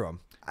rush through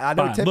them. I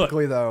know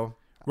typically, though,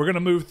 we're going to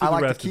move through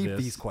the rest of this. I like to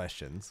keep these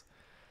questions.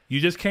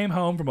 You just came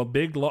home from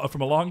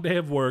a long day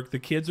of work. The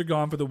kids are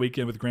gone for the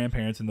weekend with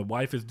grandparents, and the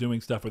wife is doing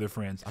stuff with her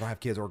friends. I don't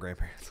have kids or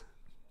grandparents.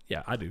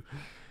 Yeah, I do.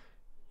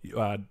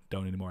 I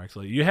don't anymore,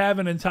 actually. You have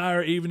an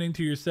entire evening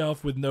to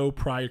yourself with no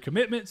prior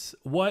commitments.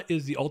 What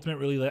is the ultimate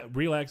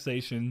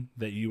relaxation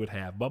that you would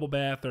have? Bubble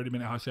bath,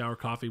 30-minute hot shower,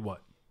 coffee,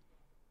 what?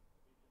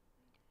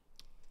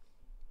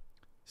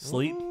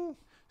 Sleep?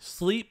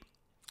 Sleep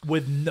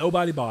with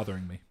nobody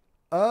bothering me.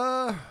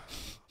 That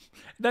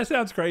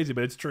sounds crazy,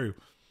 but it's true.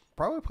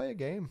 Probably play a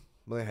game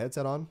with a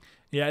headset on.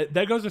 Yeah,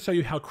 that goes to show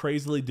you how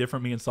crazily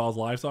different me and Saul's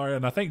lives are.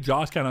 And I think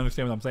Josh kind of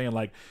understands what I'm saying.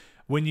 Like,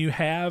 when you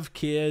have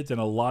kids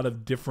and a lot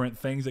of different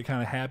things that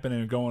kind of happen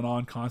and are going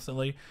on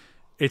constantly,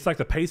 it's like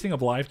the pacing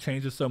of life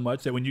changes so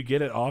much that when you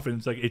get it off and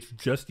it's like it's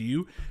just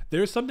you,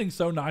 there's something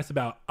so nice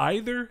about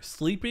either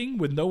sleeping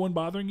with no one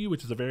bothering you,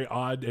 which is a very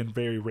odd and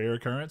very rare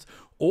occurrence,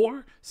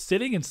 or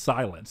sitting in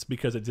silence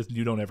because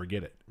you don't ever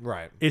get it.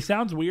 Right. It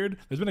sounds weird.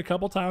 There's been a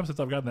couple times since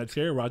I've gotten that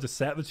chair where I just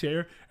sat in the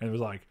chair and it was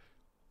like,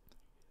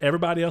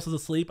 everybody else is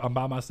asleep. I'm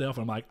by myself,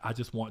 and I'm like, I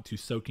just want to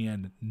soak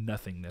in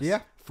nothingness. Yeah.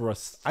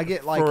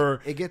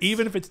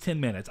 Even if it's 10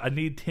 minutes, I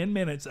need 10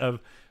 minutes of.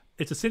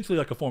 It's essentially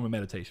like a form of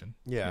meditation.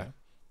 Yeah.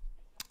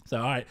 So,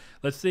 all right,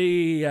 let's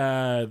see.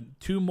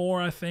 2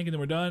 more, I think, and then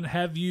we're done.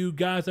 Have you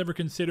guys ever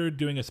considered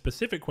doing a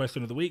specific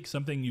question of the week,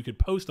 something you could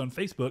post on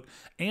Facebook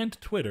and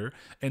Twitter,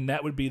 and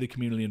that would be the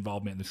community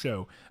involvement in the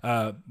show?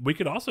 We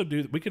could also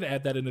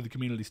add that into the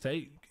community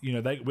state. You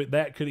know,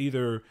 that could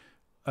either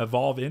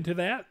evolve into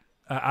that.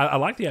 I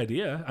like the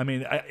idea. I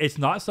mean, it's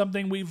not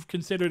something we've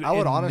considered. I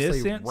would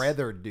honestly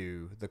rather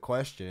do the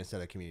question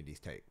instead of community's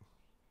take.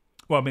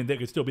 Well, I mean, there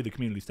could still be the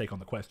community's take on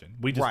the question.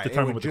 We just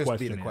determine what the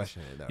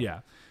question is.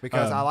 Yeah.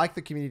 Because I like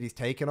the community's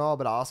take and all,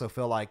 but I also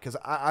feel like, because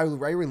I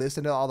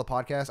re-listen to all the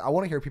podcasts, I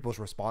want to hear people's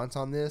response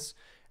on this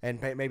and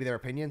maybe their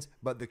opinions,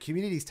 but the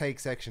community's take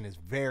section is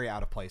very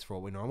out of place for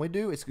what we normally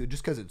do. It's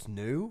just because it's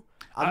new.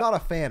 I'm not a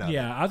fan of it.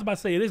 Yeah, I was about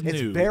to say it is new.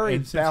 It's very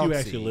bouncy. You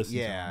actually listen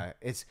to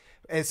it.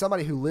 As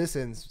somebody who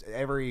listens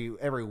every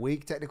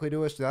week technically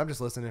to us, I'm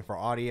just listening for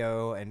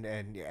audio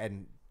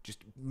and just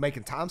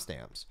making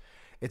timestamps.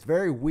 it's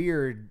very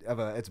weird of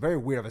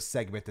a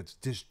segment that's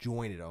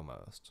disjointed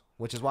almost,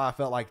 which is why I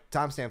felt like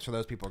timestamps for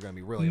those people are going to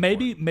be really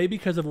important. Maybe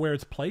because of where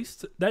it's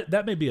placed.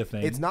 That may be a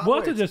thing. It's not. We'll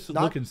have to just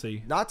look and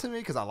see. Not to me,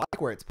 because I like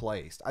where it's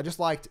placed. I just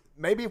liked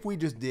maybe if we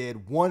just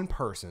did one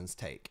person's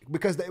take,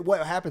 because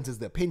what happens is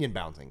the opinion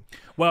bouncing.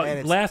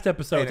 Well, last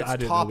episode I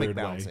did topic weird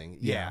bouncing. Way.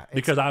 Yeah,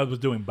 because I was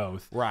doing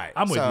both. Right.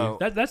 I'm with you.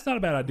 That's not a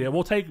bad idea.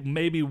 We'll take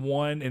maybe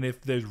one, and if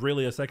there's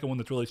really a second one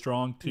that's really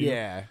strong, too.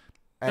 Yeah.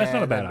 That's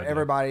not a bad idea.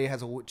 Everybody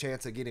has a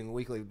chance of getting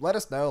weekly. Let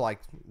us know. Like,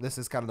 this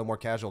is kind of the more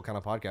casual kind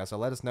of podcast. So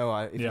let us know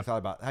if you thought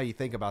about how you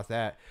think about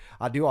that.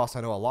 I do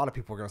also know a lot of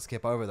people are going to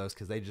skip over those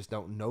because they just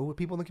don't know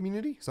people in the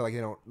community. So like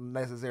they don't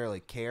necessarily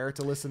care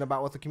to listen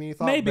about what the community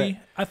thought. Maybe.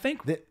 I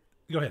think.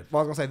 Go ahead.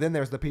 Well, I was going to say, then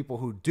there's the people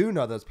who do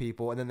know those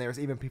people, and then there's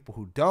even people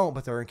who don't,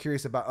 but they're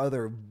curious about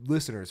other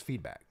listeners'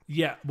 feedback.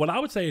 Yeah. What I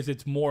would say is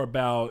it's more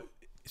about.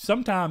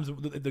 Sometimes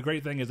the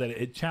great thing is that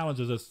it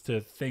challenges us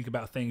to think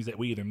about things that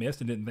we either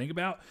missed and didn't think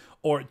about,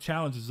 or it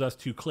challenges us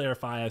to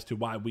clarify as to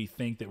why we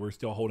think that we're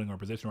still holding our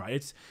position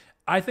right.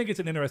 I think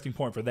it's an interesting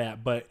point for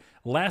that, but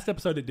last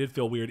episode it did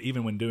feel weird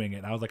even when doing it.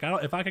 And I was like,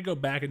 if I could go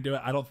back and do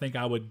it, I don't think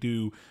I would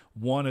do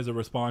one as a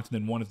response and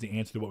then one as the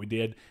answer to what we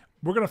did.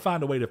 We're going to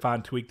find a way to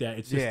tweak that.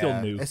 It's just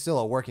still new. It's still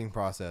a working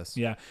process.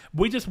 Yeah.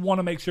 We just want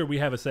to make sure we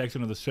have a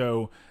section of the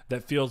show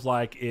that feels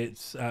like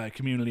it's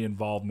community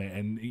involvement,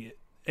 and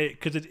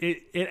because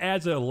it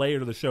adds a layer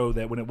to the show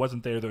that when it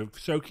wasn't there, the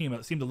show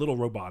seemed a little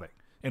robotic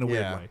in a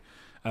weird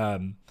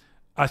way.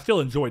 I still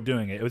enjoyed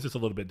doing it. It was just a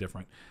little bit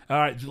different. All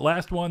right,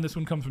 last one. This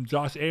one comes from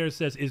Josh Ayers.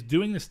 Says, is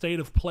doing the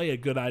state of play a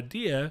good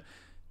idea?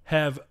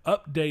 Have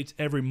updates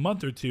every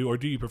month or two, or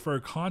do you prefer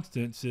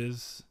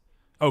conferences?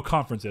 Oh,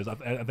 conferences.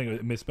 I think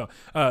I misspelled.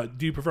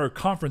 Do you prefer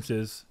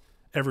conferences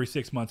every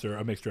 6 months, or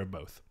a mixture of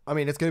both? I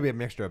mean, it's going to be a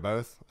mixture of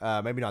both.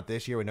 Maybe not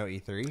this year with no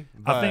E3.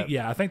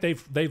 I think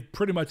they've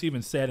pretty much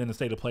even said in the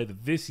state of play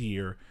that this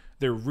year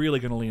they're really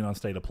going to lean on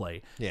state of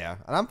play. Yeah,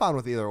 and I'm fine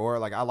with either or.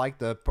 Like, I like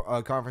the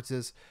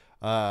conferences.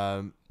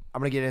 I'm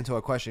going to get into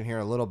a question here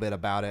in a little bit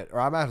about it, or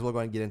I might as well go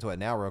ahead and get into it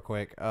now real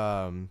quick.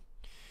 Let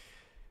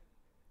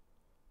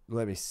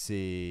me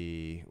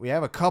see. We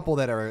have a couple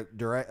that are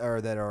direct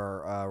or that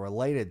are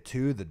related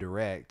to the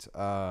direct.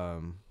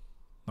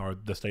 Or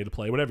the state of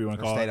play, whatever you want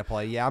to call it. State of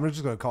play, yeah. I'm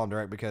just going to call them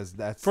direct because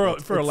that's for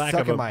a lack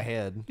stuck of in my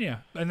head. Yeah,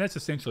 and that's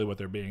essentially what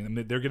they're being. I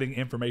mean, they're getting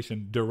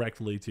information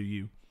directly to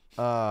you.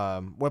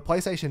 With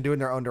PlayStation doing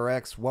their own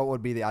directs, what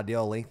would be the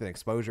ideal length and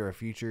exposure of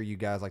future you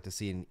guys like to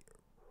see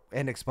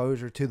and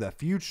exposure to the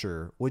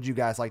future would you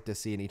guys like to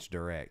see in each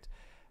direct?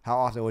 How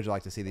often would you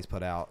like to see these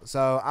put out?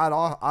 So I'd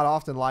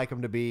often like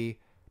them to be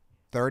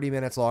 30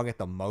 minutes long at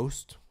the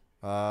most.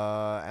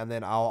 And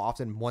then I'll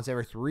often once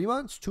every 3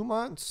 months, 2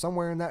 months,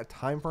 somewhere in that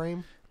time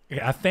frame.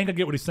 Yeah, I think I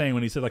get what he's saying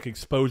when he said like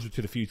exposure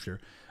to the future.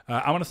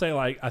 I want to say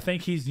like I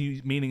think he's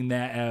meaning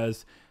that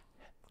as,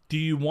 do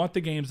you want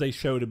the games they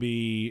show to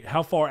be,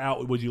 how far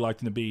out would you like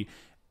them to be?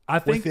 I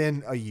think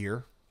within a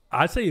year.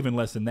 I'd say even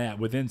less than that.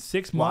 Within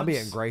 6 months. Well, I'm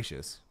being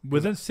gracious.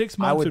 Within 6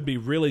 months would be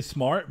really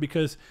smart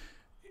because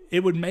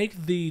it would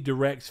make the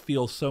directs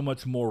feel so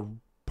much more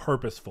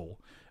purposeful.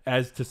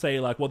 As to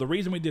say, like, well, the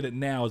reason we did it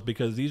now is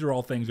because these are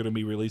all things that are going to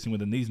be releasing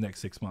within these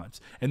next 6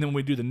 months. And then when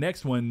we do the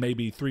next one,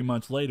 maybe 3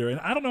 months later. And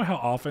I don't know how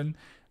often.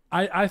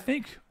 I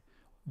think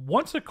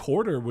once a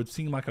quarter would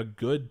seem like a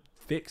good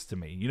fix to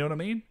me. You know what I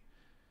mean?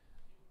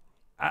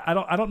 I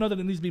don't know that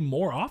it needs to be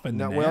more often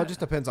than that. Well, it just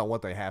depends on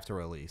what they have to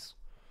release.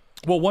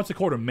 Well, once a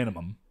quarter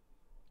minimum.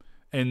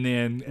 And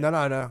then...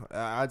 No.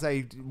 I'd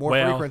say more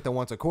frequent than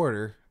once a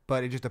quarter.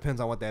 But it just depends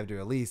on what they have to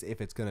release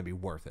if it's going to be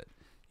worth it.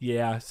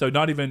 Yeah, so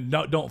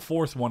don't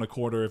force one a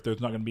quarter if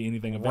there's not going to be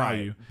anything of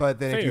value. But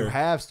then if you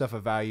have stuff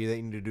of value that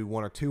you need to do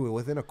one or two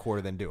within a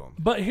quarter, then do them.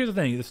 But here's the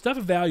thing: the stuff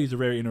of value is a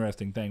very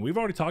interesting thing. We've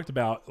already talked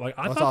about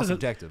I thought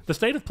subjective. The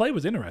state of play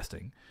was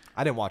interesting.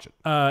 I didn't watch it,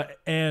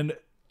 and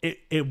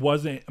it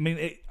wasn't. I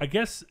mean, I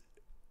guess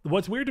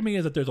what's weird to me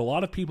is that there's a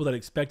lot of people that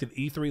expected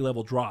E3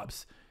 level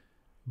drops,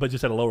 but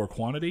just at a lower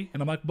quantity.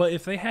 And I'm like, but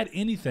if they had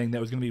anything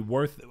that was going to be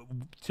worth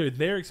to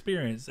their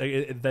experience,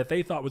 that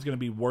they thought was going to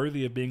be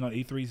worthy of being on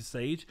E3's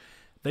stage,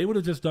 they would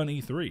have just done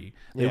E3.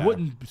 They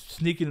wouldn't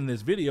sneak it in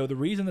this video. The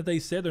reason that they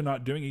said they're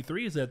not doing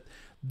E3 is that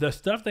the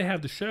stuff they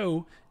have to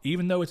show,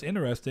 even though it's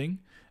interesting,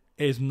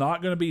 is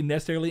not going to be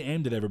necessarily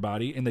aimed at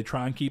everybody, and they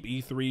try and keep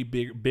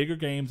E3 bigger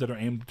games that are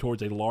aimed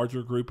towards a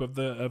larger group of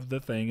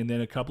the thing, and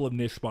then a couple of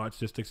niche spots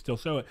just to still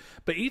show it.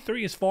 But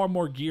E3 is far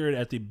more geared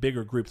at the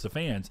bigger groups of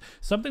fans.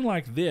 Something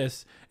like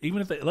this,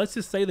 even if let's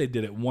just say they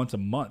did it once a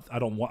month, I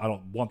don't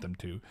want them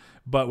to,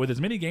 but with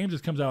as many games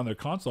as comes out on their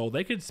console,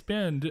 they could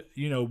spend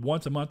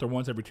once a month or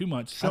once every 2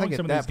 months showing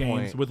some of these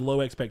games with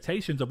low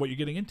expectations of what you're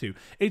getting into.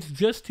 It's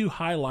just to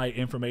highlight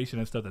information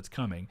and stuff that's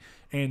coming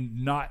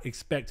and not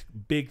expect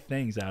big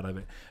things out of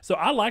it. So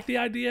I like the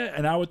idea,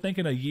 and I would think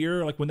in a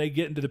year, like when they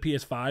get into the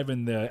PS5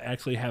 and they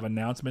actually have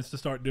announcements to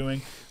start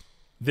doing,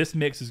 this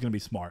mix is going to be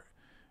smart.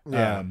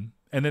 Yeah.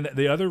 And then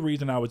the other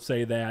reason I would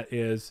say that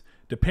is,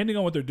 depending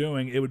on what they're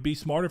doing, it would be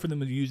smarter for them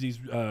to use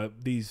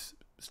these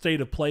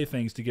state of play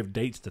things to give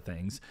dates to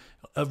things.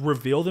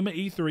 Reveal them at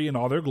E3 in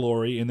all their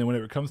glory, and then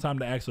whenever it comes time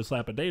to actually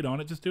slap a date on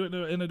it, just do it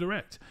in a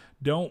direct.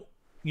 Don't,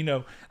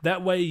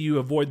 that way you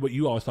avoid what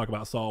you always talk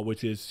about, Saul,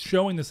 which is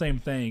showing the same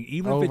thing,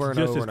 even if it's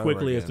just as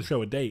quickly as to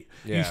show a date.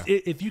 Yeah.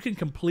 If you can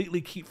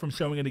completely keep from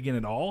showing it again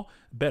at all,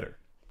 better.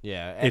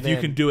 Yeah. If you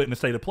can do it in a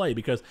state of play,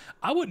 because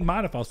I wouldn't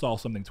mind if I saw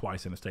something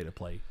twice in a state of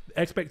play.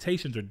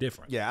 Expectations are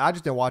different. Yeah, I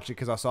just didn't watch it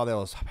because I saw that it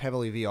was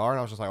heavily VR, and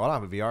I was just like, well, I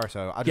don't have a VR,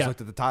 so I just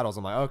looked at the titles.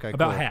 I'm like, okay,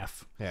 about cool.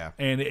 half. Yeah.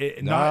 And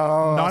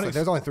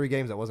there's only 3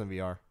 games that wasn't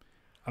VR.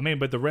 I mean,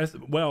 but the rest,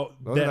 Wasn't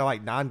there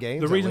like 9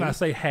 games? The reason I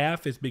say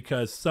half is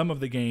because some of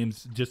the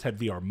games just had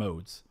VR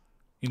modes.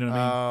 You know what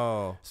I mean?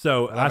 Oh.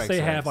 So I say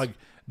half, like,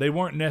 they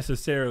weren't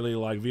necessarily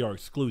like VR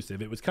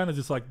exclusive. It was kind of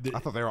just like I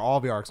thought they were all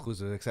VR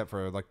exclusive except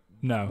for like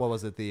no. What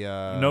was it? The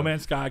No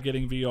Man's Sky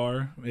getting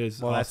VR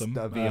is awesome.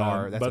 That's a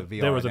VR. That's but a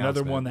VR. There was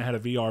another one that had a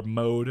VR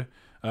mode.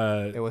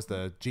 It was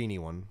the Genie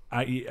one.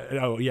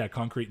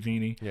 Concrete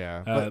Genie.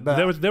 Yeah, but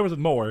there was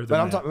more. But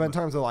I'm talking in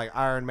terms of like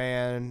Iron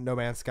Man, No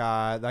Man's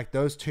Sky, like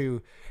those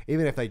two.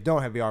 Even if they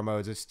don't have VR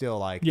modes, it's still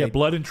like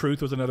Blood and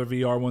Truth was another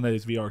VR one that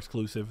is VR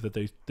exclusive that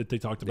they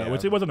talked about,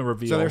 which it wasn't a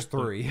reveal. So there's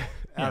 3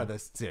 out of the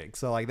 6.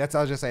 So like I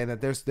was just saying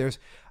that there's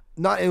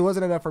not. It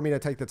wasn't enough for me to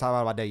take the time out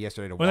of my day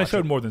yesterday to watch. They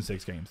showed more than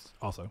 6 games,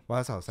 also. Well,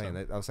 that's what I was saying.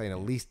 I was saying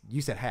at least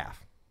you said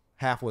half.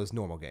 Half was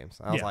normal games.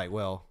 I was like,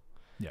 well.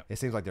 Yeah. It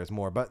seems like there's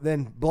more. But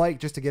then Blake,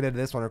 just to get into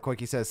this one real quick,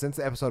 he says, since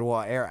the episode will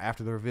air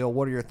after the reveal,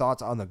 what are your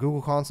thoughts on the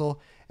Google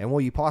console? And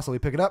will you possibly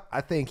pick it up?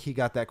 I think he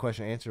got that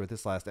question answered with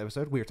this last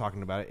episode. We were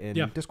talking about it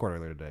in Discord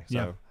earlier today.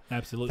 So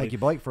absolutely. Thank you,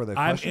 Blake, for the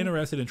question. I'm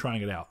interested in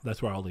trying it out.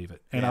 That's where I'll leave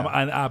it. And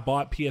I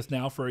bought PS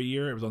Now for a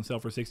year. It was on sale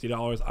for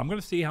 $60. I'm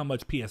going to see how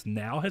much PS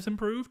Now has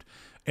improved.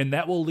 And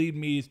that will lead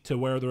me to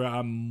whether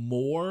I'm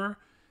more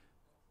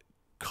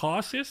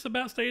cautious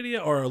about Stadia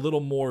or a little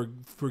more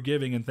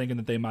forgiving and thinking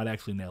that they might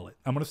actually nail it.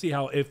 I'm going to see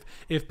how if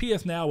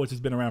PS Now, which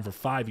has been around for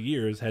 5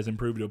 years, has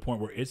improved to a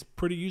point where it's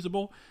pretty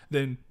usable,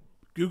 then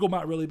Google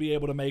might really be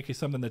able to make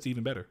something that's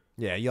even better.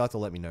 Yeah, you'll have to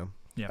let me know.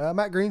 Yeah.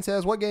 Matt Green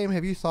says, what game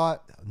have you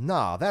thought,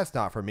 nah, that's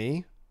not for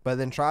me, but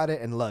then tried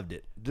it and loved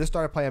it? Just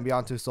started playing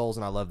Beyond Two Souls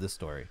and I love this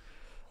story.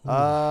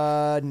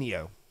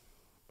 Neo.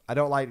 I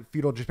don't like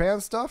feudal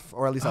Japan stuff,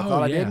 or at least I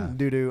thought I did,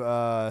 due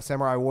to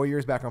Samurai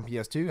Warriors back on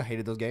PS2. I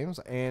hated those games,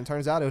 and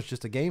turns out it was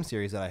just a game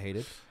series that I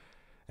hated,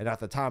 and not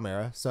the time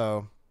era.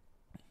 So,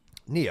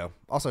 Neo.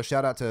 Also,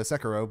 shout out to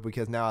Sekiro,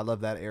 because now I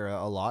love that era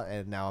a lot,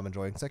 and now I'm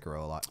enjoying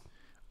Sekiro a lot.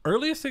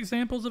 Earliest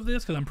examples of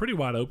this, because I'm pretty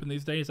wide open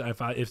these days,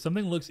 if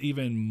something looks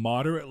even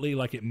moderately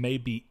like it may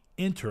be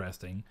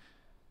interesting,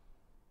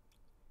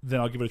 then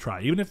I'll give it a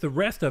try. Even if the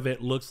rest of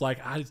it looks like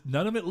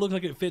none of it looks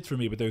like it fits for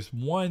me, but there's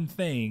one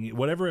thing,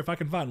 if I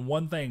can find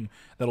one thing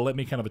that'll let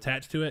me kind of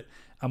attach to it,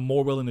 I'm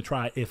more willing to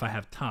try if I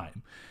have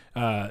time.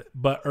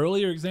 But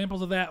earlier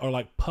examples of that are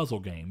like puzzle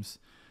games.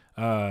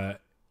 I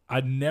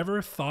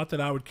never thought that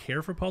I would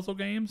care for puzzle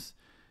games.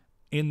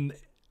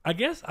 I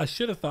guess I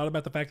should have thought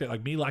about the fact that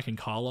like me liking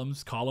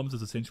Columns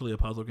is essentially a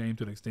puzzle game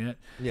to an extent.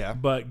 Yeah.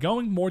 But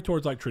going more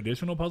towards like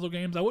traditional puzzle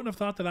games, I wouldn't have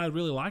thought that I'd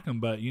really like them.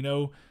 But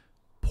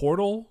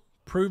Portal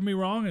proved me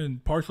wrong,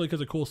 and partially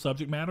because of cool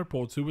subject matter.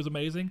 Portal 2 was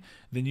amazing.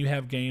 Then you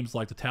have games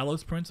like the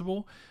Talos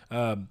Principle,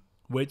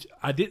 which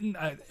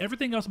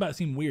everything else about it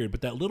seemed weird,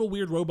 but that little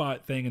weird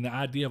robot thing and the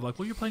idea of like,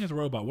 well, you're playing as a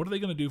robot. What are they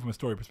going to do from a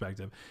story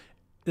perspective?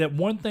 That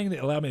one thing that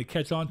allowed me to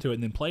catch on to it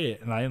and then play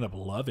it, and I ended up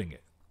loving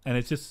it. And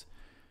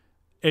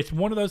it's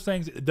one of those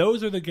things.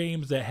 Those are the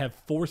games that have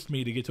forced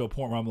me to get to a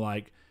point where I'm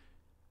like,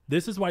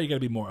 this is why you got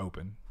to be more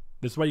open.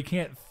 This is why you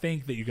can't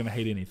think that you're going to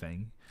hate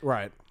anything.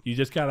 Right. You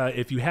just gotta,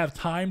 if you have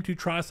time to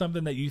try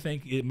something that you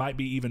think it might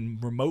be even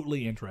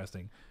remotely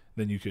interesting,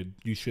 then you should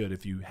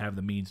if you have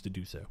the means to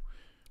do so.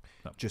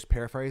 Just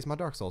paraphrase my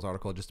Dark Souls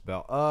article just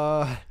about.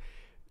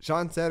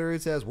 Sean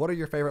Satterud says, what are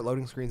your favorite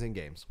loading screens in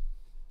games?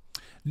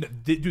 No,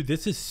 dude,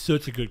 this is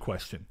such a good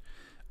question.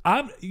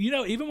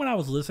 Even when I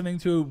was listening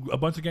to a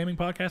bunch of gaming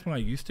podcasts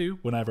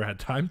when I ever had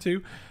time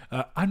to,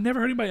 I've never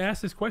heard anybody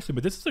ask this question,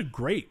 but this is a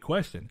great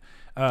question.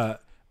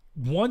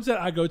 Ones that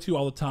I go to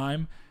all the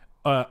time,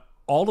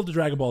 all of the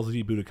Dragon Ball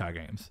Z Budokai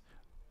games.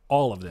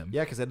 All of them.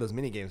 Yeah, because they had those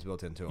mini games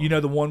built into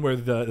them. The one where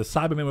the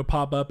Cybermen would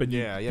pop up and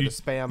you had to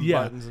spam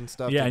buttons and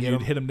stuff. Yeah, and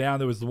you'd hit them down.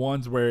 There was the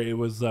ones where it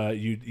was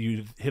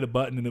you'd hit a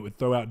button and it would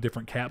throw out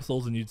different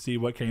capsules and you'd see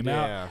what came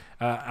out.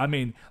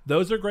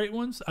 Those are great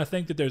ones. I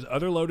think that there's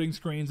other loading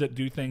screens that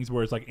do things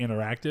where it's like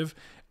interactive.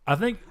 I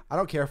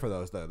don't care for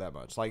those though that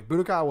much. Like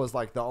Budokai was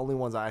like the only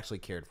ones I actually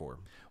cared for.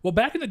 Well,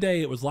 back in the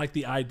day, it was like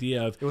the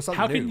idea of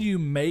how new. can you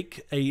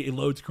make a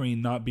load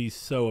screen not be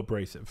so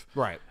abrasive,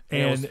 right?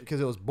 And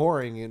because it was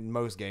boring in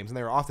most games, and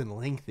they were often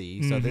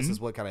lengthy. So this is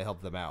what kind of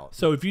helped them out.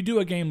 So if you do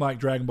a game like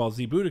Dragon Ball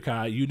Z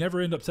Budokai, you never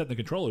end up setting the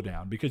controller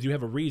down because you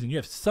have a reason. You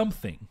have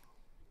something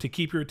to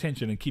keep your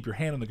attention and keep your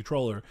hand on the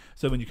controller.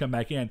 So when you come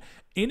back in,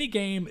 any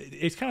game,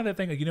 it's kind of that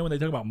thing, like, when they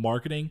talk about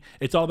marketing,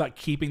 it's all about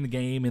keeping the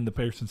game in the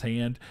person's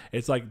hand.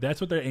 It's like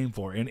that's what they're aiming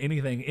for in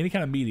anything, any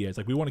kind of media. It's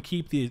like we want to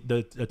keep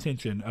the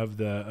attention of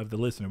the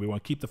listener. We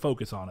want to keep the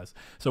focus on us.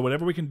 So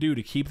whatever we can do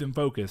to keep them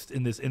focused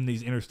in these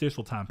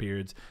interstitial time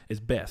periods is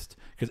best,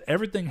 because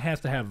everything has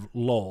to have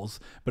lulls.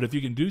 But if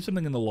you can do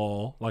something in the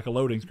lull, like a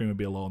loading screen would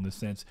be a lull in this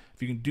sense,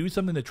 if you can do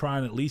something to try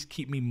and at least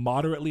keep me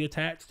moderately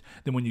attached,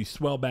 then when you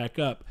swell back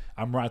up,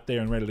 I'm right there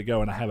and ready to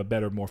go, and I have a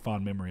better, more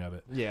fond memory of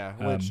it. Yeah,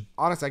 which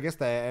honestly, I guess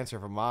the answer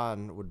for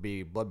mine would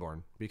be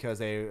Bloodborne, because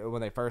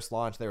when they first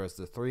launched, there was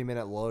the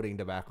 3-minute loading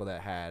debacle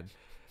that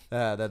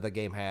the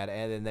game had,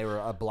 and then they were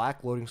a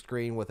black loading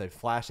screen with a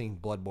flashing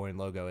Bloodborne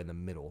logo in the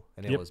middle,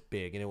 and it was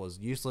big, and it was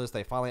useless.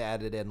 They finally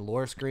added in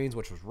lore screens,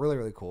 which was really,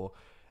 really cool,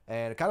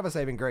 and kind of a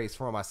saving grace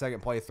for my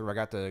second playthrough. I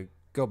got to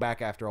go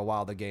back after a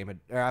while.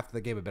 After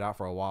the game had been out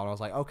for a while, and I was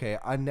like, okay,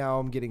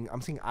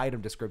 I'm seeing item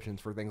descriptions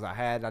for things I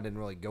had and I didn't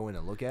really go in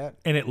and look at.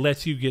 And it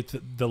lets you get to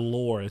the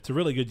lore. It's a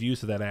really good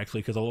use of that,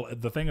 actually, because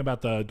the thing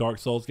about the Dark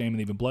Souls game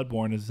and even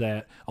Bloodborne is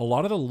that a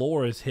lot of the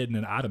lore is hidden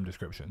in item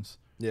descriptions.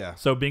 Yeah.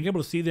 So being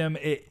able to see them,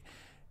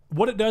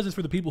 what it does is,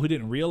 for the people who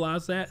didn't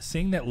realize that,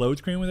 seeing that load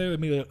screen with it, they'd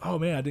be like, oh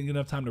man, I didn't get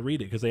enough time to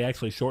read it, because they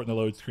actually shorten the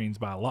load screens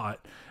by a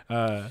lot.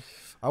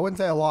 I wouldn't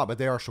say a lot, but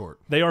they are short.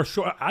 They are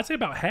short. I'd say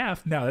about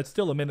half. Now, that's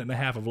still a minute and a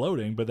half of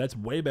loading, but that's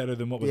way better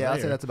than what was there. Yeah,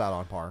 I'd say that's about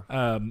on par.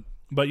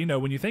 But,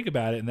 when you think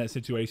about it in that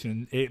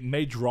situation, it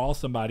may draw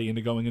somebody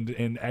into going into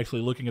and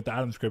actually looking at the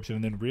item description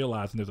and then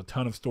realizing there's a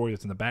ton of story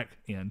that's in the back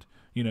end,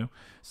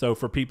 So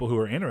for people who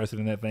are interested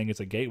in that thing, it's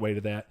a gateway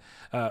to that.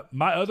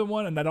 My other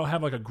one, and I don't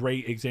have like a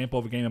great example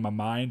of a game in my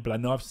mind, but I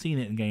know I've seen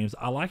it in games.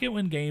 I like it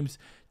when games,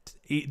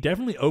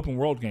 definitely open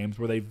world games,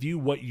 where they view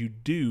what you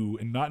do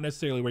and not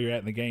necessarily where you're at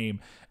in the game.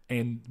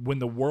 And when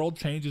the world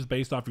changes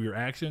based off of your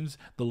actions,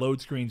 the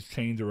load screens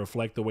change to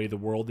reflect the way the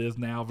world is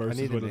now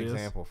versus what it is. I need an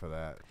example for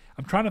that.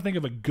 I'm trying to think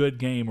of a good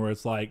game where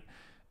it's like,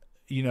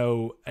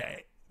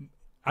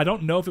 I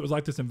don't know if it was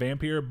like this in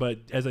Vampire, but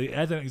as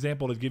an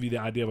example to give you the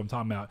idea of what I'm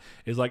talking about,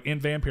 is like in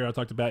Vampire, I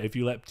talked about if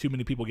you let too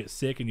many people get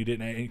sick and you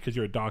didn't, because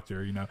you're a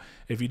doctor,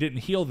 if you didn't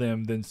heal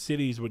them, then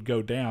cities would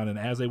go down. And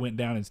as they went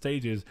down in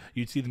stages,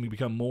 you'd see them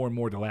become more and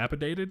more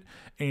dilapidated.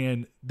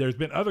 And there's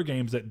been other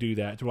games that do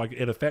that, to like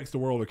it affects the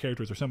world or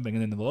characters or something.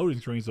 And then in the loading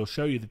screens, they'll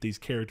show you that these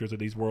characters or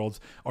these worlds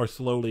are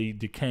slowly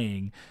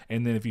decaying.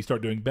 And then if you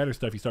start doing better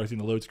stuff, you start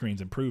seeing the load screens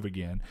improve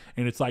again.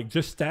 And it's like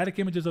just static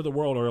images of the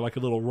world are like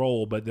a little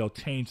roll, but they'll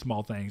change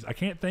small things. I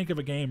can't think of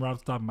a game right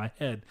off the top of my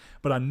head,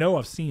 but I know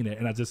I've seen it,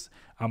 and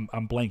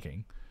I'm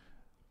blanking.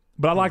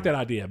 But I like that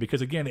idea,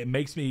 because again, it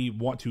makes me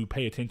want to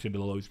pay attention to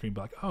the loading screen.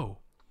 Be like, oh,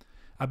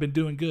 I've been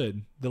doing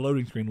good. The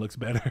loading screen looks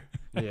better.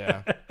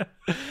 Yeah.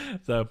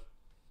 So,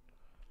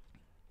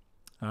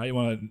 all right, you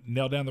want to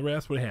nail down the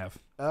rest? What do you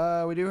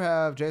have? We do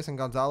have Jason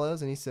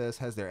Gonzalez, and he says,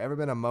 has there ever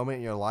been a moment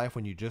in your life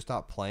when you just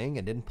stopped playing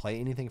and didn't play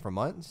anything for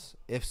months?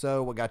 If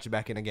so, what got you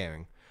back into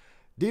gaming?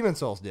 Demon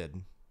Souls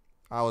did.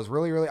 I was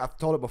really, I've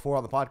told it before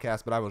on the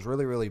podcast, but I was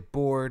really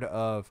bored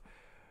of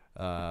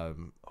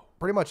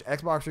pretty much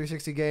Xbox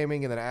 360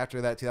 gaming. And then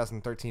after that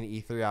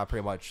 2013 E3, I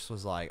pretty much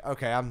was like,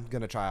 okay, I'm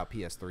going to try out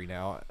PS3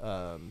 now.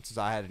 Since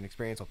I had an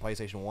experience with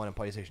PlayStation 1 and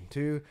PlayStation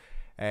 2.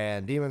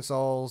 And Demon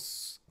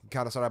Souls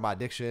kind of started my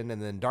addiction.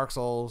 And then Dark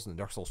Souls, and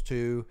Dark Souls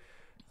 2.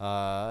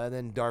 And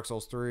then Dark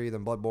Souls 3,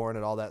 then Bloodborne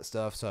and all that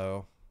stuff.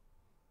 So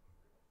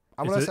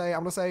I'm going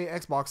to say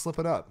Xbox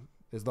slipping up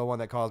is the one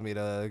that caused me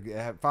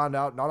to find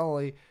out not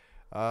only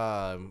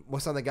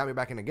was something that got me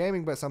back into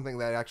gaming, but something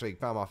that actually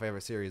found my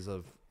favorite series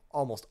of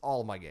almost all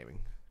of my gaming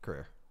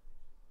career.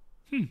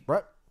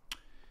 Brett?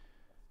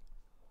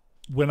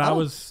 When I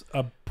was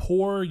a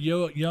poor,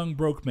 young,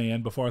 broke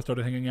man, before I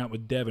started hanging out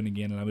with Devin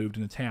again, and I moved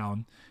into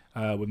town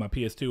with my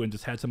PS2 and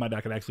just had somebody I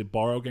could actually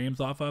borrow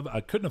games off of.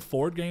 I couldn't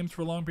afford games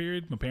for a long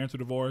period. My parents were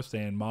divorced,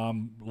 and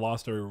Mom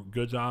lost her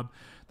good job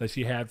that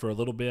she had for a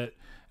little bit.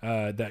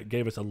 That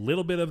gave us a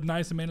little bit of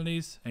nice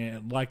amenities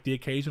and like the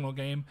occasional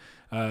game.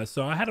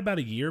 So I had about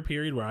a year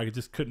period where I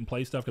just couldn't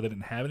play stuff because I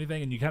didn't have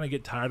anything, and you kind of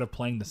get tired of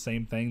playing the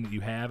same thing that you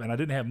have, and I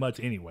didn't have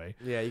much anyway.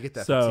 Yeah, you get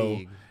that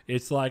fatigue.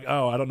 It's like,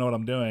 oh, I don't know what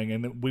I'm doing.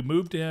 And we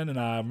moved in, and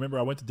I remember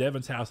I went to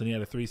Devin's house, and he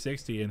had a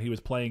 360, and he was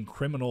playing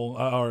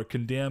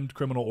Condemned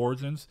Criminal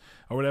Origins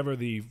or whatever,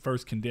 the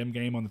first Condemned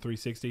game on the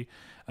 360.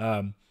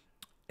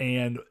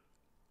 And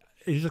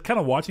he's just kind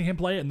of watching him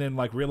play it, and then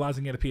like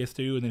realizing he had a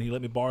PS2, and then he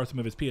let me borrow some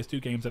of his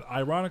PS2 games. And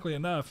ironically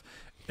enough,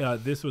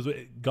 this was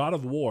God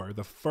of War.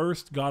 The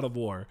first God of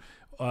War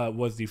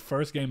was the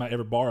first game I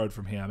ever borrowed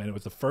from him, and it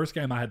was the first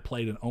game I had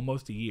played in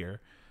almost a year.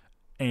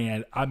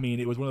 And I mean,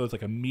 it was one of those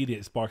like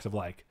immediate sparks of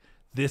like,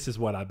 this is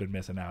what I've been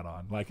missing out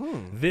on. Like,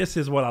 this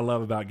is what I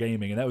love about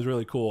gaming, and that was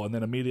really cool. And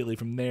then immediately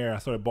from there, I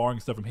started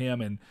borrowing stuff from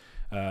him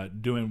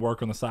and doing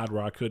work on the side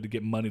where I could to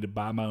get money to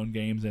buy my own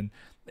games. And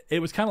it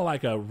was kind of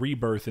like a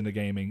rebirth into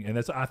gaming.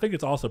 And I think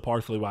it's also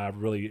partially why I've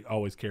really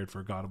always cared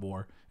for God of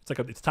War. It's like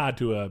it's tied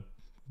to a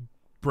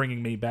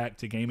bringing me back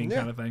to gaming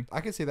kind of thing.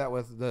 I can see that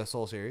with the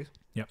Soul series.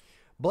 Yep.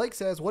 Blake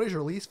says, what is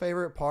your least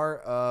favorite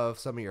part of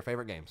some of your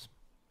favorite games?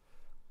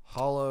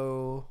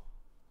 Hollow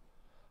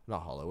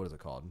Not Hollow. What is it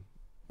called?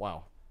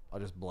 Wow, I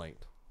just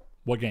blanked.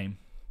 What game?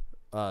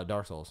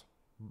 Dark Souls.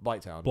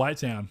 Blighttown.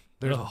 Blighttown.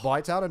 There's Ugh.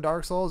 Blighttown and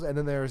Dark Souls, and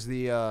then there's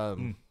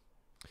the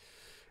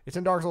it's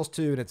in Dark Souls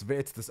 2, and it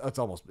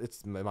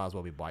might as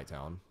well be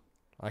Blighttown.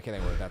 I can't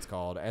think of what that's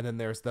called. And then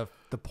there's the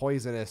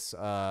poisonous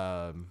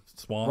Swamp.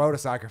 Road of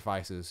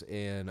Sacrifices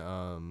in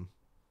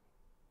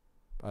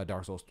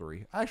Dark Souls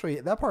 3.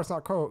 Actually, that part's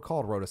not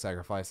called Road of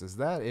Sacrifices.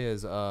 That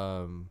is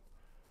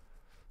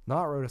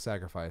not Road of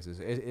Sacrifices.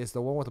 It's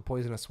the one with the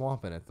poisonous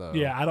swamp in it, though.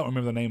 Yeah, I don't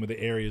remember the name of the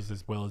areas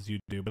as well as you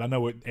do, but I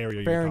know what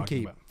area you're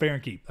talking about. Fair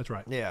and Keep. That's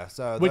right. Yeah.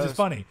 So which is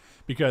funny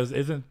because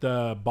isn't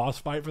the boss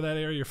fight for that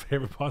area your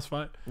favorite boss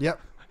fight? Yep.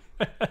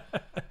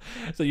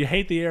 So you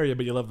hate the area,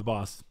 but you love the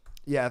boss.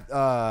 Yeah.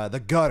 The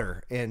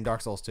gutter in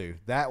Dark Souls 2.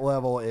 That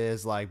level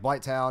is like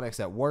Blighttown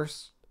except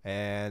worse,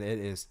 and it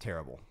is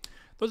terrible.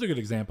 Those are good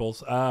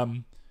examples.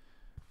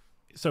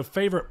 So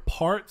favorite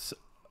parts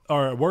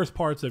or worst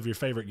parts of your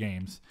favorite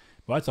games.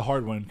 Well, that's a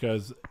hard one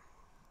because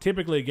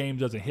typically a game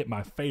doesn't hit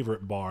my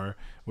favorite bar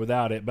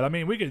without it. But I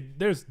mean,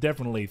 there's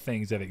definitely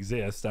things that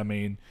exist. I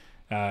mean,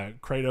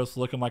 Kratos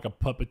looking like a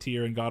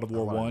puppeteer in God of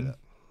War 1.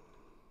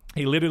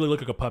 He literally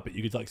looked like a puppet.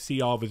 You could like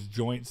see all of his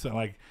joints and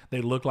like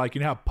they look like,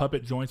 you know how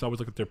puppet joints always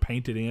look like they're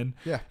painted in?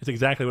 Yeah. It's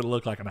exactly what it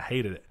looked like, and I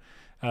hated it.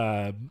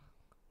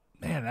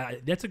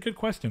 Man, that's a good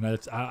question.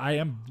 I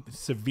am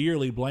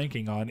severely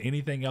blanking on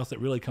anything else that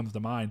really comes to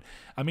mind.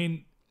 I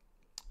mean,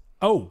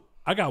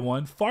 I got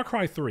one. Far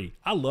Cry 3.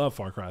 I love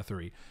Far Cry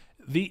 3.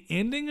 The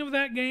ending of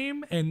that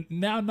game, and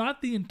now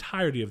not the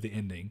entirety of the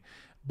ending,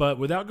 but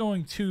without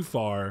going too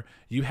far,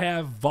 you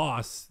have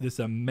Voss, this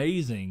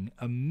amazing.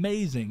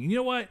 You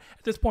know what?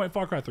 At this point,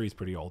 Far Cry 3 is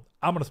pretty old.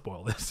 I'm going to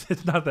spoil this.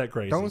 It's not that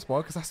crazy. Don't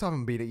spoil because I still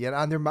haven't beat it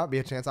yet. There might be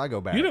a chance I go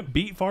back. You didn't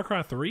beat Far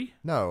Cry 3?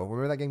 No.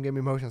 Remember that game gave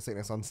me motion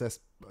sickness on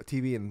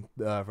TV and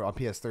on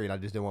PS3, and I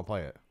just didn't want to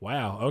play it.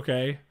 Wow.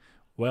 Okay.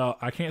 Well,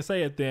 I can't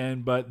say it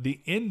then, but the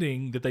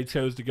ending that they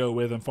chose to go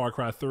with in Far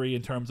Cry 3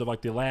 in terms of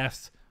like the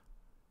last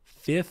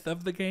fifth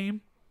of the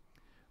game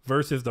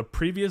versus the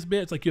previous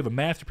bits, like you have a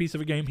masterpiece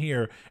of a game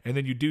here, and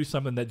then you do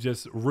something that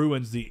just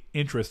ruins the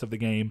interest of the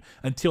game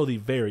until the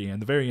very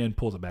end. The very end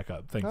pulls it back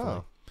up,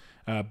 thankfully.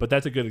 But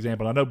that's a good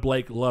example. I know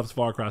Blake loves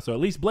Far Cry, so at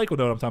least Blake will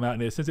know what I'm talking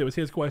about. And since it was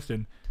his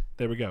question,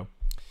 there we go.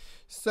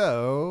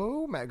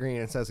 So, Matt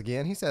Green says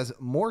again, he says,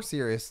 more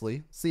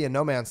seriously, seeing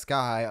No Man's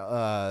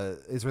Sky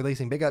is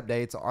releasing big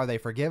updates. Are they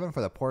forgiven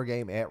for the poor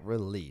game at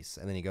release?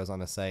 And then he goes on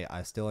to say,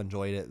 I still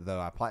enjoyed it, though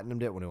I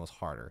platinumed it when it was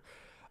harder.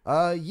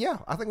 Yeah,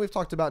 I think we've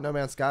talked about No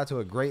Man's Sky to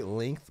a great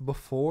length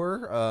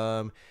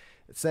before,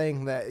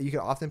 saying that you can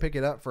often pick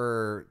it up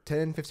for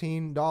 $10,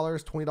 $15,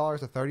 $20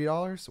 to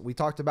 $30. We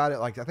talked about it,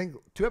 like, I think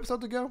 2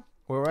 episodes ago.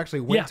 Where we actually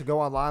went to go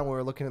online when we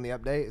were looking in the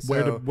update.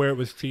 So, where it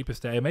was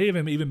cheapest at. It may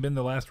have even been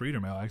the last reader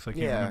mail. Actually, I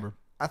can't remember.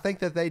 I think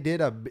that they did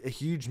a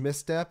huge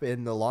misstep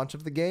in the launch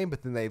of the game,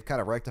 but then they've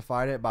kind of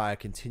rectified it by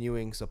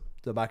continuing the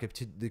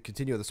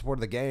support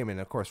of the game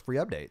and, of course, free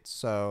updates.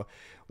 So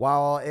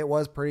while it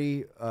was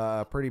pretty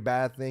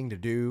bad thing to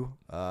do,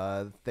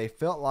 they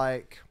felt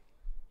like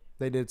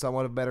they did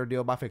somewhat of a better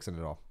deal by fixing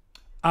it all.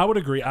 I would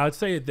agree. I would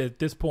say that at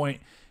this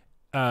point,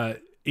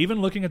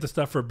 even looking at the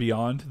stuff for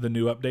Beyond, the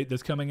new update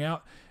that's coming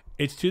out,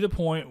 it's to the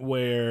point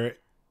where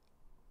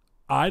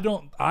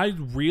I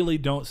really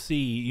don't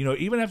see,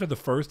 even after the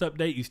first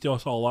update, you still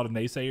saw a lot of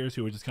naysayers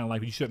who were just kind of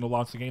like, you shouldn't have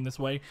launched the game this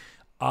way.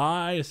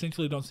 I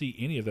essentially don't see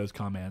any of those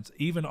comments,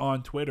 even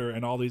on Twitter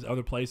and all these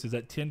other places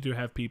that tend to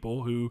have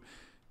people who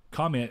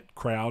comment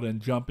crowd and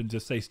jump and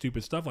just say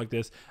stupid stuff like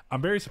this.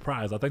 I'm very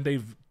surprised. I think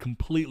they've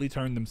completely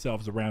turned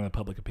themselves around in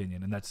public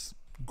opinion, and that's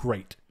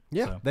great.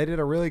 Yeah, they did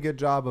a really good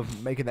job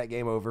of making that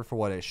game over for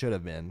what it should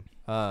have been.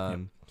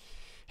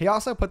 He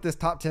also put this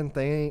top 10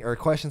 thing or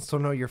questions to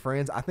know your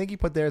friends. I think he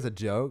put there as a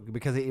joke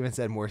because he even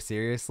said more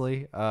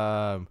seriously.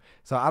 So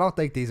I don't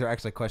think these are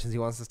actually questions he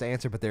wants us to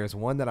answer, but there's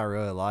one that I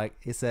really like.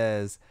 He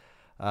says,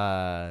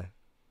 where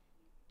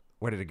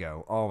did it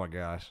go? Oh my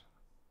gosh.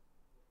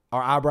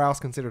 Are eyebrows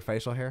considered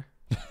facial hair?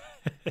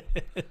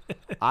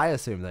 I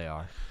assume they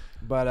are.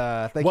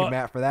 But thank you,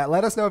 Matt, for that.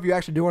 Let us know if you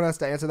actually do want us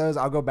to answer those.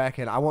 I'll go back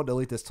and I won't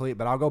delete this tweet,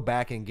 but I'll go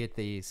back and get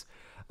these.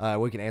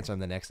 We can answer them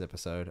the next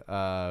episode.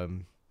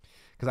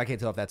 Because I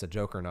can't tell if that's a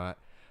joke or not.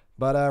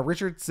 But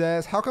Richard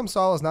says, how come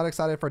Saul is not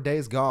excited for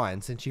Days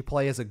Gone since you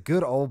play as a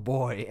good old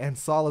boy? And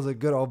Saul is a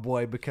good old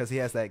boy because he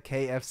has that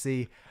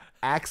KFC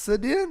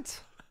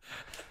accident?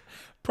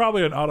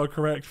 Probably an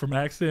autocorrect from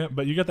accent,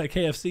 but you got that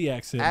KFC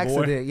accent,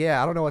 boy.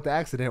 Yeah, I don't know what the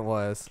accident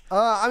was.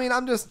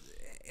 I'm just...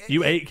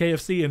 You ate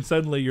KFC and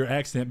suddenly your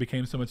accent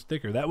became so much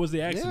thicker. That was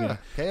the accident.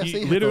 Yeah,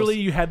 KFC literally,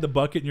 you had the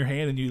bucket in your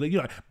hand and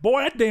you're like,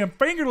 boy, that damn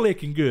finger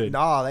licking good.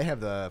 Nah, they have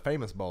the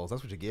famous bowls.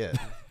 That's what you get.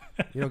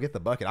 You don't get the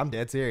bucket. I'm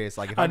dead serious.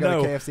 Like if I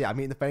go to KFC, I'm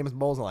eating the famous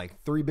bowls and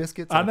like 3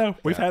 biscuits. I know.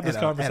 We've had this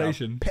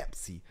conversation. And a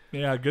Pepsi.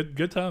 Yeah,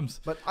 good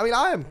times. But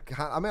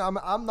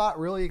I'm not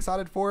really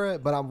excited for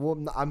it, but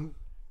I'm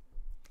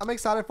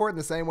excited for it in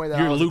the same way that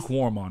you're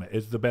lukewarm on it.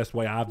 Is the best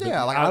way I've been.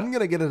 Yeah, like I'm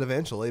gonna get it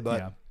eventually,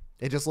 but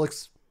it just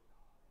looks.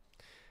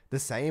 the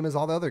same as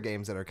all the other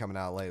games that are coming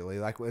out lately,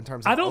 like in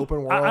terms of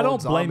open world. I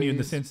don't blame you in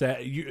the zombies. sense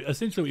that you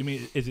essentially what you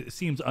mean is it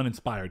seems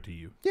uninspired to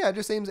you. Yeah, it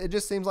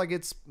just seems like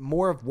it's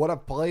more of what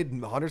I've played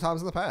 100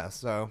 times in the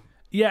past. So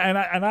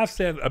Yeah, and I've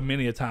said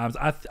many a times,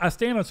 I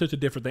stand on such a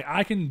different thing.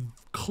 I can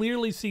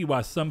clearly see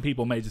why some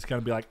people may just kind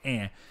of be like,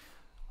 eh.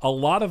 A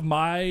lot of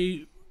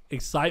my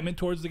excitement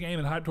towards the game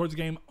and hype towards the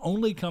game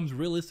only comes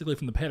realistically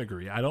from the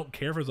pedigree. I don't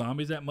care for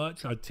zombies that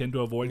much. I tend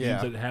to avoid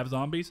games that have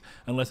zombies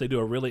unless they do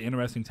a really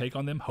interesting take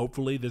on them.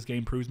 Hopefully, this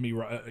game proves me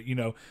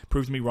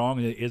wrong,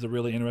 and it is a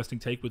really interesting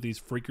take with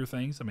these freaker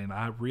things. I mean,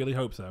 I really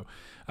hope so.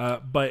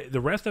 But the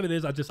rest of it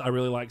is, I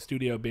really like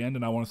Studio Bend,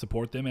 and I want to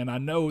support them, and I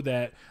know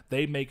that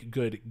they make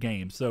good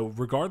games. So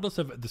regardless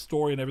of the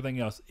story and everything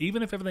else,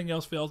 even if everything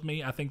else fails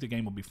me, I think the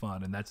game will be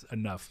fun, and that's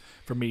enough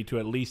for me to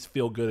at least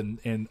feel good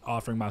in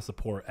offering my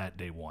support at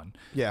day one.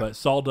 Yeah. But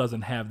Saul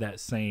doesn't have that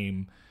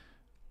same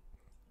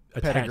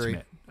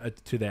attachment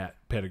to that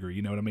pedigree.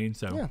 You know what I mean?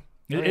 So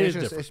it is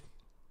different.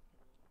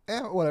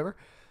 Whatever.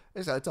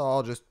 It's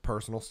all just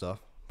personal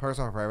stuff,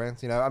 personal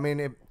preference. You know, I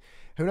mean,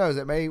 who knows?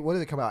 It may. What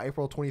did it come out?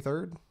 April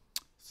 23rd,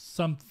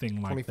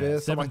 something like 25th,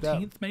 that. something like that.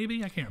 17th,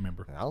 maybe. I can't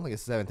remember. I don't think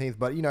it's the 17th,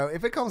 but you know,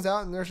 if it comes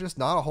out and there's just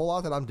not a whole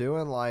lot that I'm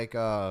doing, like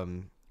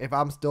if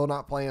I'm still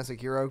not playing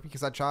Sekiro,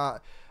 because I try.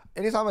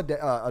 Anytime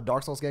a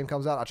Dark Souls game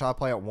comes out, I try to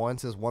play it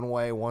once is one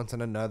way, once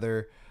in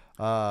another.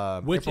 Which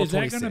April is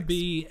that 26th. going to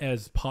be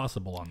as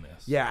possible on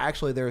this? Yeah,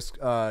 actually, there's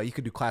you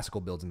could do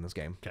classical builds in this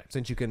game. Okay.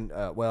 Since you can,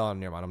 well,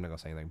 never mind, I'm not gonna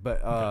say anything.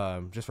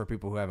 But just for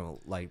people who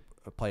haven't like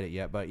played it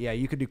yet, but yeah,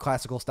 you could do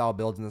classical style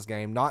builds in this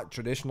game, not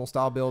traditional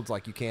style builds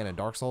like you can in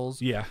Dark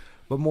Souls. Yeah,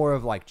 but more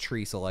of like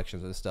tree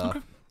selections and stuff.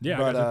 Okay. Yeah,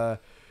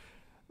 but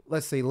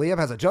let's see. Liam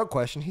has a joke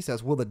question. He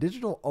says, "Will the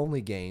digital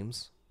only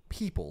games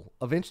people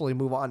eventually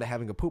move on to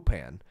having a poop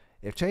pan?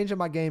 If changing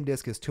my game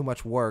disc is too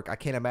much work, I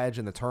can't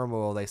imagine the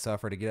turmoil they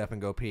suffer to get up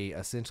and go pee.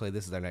 Essentially,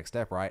 this is their next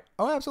step, right?"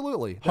 Oh,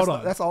 absolutely. Hold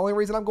on. That's the only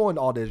reason I'm going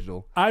all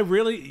digital. I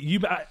know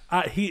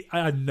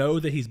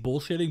that he's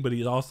bullshitting, but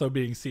he's also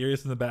being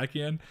serious in the back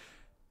end.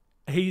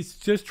 He's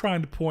just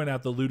trying to point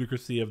out the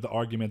ludicrousy of the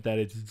argument that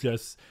it's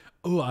just,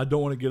 oh, I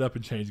don't want to get up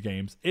and change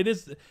games. It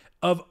is,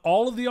 of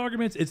all of the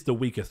arguments, it's the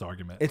weakest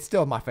argument. It's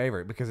still my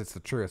favorite because it's the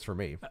truest for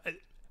me.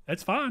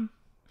 That's fine.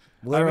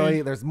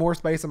 Literally, there's more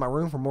space in my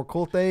room for more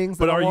cool things.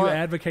 But are you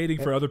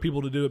advocating for other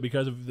people to do it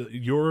because of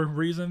your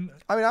reason?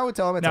 I mean, I would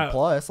tell them it's a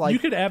plus. Like, you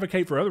could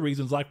advocate for other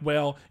reasons, like,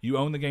 well, you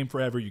own the game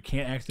forever, you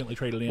can't accidentally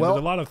trade it in. Well,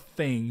 there's a lot of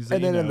things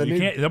that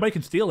nobody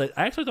can steal it.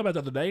 I actually thought about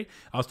that the other day.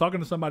 I was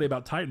talking to somebody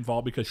about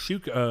Titanfall because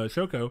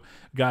Shoko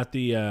got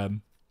the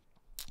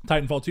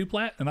Titanfall 2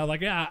 plat, and I was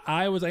like, yeah,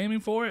 I was aiming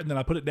for it, and then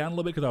I put it down a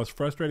little bit because I was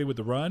frustrated with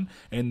the run,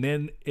 and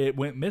then it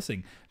went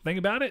missing. Think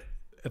about it.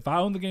 If I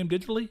own the game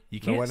digitally, you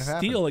can't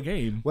steal a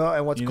game. Well,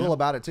 and what's cool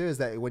about it, too, is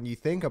that when you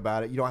think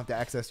about it, you don't have to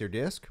access your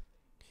disc.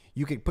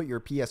 You can put your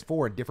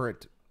PS4 in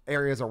different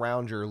areas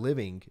around your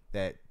living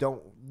that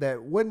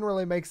wouldn't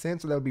really make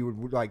sense, or that would be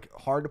like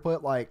hard to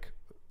put like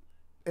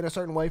in a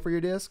certain way for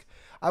your disc.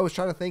 I was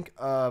trying to think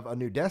of a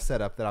new desk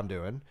setup that I'm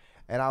doing,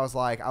 and I was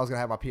like, I was going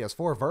to have my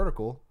PS4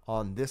 vertical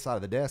on this side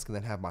of the desk and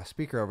then have my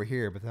speaker over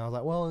here. But then I was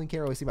like, well, you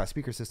can't really see my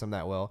speaker system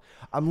that well.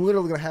 I'm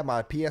literally going to have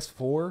my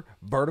PS4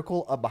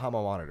 vertical up behind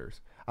my monitors.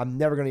 I'm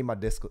never going to need my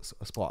disc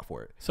spot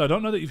for it. So I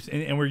don't know that you've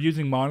seen, and we're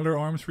using monitor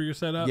arms for your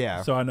setup.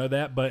 Yeah. So I know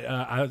that, but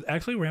I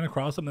actually ran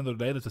across something the other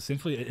day that's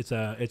essentially it's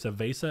a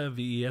VESA,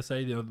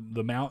 VESA,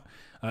 the mount.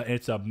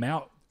 It's a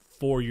mount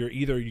for your,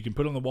 either you can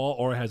put it on the wall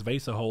or it has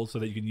VESA holes so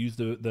that you can use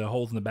the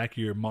holes in the back of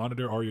your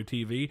monitor or your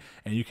TV,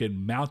 and you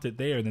can mount it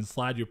there and then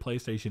slide your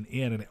PlayStation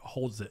in and it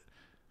holds it.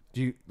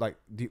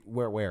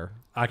 Where?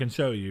 I can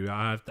show you.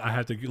 I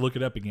have to look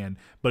it up again.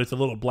 But it's a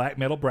little black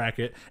metal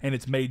bracket, and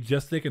it's made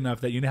just thick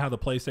enough that you know how the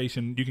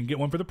PlayStation, you can get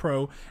one for the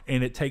Pro,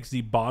 and it takes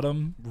the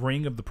bottom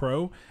ring of the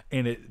Pro,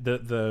 and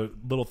the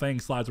little thing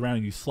slides around,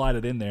 and you slide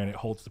it in there, and it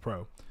holds the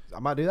Pro. I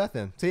might do that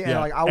then. See,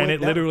 yeah. And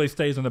it literally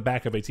stays on the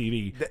back of a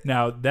TV.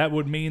 Now, that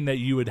would mean that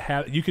you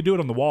could do it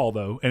on the wall,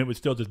 though, and it would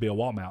still just be a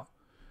wall mount.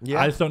 Yeah.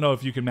 I just don't know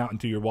if you can mount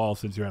into your wall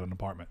since you're at an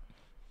apartment.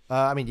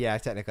 I mean, yeah,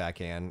 technically I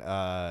can.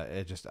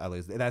 I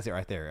lose. That's it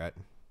right there, right?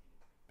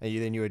 And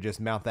then you would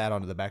just mount that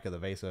onto the back of the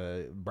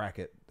VESA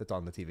bracket that's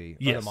on the TV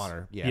or the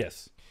monitor. Yeah.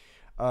 Yes.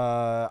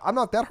 I'm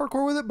not that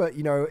hardcore with it, but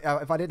you know,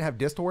 if I didn't have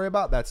disc to worry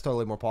about, that's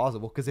totally more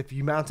plausible. Because if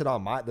you mount it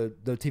on the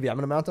TV I'm going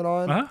to mount it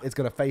on, it's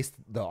going to face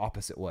the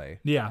opposite way.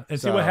 Yeah, and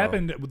see what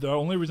happened. The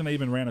only reason I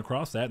even ran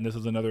across that, and this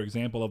is another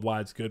example of why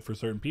it's good for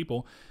certain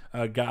people.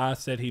 A guy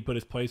said he put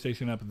his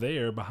PlayStation up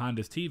there behind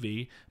his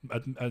TV,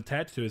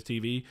 attached to his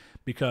TV,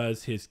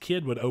 because his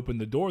kid would open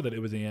the door that it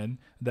was in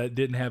that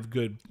didn't have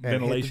good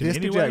ventilation hit the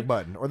disc eject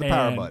button or the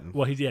power button.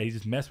 Well, he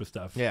just messed with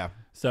stuff. Yeah.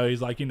 So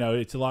he's like,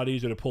 it's a lot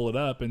easier to pull it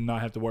up and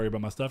not have to worry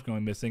about my stuff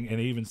going missing. And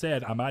he even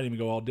said, I might even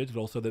go all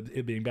digital so that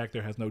it being back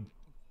there has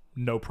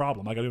no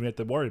problem. Like, I don't even have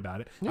to worry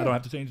about it. Yeah. I don't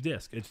have to change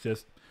disc. It's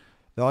just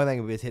the only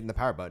thing is hitting the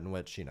power button,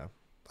 which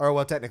or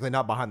well, technically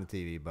not behind the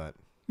TV, but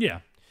yeah.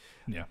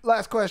 Yeah.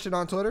 Last question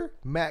on Twitter.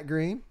 Matt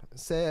Green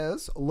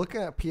says,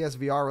 looking at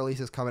PSVR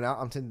releases coming out,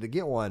 I'm tempted to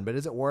get one, but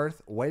is it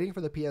worth waiting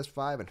for the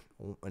PS5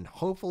 and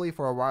hopefully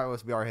for a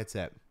wireless VR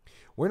headset?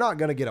 We're not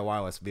going to get a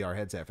wireless VR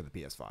headset for the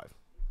PS5.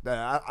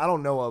 I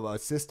don't know of a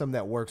system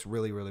that works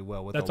really, really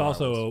well with. That's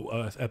also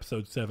a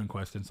episode 7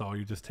 question, Saul.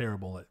 You're just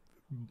terrible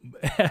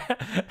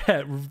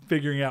at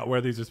figuring out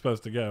where these are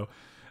supposed to go.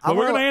 But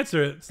we're going to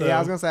answer it. So. Yeah, I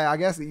was going to say, I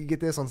guess you get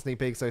this on Sneak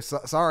Peek. So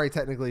sorry,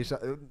 technically,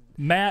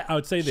 Matt, I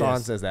would say this. Sean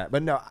says that,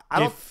 but no,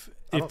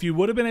 if you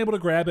would have been able to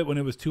grab it when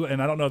it was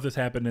and I don't know if this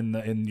happened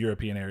in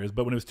European areas,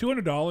 but when it was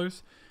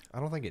 $200, I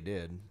don't think it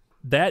did.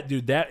 That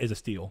is a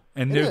steal,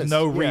 and there's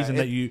no reason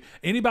that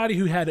anybody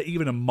who had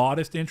even a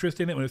modest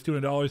interest in it when it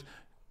was $200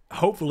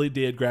 hopefully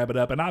did grab it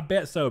up, and I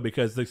bet so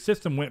because the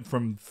system went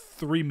from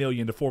 3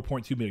 million to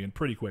 4.2 million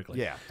pretty quickly.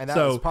 Yeah, and that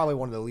was probably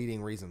one of the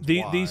leading reasons.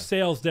 These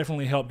sales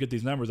definitely help get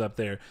these numbers up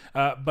there.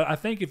 But I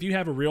think if you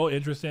have a real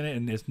interest in it,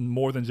 and it's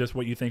more than just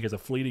what you think is a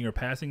fleeting or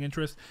passing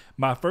interest,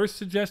 my first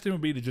suggestion would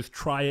be to just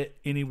try it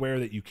anywhere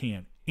that you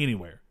can,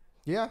 anywhere.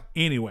 Yeah,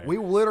 anywhere. We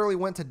literally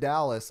went to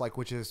Dallas,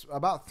 which is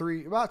about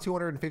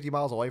 250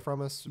 miles away from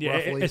us. Yeah,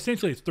 roughly.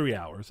 Essentially it's 3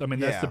 hours. I mean,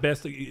 that's the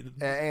best.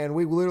 And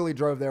we literally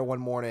drove there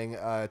one morning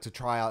to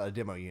try out a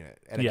demo unit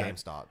at a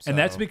GameStop. So. And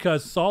that's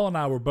because Saul and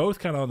I were both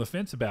kind of on the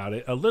fence about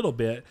it a little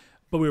bit,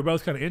 but we were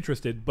both kind of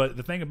interested. But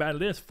the thing about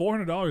it is,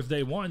 $400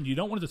 day one, you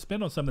don't want to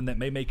spend on something that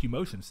may make you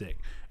motion sick,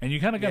 and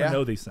you kind of got to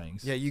know these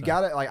things. Yeah, you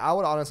got it. I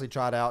would honestly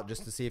try it out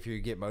just to see if you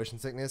get motion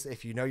sickness.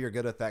 If you know you're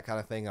good at that kind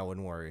of thing, I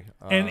wouldn't worry.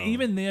 And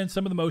even then,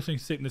 some of the motion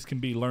sickness can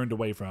be learned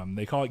away from.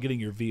 They call it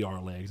getting your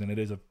VR legs, and it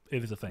is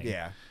a thing.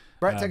 Yeah.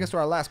 Brett, take us to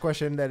our last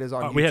question that is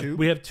on YouTube.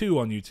 We have 2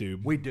 on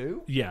YouTube. We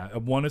do? Yeah.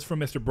 One is from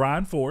Mr.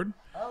 Brian Ford.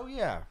 Oh,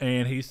 yeah.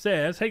 And he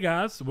says, hey,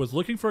 guys, was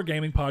looking for a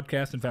gaming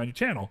podcast and found your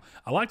channel.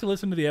 I like to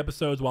listen to the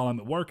episodes while I'm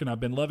at work, and I've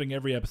been loving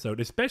every episode,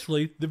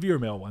 especially the viewer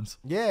mail ones.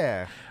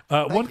 Yeah.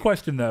 One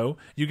question, though.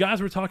 You guys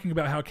were talking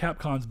about how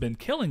Capcom's been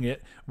killing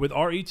it with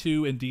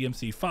RE2 and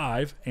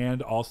DMC5,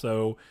 and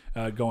also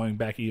going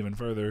back even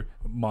further,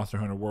 Monster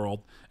Hunter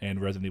World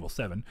and Resident Evil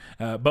 7.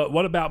 But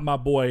what about my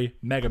boy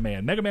Mega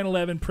Man? Mega Man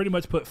 11 pretty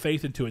much put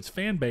faith into its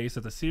fan base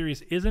that the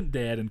series isn't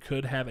dead and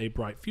could have a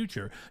bright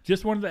future.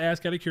 Just wanted to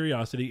ask out of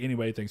curiosity.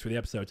 Anyway, thanks for the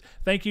episodes.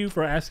 Thank you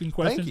for asking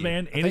questions,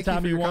 man.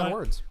 Anytime you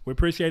want. We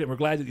appreciate it. We're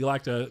glad that you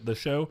liked the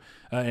show,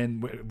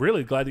 and we're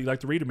really glad that you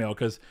liked the reader mail,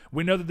 because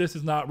we know that this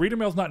is not reader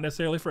mail is not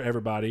necessarily for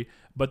everybody,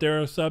 but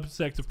there are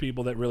subsects of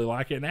people that really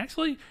like it, and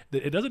actually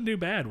it doesn't do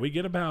bad. We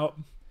get about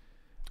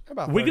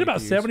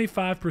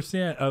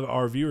 75% of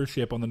our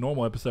viewership on the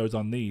normal episodes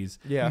on these.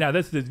 Yeah. Now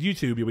that's the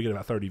YouTube. We get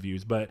about 30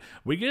 views, but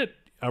we get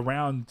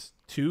around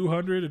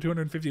 200 to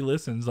 250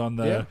 listens on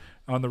the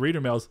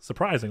reader mails,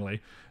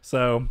 surprisingly.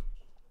 So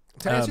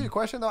to answer your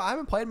question, though, I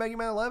haven't played Mega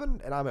Man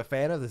 11, and I'm a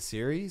fan of the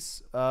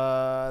series.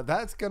 I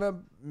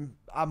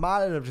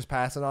might end up just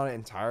passing on it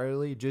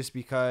entirely, just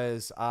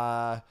because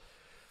I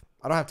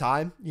don't have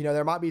time.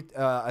 There might be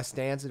a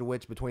stance in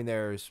which between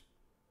there's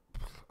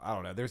a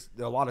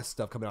lot of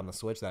stuff coming on the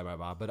Switch that I might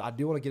buy, but I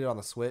do want to get it on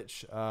the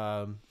Switch.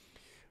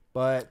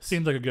 But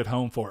seems like a good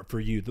home for it for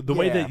you. The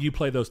way that you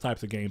play those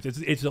types of games,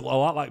 it's a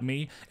lot like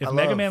me. If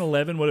Mega Man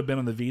 11 would have been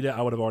on the Vita, I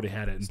would have already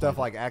had it. Stuff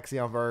like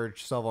Axiom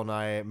Verge, Shovel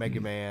Knight,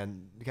 Mega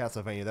Man,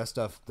 Castlevania. That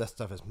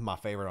stuff is my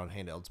favorite on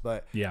handhelds.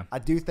 But yeah, I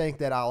do think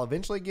that I'll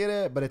eventually get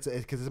it, but it's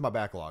because it's in my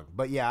backlog.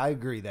 But yeah, I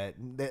agree that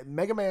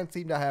Mega Man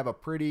seemed to have a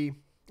pretty,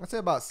 I'd say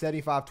about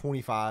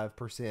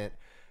 75-25%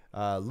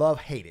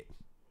 love hate it.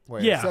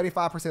 Where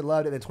 75%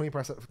 loved it, then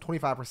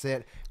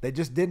 25% they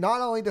just did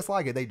not only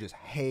dislike it, they just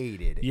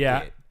hated it.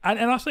 Yeah. And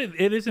I'll say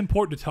it is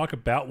important to talk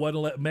about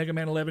what Mega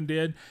Man 11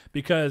 did,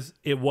 because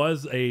it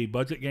was a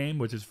budget game,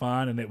 which is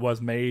fine, and it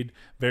was made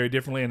very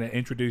differently, and it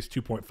introduced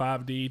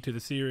 2.5D to the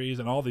series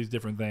and all these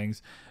different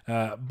things.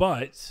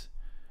 But,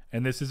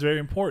 and this is very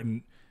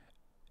important,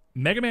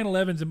 Mega Man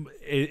 11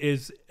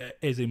 is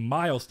a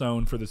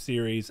milestone for the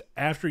series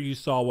after you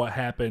saw what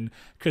happened,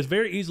 because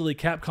very easily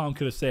Capcom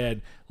could have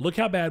said, look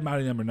how bad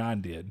Mighty Number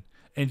 9 did.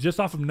 And just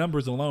off of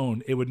numbers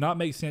alone, it would not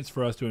make sense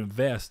for us to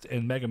invest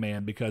in Mega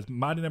Man, because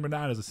Mighty Number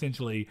 9 is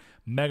essentially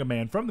Mega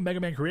Man from the Mega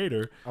Man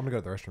creator. I'm going to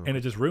go to the restroom. And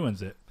it just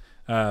ruins it.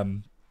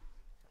 And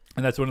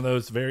that's one of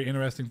those very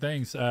interesting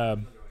things. If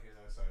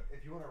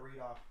you want to read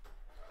off,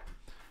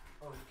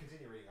 or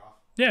continue reading off.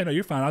 Yeah, no,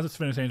 you're fine. I'll just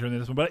finish answering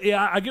this one. But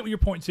yeah, I get what your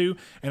point too.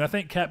 And I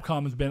think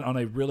Capcom has been on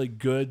a really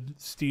good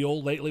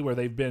steal lately, where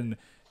they've been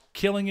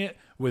killing it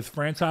with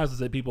franchises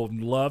that people have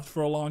loved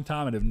for a long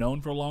time and have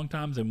known for a long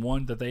time, and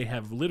one that they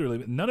have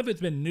literally, none of it's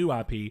been new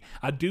IP.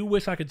 I do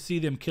wish I could see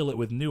them kill it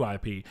with new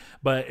IP,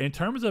 but in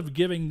terms of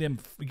giving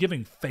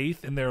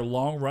faith in their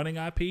long-running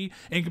IP,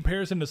 in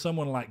comparison to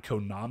someone like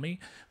Konami,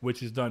 which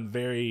has done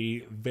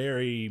very,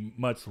 very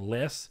much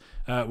less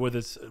with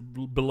its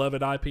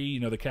beloved IP,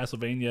 the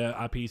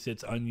Castlevania IP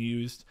sits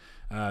unused.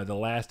 The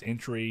last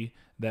entry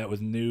that was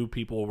new,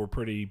 people were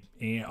pretty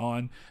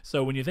on.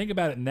 So when you think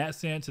about it in that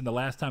sense, and the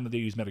last time that they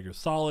used Metal Gear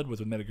Solid was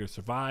with Metal Gear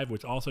Survive,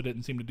 which also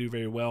didn't seem to do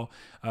very well,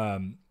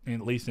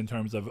 at least in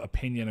terms of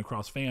opinion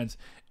across fans,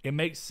 it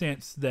makes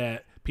sense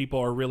that people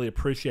are really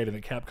appreciating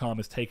that Capcom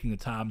is taking the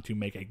time to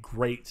make a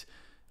great,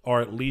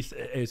 or at least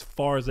as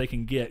far as they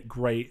can get,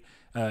 great,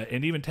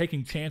 and even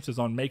taking chances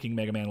on making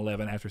Mega Man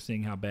 11 after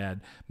seeing how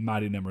bad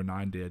Mighty Number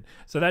 9 did.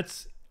 So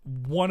that's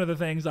one of the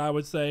things I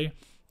would say,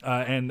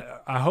 and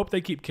I hope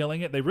they keep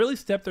killing it. They really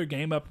stepped their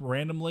game up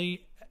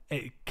randomly.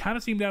 It kind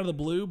of seemed out of the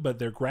blue, but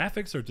their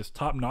graphics are just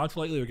top notch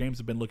lately. Their games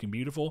have been looking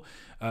beautiful.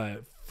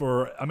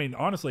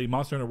 Honestly,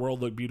 Monster Hunter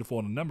World looked beautiful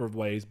in a number of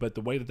ways, but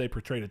the way that they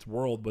portrayed its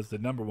world was the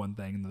number one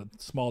thing. And the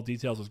small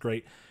details was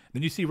great.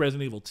 Then you see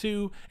Resident Evil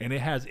 2, and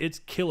it has its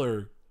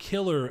killer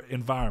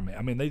environment.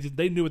 I mean,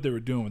 they knew what they were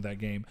doing with that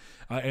game,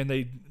 and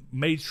they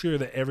made sure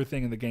that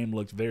everything in the game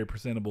looked very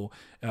presentable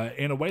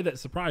in a way that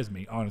surprised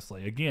me,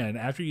 honestly. Again,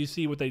 after you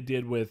see what they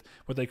did with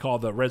what they call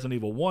the Resident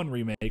Evil 1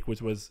 remake,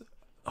 which was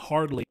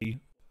hardly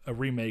a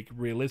remake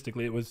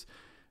realistically, it was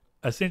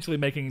essentially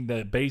making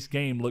the base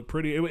game look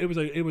pretty.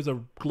 It was a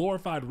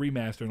glorified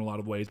remaster in a lot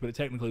of ways, but it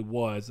technically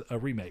was a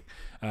remake.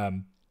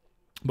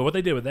 But what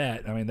they did with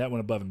that, I mean, that went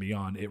above and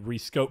beyond. It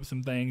rescoped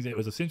some things. It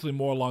was essentially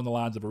more along the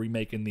lines of a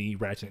remake in the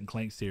Ratchet and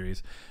Clank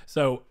series.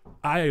 So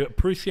I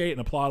appreciate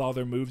and applaud all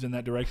their moves in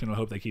that direction. I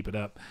hope they keep it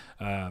up.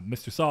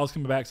 Mr. Saul's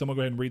coming back, so I'm going to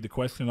go ahead and read the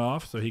question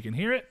off so he can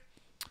hear it.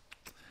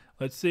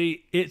 Let's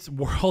see. It's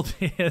World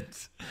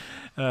Ends.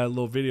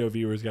 Little video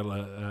viewers got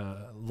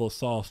a little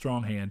Saul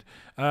strong hand.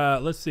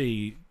 Let's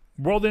see.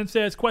 World End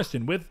says,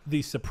 question, with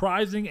the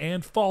surprising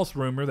and false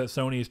rumor that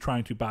Sony is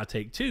trying to buy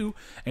Take-Two,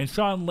 and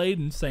Sean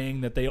Layden saying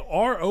that they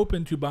are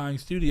open to buying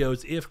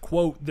studios if,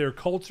 quote, their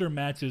culture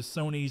matches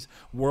Sony's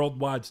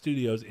worldwide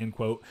studios, end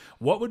quote,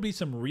 what would be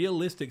some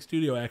realistic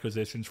studio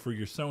acquisitions for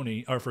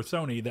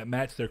Sony that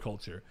match their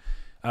culture?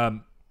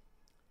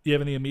 You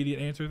have any immediate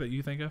answer that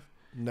you think of?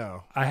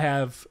 No. I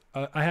have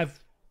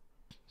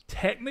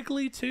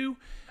technically two.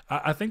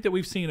 I think that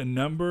we've seen a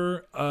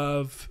number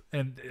of,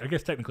 and I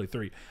guess technically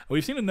three.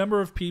 We've seen a number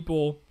of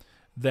people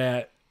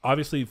that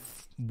obviously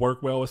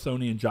work well with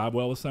Sony and job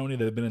well with Sony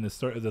that have been in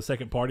the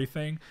second party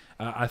thing.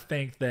 I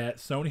think that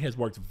Sony has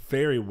worked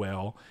very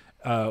well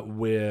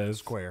with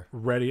Square.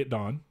 Ready at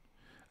Dawn.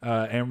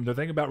 And the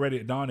thing about Ready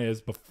at Dawn is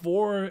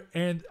before,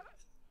 and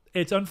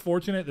it's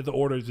unfortunate that the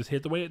Order just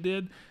hit the way it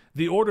did.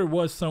 The Order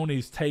was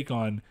Sony's take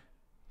on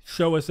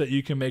show us that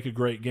you can make a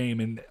great game,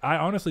 and I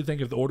honestly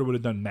think if the Order would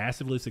have done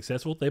massively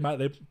successful, they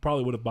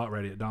probably would have bought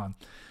Ready at Dawn.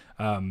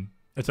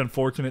 It's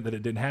unfortunate that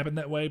it didn't happen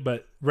that way,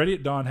 but Ready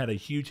at Dawn had a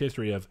huge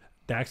history of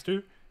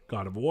Daxter,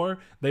 God of War.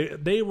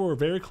 They were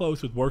very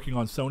close with working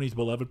on Sony's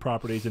beloved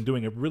properties and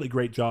doing a really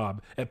great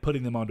job at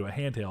putting them onto a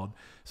handheld.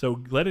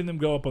 So letting them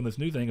go up on this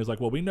new thing is like,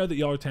 well, we know that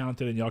y'all are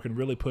talented and y'all can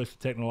really push the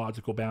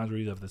technological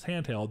boundaries of this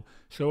handheld.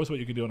 Show us what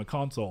you can do on a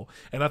console.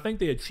 And I think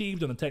they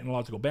achieved on the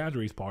technological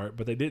boundaries part,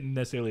 but they didn't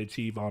necessarily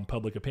achieve on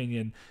public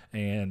opinion,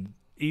 and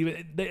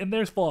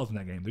there's flaws in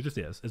that game. There just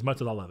is, as much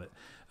as I love it.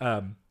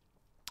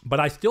 But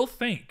I still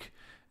think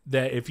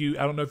that I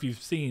don't know if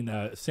you've seen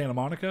Santa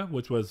Monica,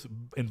 which was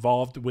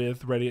involved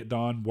with Ready at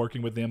Dawn,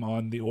 working with them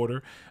on the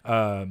Order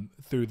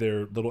through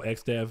their little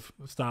XDev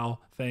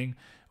style thing.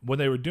 When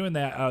they were doing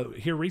that,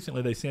 here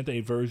recently, they sent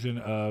a version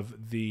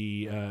of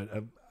the,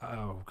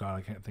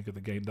 I can't think of the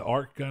game. The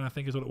Arc Gun, I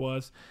think is what it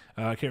was.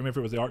 I can't remember if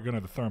it was the Arc Gun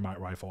or the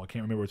Thermite Rifle. I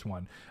can't remember which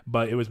one.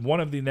 But it was one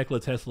of the Nikola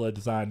Tesla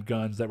designed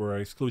guns that were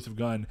an exclusive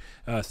gun.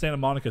 Santa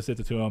Monica sent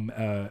it to them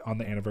on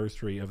the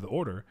anniversary of the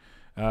Order,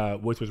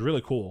 which was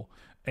really cool.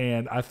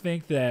 And I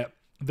think that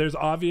there's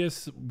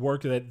obvious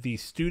work that the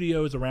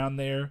studios around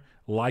there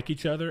like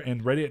each other,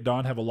 and Ready at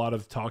Dawn have a lot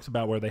of talks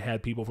about where they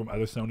had people from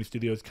other Sony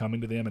studios coming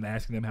to them and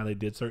asking them how they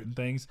did certain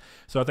things.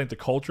 So I think the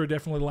culture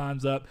definitely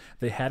lines up.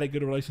 They had a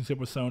good relationship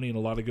with Sony and a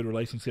lot of good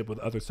relationship with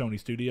other Sony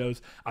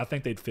studios. I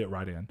think they'd fit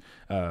right in.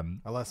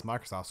 Unless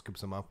Microsoft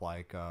scoops them up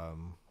like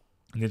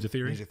Ninja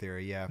Theory? Ninja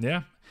Theory, yeah.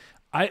 Yeah.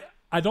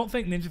 I don't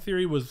think Ninja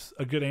Theory was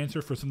a good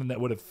answer for something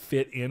that would have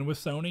fit in with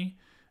Sony.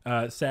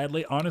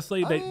 Sadly,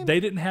 honestly, they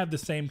didn't have the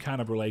same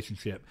kind of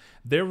relationship.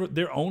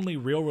 Their only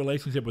real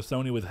relationship with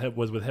Sony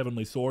was with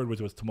Heavenly Sword,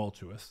 which was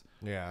tumultuous.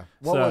 Yeah.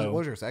 What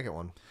was your second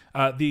one?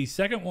 The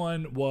second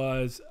one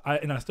was,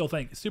 and I still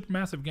think,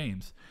 Supermassive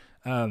Games.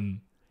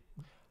 And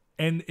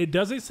it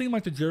doesn't seem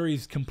like the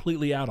jury's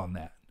completely out on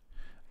that.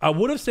 I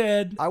would have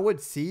said I would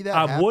see that.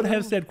 I would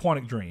have said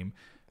Quantic Dream,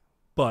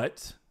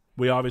 but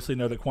we obviously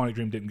know that Quantic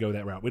Dream didn't go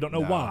that route. We don't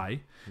know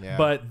why,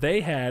 but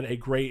they had a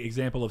great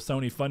example of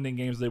Sony funding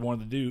games they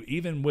wanted to do,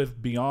 even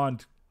with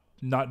Beyond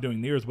not doing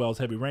near as well as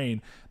Heavy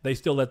Rain. They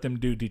still let them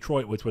do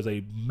Detroit, which was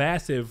a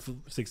massive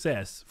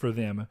success for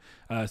them.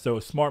 So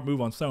a smart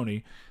move on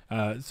Sony.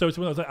 So it's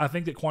one of those, I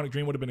think that Quantic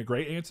Dream would have been a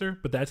great answer,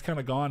 but that's kind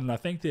of gone. And I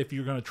think that if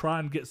you're going to try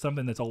and get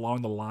something that's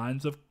along the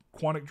lines of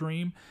Quantic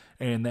Dream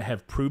and that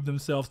have proved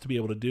themselves to be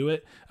able to do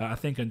it, I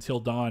think Until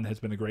Dawn has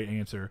been a great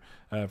answer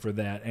for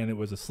that. And it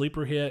was a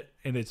sleeper hit,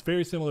 and it's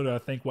very similar to, I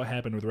think, what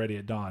happened with Ready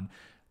at Dawn.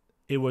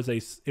 it was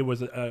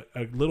a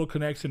little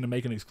connection to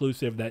make an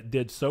exclusive that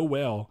did so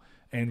well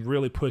and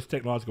really pushed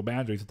technological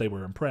boundaries that they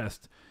were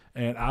impressed.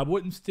 And I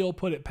wouldn't still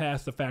put it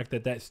past the fact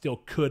that that still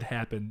could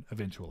happen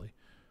eventually.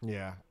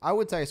 Yeah, I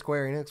would say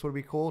Square Enix would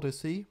be cool to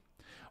see.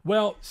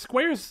 Well,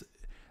 Square's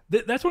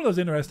that's one of those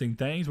interesting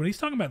things. When he's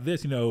talking about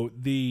this,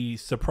 the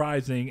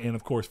surprising and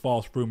of course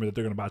false rumor that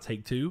they're going to buy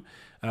Take-Two.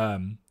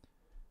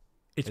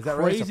 It's Is that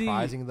crazy. really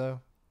surprising though?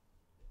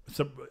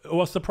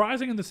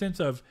 Surprising in the sense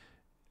of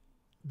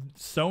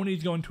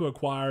Sony's going to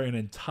acquire an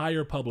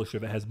entire publisher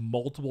that has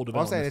multiple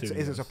development studios.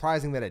 Is it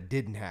surprising that it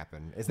didn't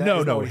happen?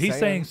 No. He's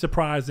saying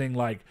surprising,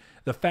 like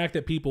the fact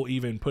that people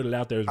even put it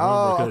out there as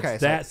rumor.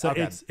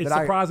 It's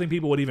surprising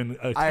people would even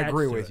attach I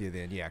agree to with it. you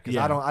then, yeah, because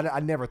I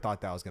never thought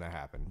that was going to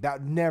happen.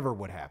 That never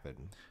would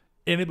happen.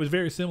 And it was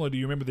very similar. Do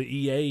you remember the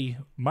EA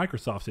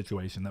Microsoft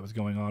situation that was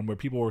going on, where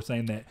people were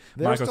saying that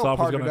Microsoft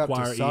was going to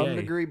acquire to some EA?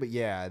 degree, but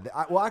yeah,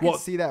 I can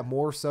see that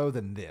more so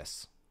than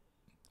this.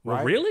 Well,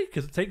 right? really?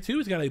 Because Take-Two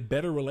has got a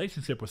better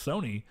relationship with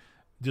Sony,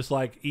 just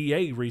like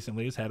EA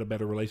recently has had a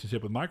better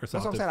relationship with Microsoft.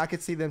 That's what I'm saying.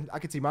 I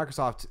could see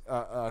Microsoft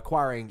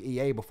acquiring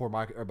EA before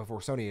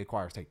Sony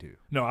acquires Take-Two.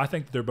 No, I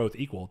think they're both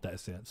equal in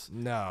that sense.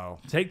 No,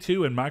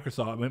 Take-Two and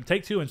Microsoft,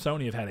 Take-Two and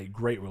Sony have had a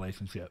great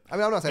relationship. I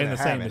mean, I'm not saying in they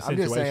the same haven't. I'm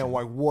just saying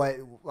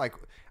situation.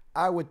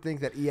 I would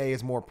think that EA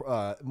is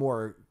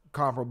more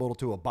comparable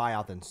to a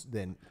buyout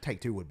than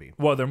Take-Two would be.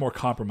 Well, they're more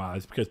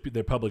compromised because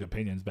their public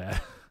opinion's bad.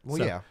 Well,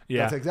 so,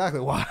 yeah, that's exactly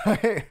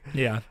why.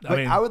 Yeah, but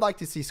I would like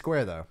to see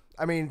Square though.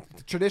 I mean,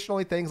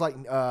 traditionally things like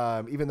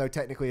even though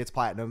technically it's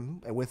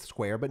Platinum with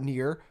Square, but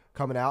Nier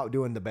coming out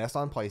doing the best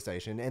on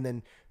PlayStation, and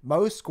then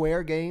most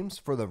Square games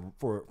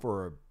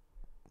for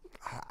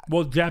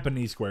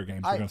Japanese Square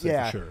games, we're going to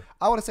say for sure.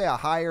 I want to say a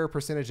higher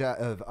percentage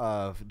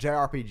of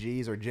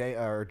JRPGs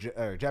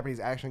or Japanese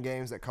action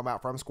games that come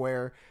out from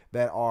Square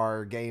that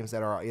are games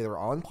that are either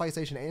on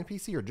PlayStation and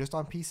PC or just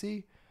on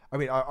PC. I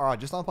mean, are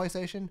just on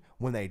PlayStation.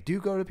 When they do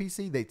go to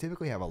PC, they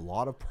typically have a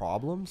lot of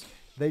problems.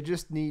 They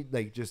just need,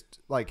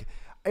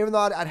 even though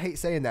I'd hate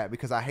saying that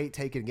because I hate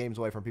taking games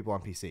away from people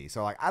on PC.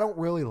 So, I don't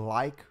really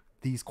like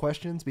these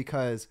questions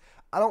because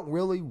I don't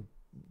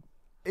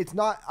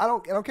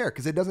care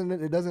because it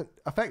doesn't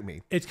affect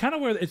me. It's kind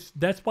of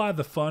that's why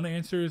the fun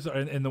answers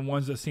and the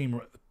ones that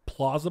seem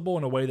plausible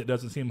in a way that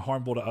doesn't seem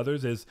harmful to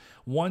others is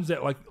ones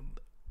that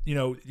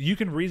you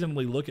can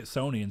reasonably look at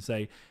Sony and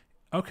say,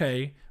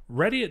 okay,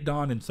 Ready at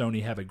Dawn and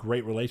Sony have a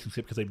great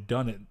relationship because they've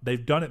done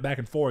it back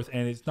and forth,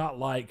 and it's not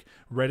like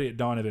Ready at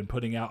Dawn have been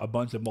putting out a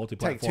bunch of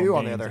multi-platform games Take-Two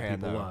on the other hand,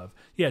 people though. love.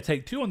 Yeah,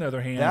 Take-Two on the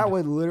other hand. That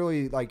would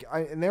literally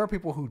and there are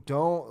people who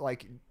don't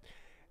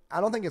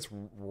I don't think it's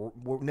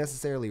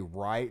necessarily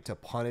right to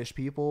punish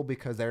people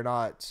because they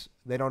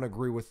don't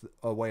agree with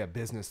a way a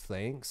business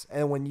thinks.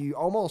 And when you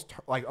almost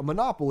a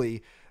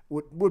monopoly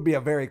would be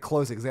a very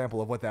close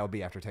example of what that would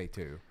be after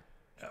Take-Two.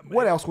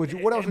 What else would you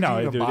even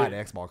buy an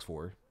Xbox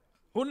for?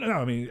 Well, no,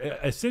 I mean,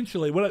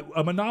 essentially, what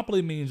a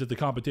monopoly means that the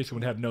competition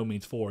would have no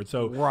means forward.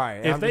 So, right,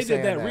 if they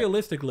did that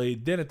realistically,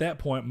 then at that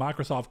point,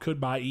 Microsoft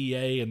could buy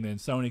EA, and then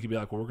Sony could be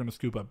like, well, we're going to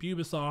scoop up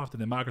Ubisoft,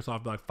 and then Microsoft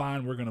would be like,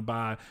 fine, we're going to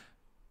buy,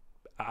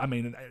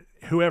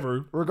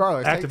 whoever.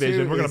 Regardless,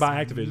 Activision, we're going to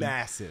buy Activision.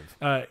 Massive.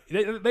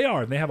 They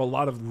are, and they have a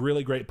lot of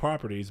really great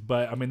properties,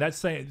 but, I mean, that's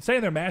saying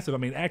they're massive. I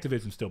mean,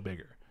 Activision's still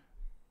bigger.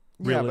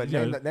 Really,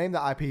 yeah, but name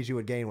the IPs you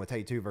would gain with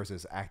Take-Two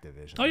versus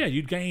Activision. Oh yeah,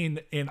 you'd gain,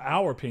 in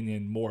our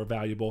opinion, more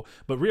valuable.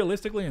 But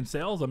realistically, in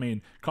sales, I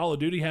mean, Call of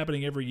Duty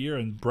happening every year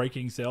and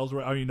breaking sales,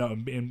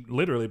 and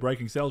literally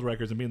breaking sales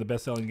records and being the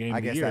best-selling game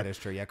of the year. I guess that is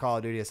true. Yeah, Call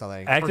of Duty is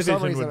something. Activision for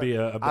some reason, would be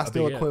I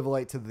still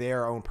equivalent to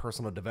their own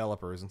personal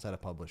developers instead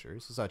of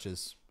publishers, such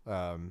as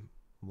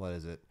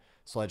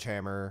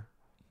Sledgehammer,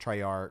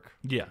 Treyarch.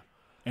 Yeah.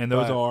 And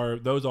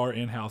those are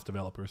in-house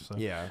developers. So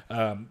yeah,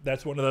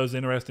 that's one of those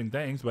interesting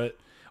things. But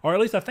or at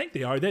least I think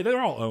they are.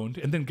 They're all owned.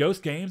 And then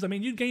Ghost Games. I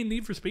mean, you'd gain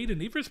Need for Speed, and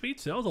Need for Speed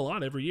sells a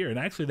lot every year. And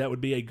actually, that would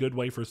be a good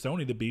way for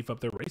Sony to beef up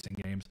their racing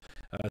games,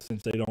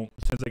 since they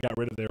got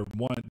rid of their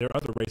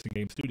other racing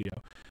game studio.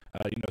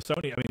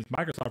 Sony. I mean,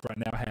 Microsoft right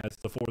now has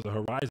the Forza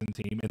Horizon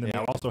team, and then they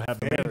also have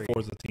the main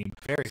Forza team.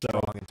 Very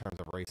strong in terms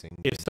of racing.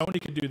 If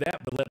Sony could do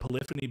that, but let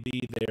Polyphony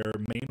be their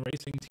main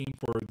racing team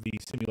for the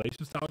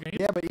simulation style games,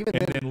 yeah, but even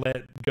then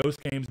let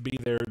Ghost Games be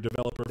their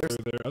developer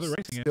for their other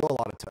racing games. Still a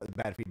lot of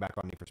bad feedback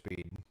on Need for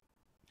Speed.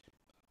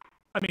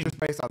 I mean, just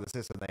based on the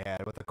system they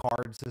had with the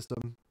card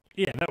system.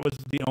 Yeah, that was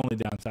the only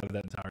downside of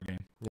that entire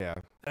game. Yeah.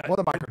 Well,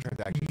 the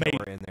microtransactions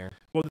were in there.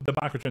 Well, the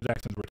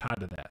microtransactions were tied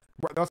to that.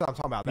 That's what I'm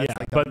talking about. That's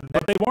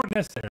but they weren't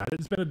necessary. I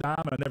didn't spend a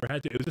dime, and I never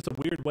had to. It was just a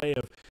weird way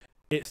of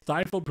it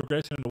stifled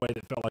progression in a way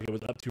that felt like it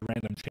was up to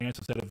random chance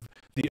instead of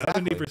the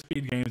other Need for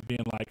Speed games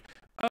being like,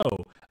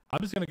 oh, I'm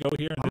just going to go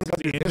here and this is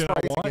the engine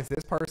I want. Against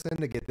this person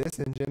to get this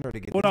engine or to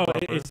get this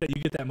it's that you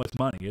get that much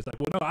money. It's like,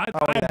 well, no, I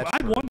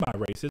won my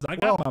races. I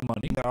got my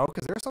money. No,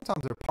 because there's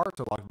sometimes there are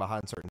parts are locked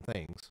behind certain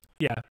things.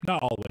 Yeah,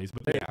 not always,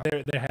 but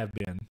there have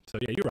been. So,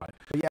 yeah, you're right.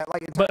 But, yeah,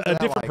 but a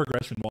different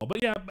progression wall.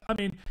 But, yeah, I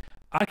mean,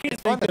 I can't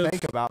it's fun to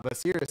think about, but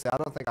seriously, I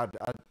don't think I'd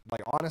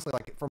honestly,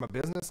 from a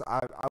business,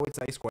 I would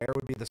say Square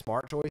would be the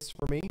smart choice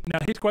for me. Now,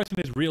 his question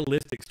is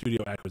realistic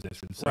studio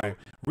acquisition. So, Right.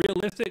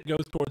 realistic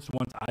goes towards the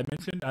ones I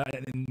mentioned.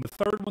 And the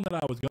third one that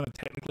I was going to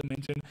technically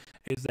mention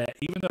is that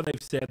even though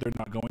they've said they're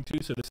not going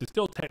to, so this is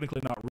still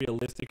technically not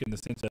realistic in the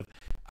sense of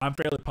I'm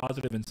fairly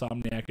positive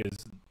Insomniac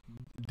is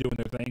doing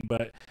their thing.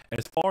 But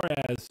as far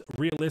as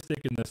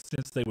realistic in the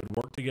sense they would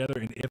work together,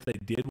 and if they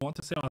did want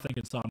to sell, I think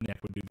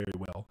Insomniac would do very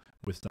well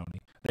with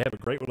Sony. They have a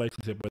great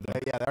relationship with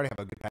them. Yeah, they already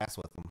have a good pass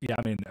with them. Yeah,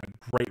 I mean,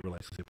 a great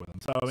relationship with them.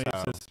 So, I mean,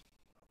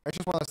 it's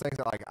just one of those things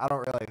that, like,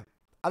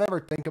 I never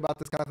think about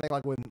this kind of thing.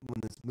 Like, when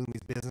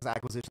these business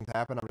acquisitions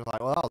happen, I'm just like,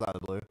 well, that was out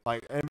of the blue.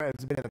 Like,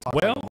 it's been in the talk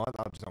for a month.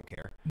 I just don't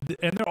care.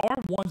 And there are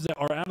ones that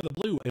are out of the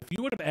blue. If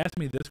you would have asked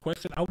me this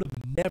question, I would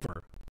have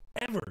never,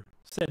 ever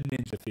said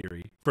Ninja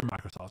Theory for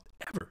Microsoft.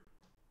 Ever.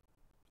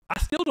 I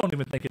still don't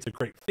even think it's a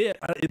great fit.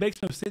 It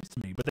makes no sense to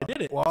me, but they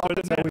did it. Well, so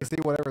until we see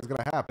whatever's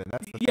going to happen.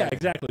 That's the thing.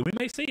 Exactly. We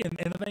may see, and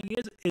the thing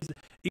is even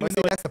but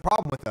see, that's the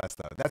problem with us,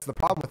 though. That's the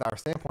problem with our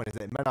standpoint is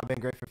it might not have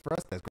been great fit for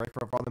us. That's great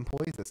for all the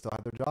employees that still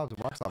have their jobs at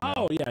Microsoft.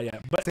 Oh now. yeah.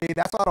 But see,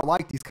 that's why I don't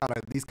like these kind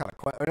of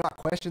not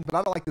questions, but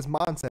I don't like this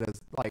mindset as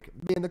like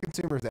being the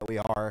consumers that we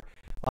are.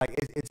 Like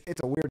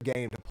it's a weird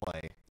game to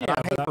play. And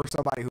I hate for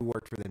somebody who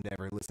worked for them to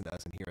ever listen to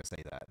us and hear us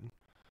say that.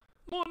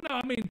 Well, no,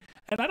 I mean,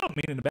 and I don't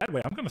mean it in a bad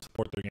way. I'm going to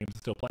support their games and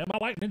still play them. I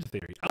like Ninja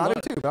Theory. I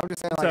do too, but I'm just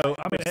saying. Like, so,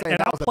 I mean,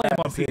 and I'll play them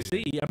on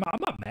PC. I'm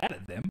not mad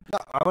at them. No,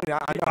 I'm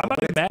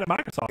not even mad at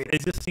Microsoft.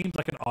 It just seems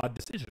like an odd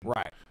decision.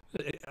 Right.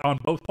 On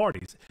both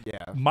parties.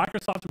 Yeah.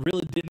 Microsoft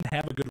really didn't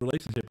have a good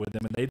relationship with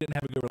them, and they didn't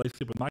have a good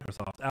relationship with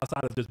Microsoft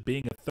outside of just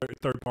being a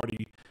third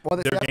party.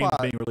 Well, their games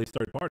being released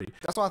third party.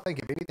 That's why I think,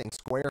 if anything,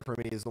 Square for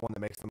me is the one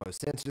that makes the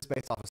most sense, just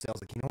based off of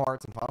sales of Kingdom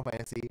Hearts and Final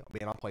Fantasy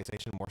being on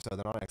PlayStation more so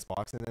than on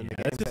Xbox. And then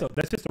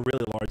that's just a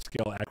really large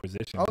scale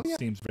acquisition. Oh, yeah. It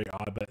seems very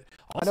odd, but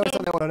also, I know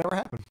something that would never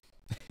happen.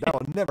 That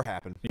will never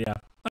happen. Yeah.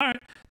 All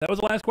right. That was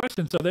the last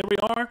question. So there we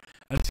are.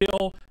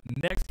 Until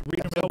next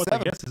Reader Mail, which I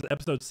guess is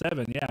episode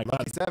 7. Yeah.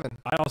 Lucky 7.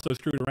 I also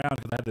screwed around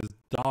because I had this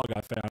dog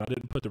I found. I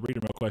didn't put the Reader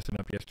Mail question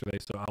up yesterday,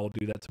 so I will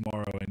do that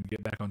tomorrow and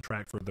get back on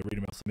track for the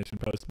Reader Mail submission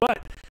post.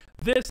 But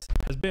this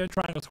has been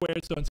Triangle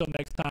Squared. So until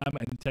next time,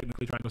 and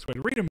technically Triangle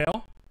Squared Reader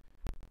Mail,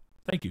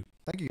 thank you.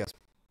 Thank you, guys.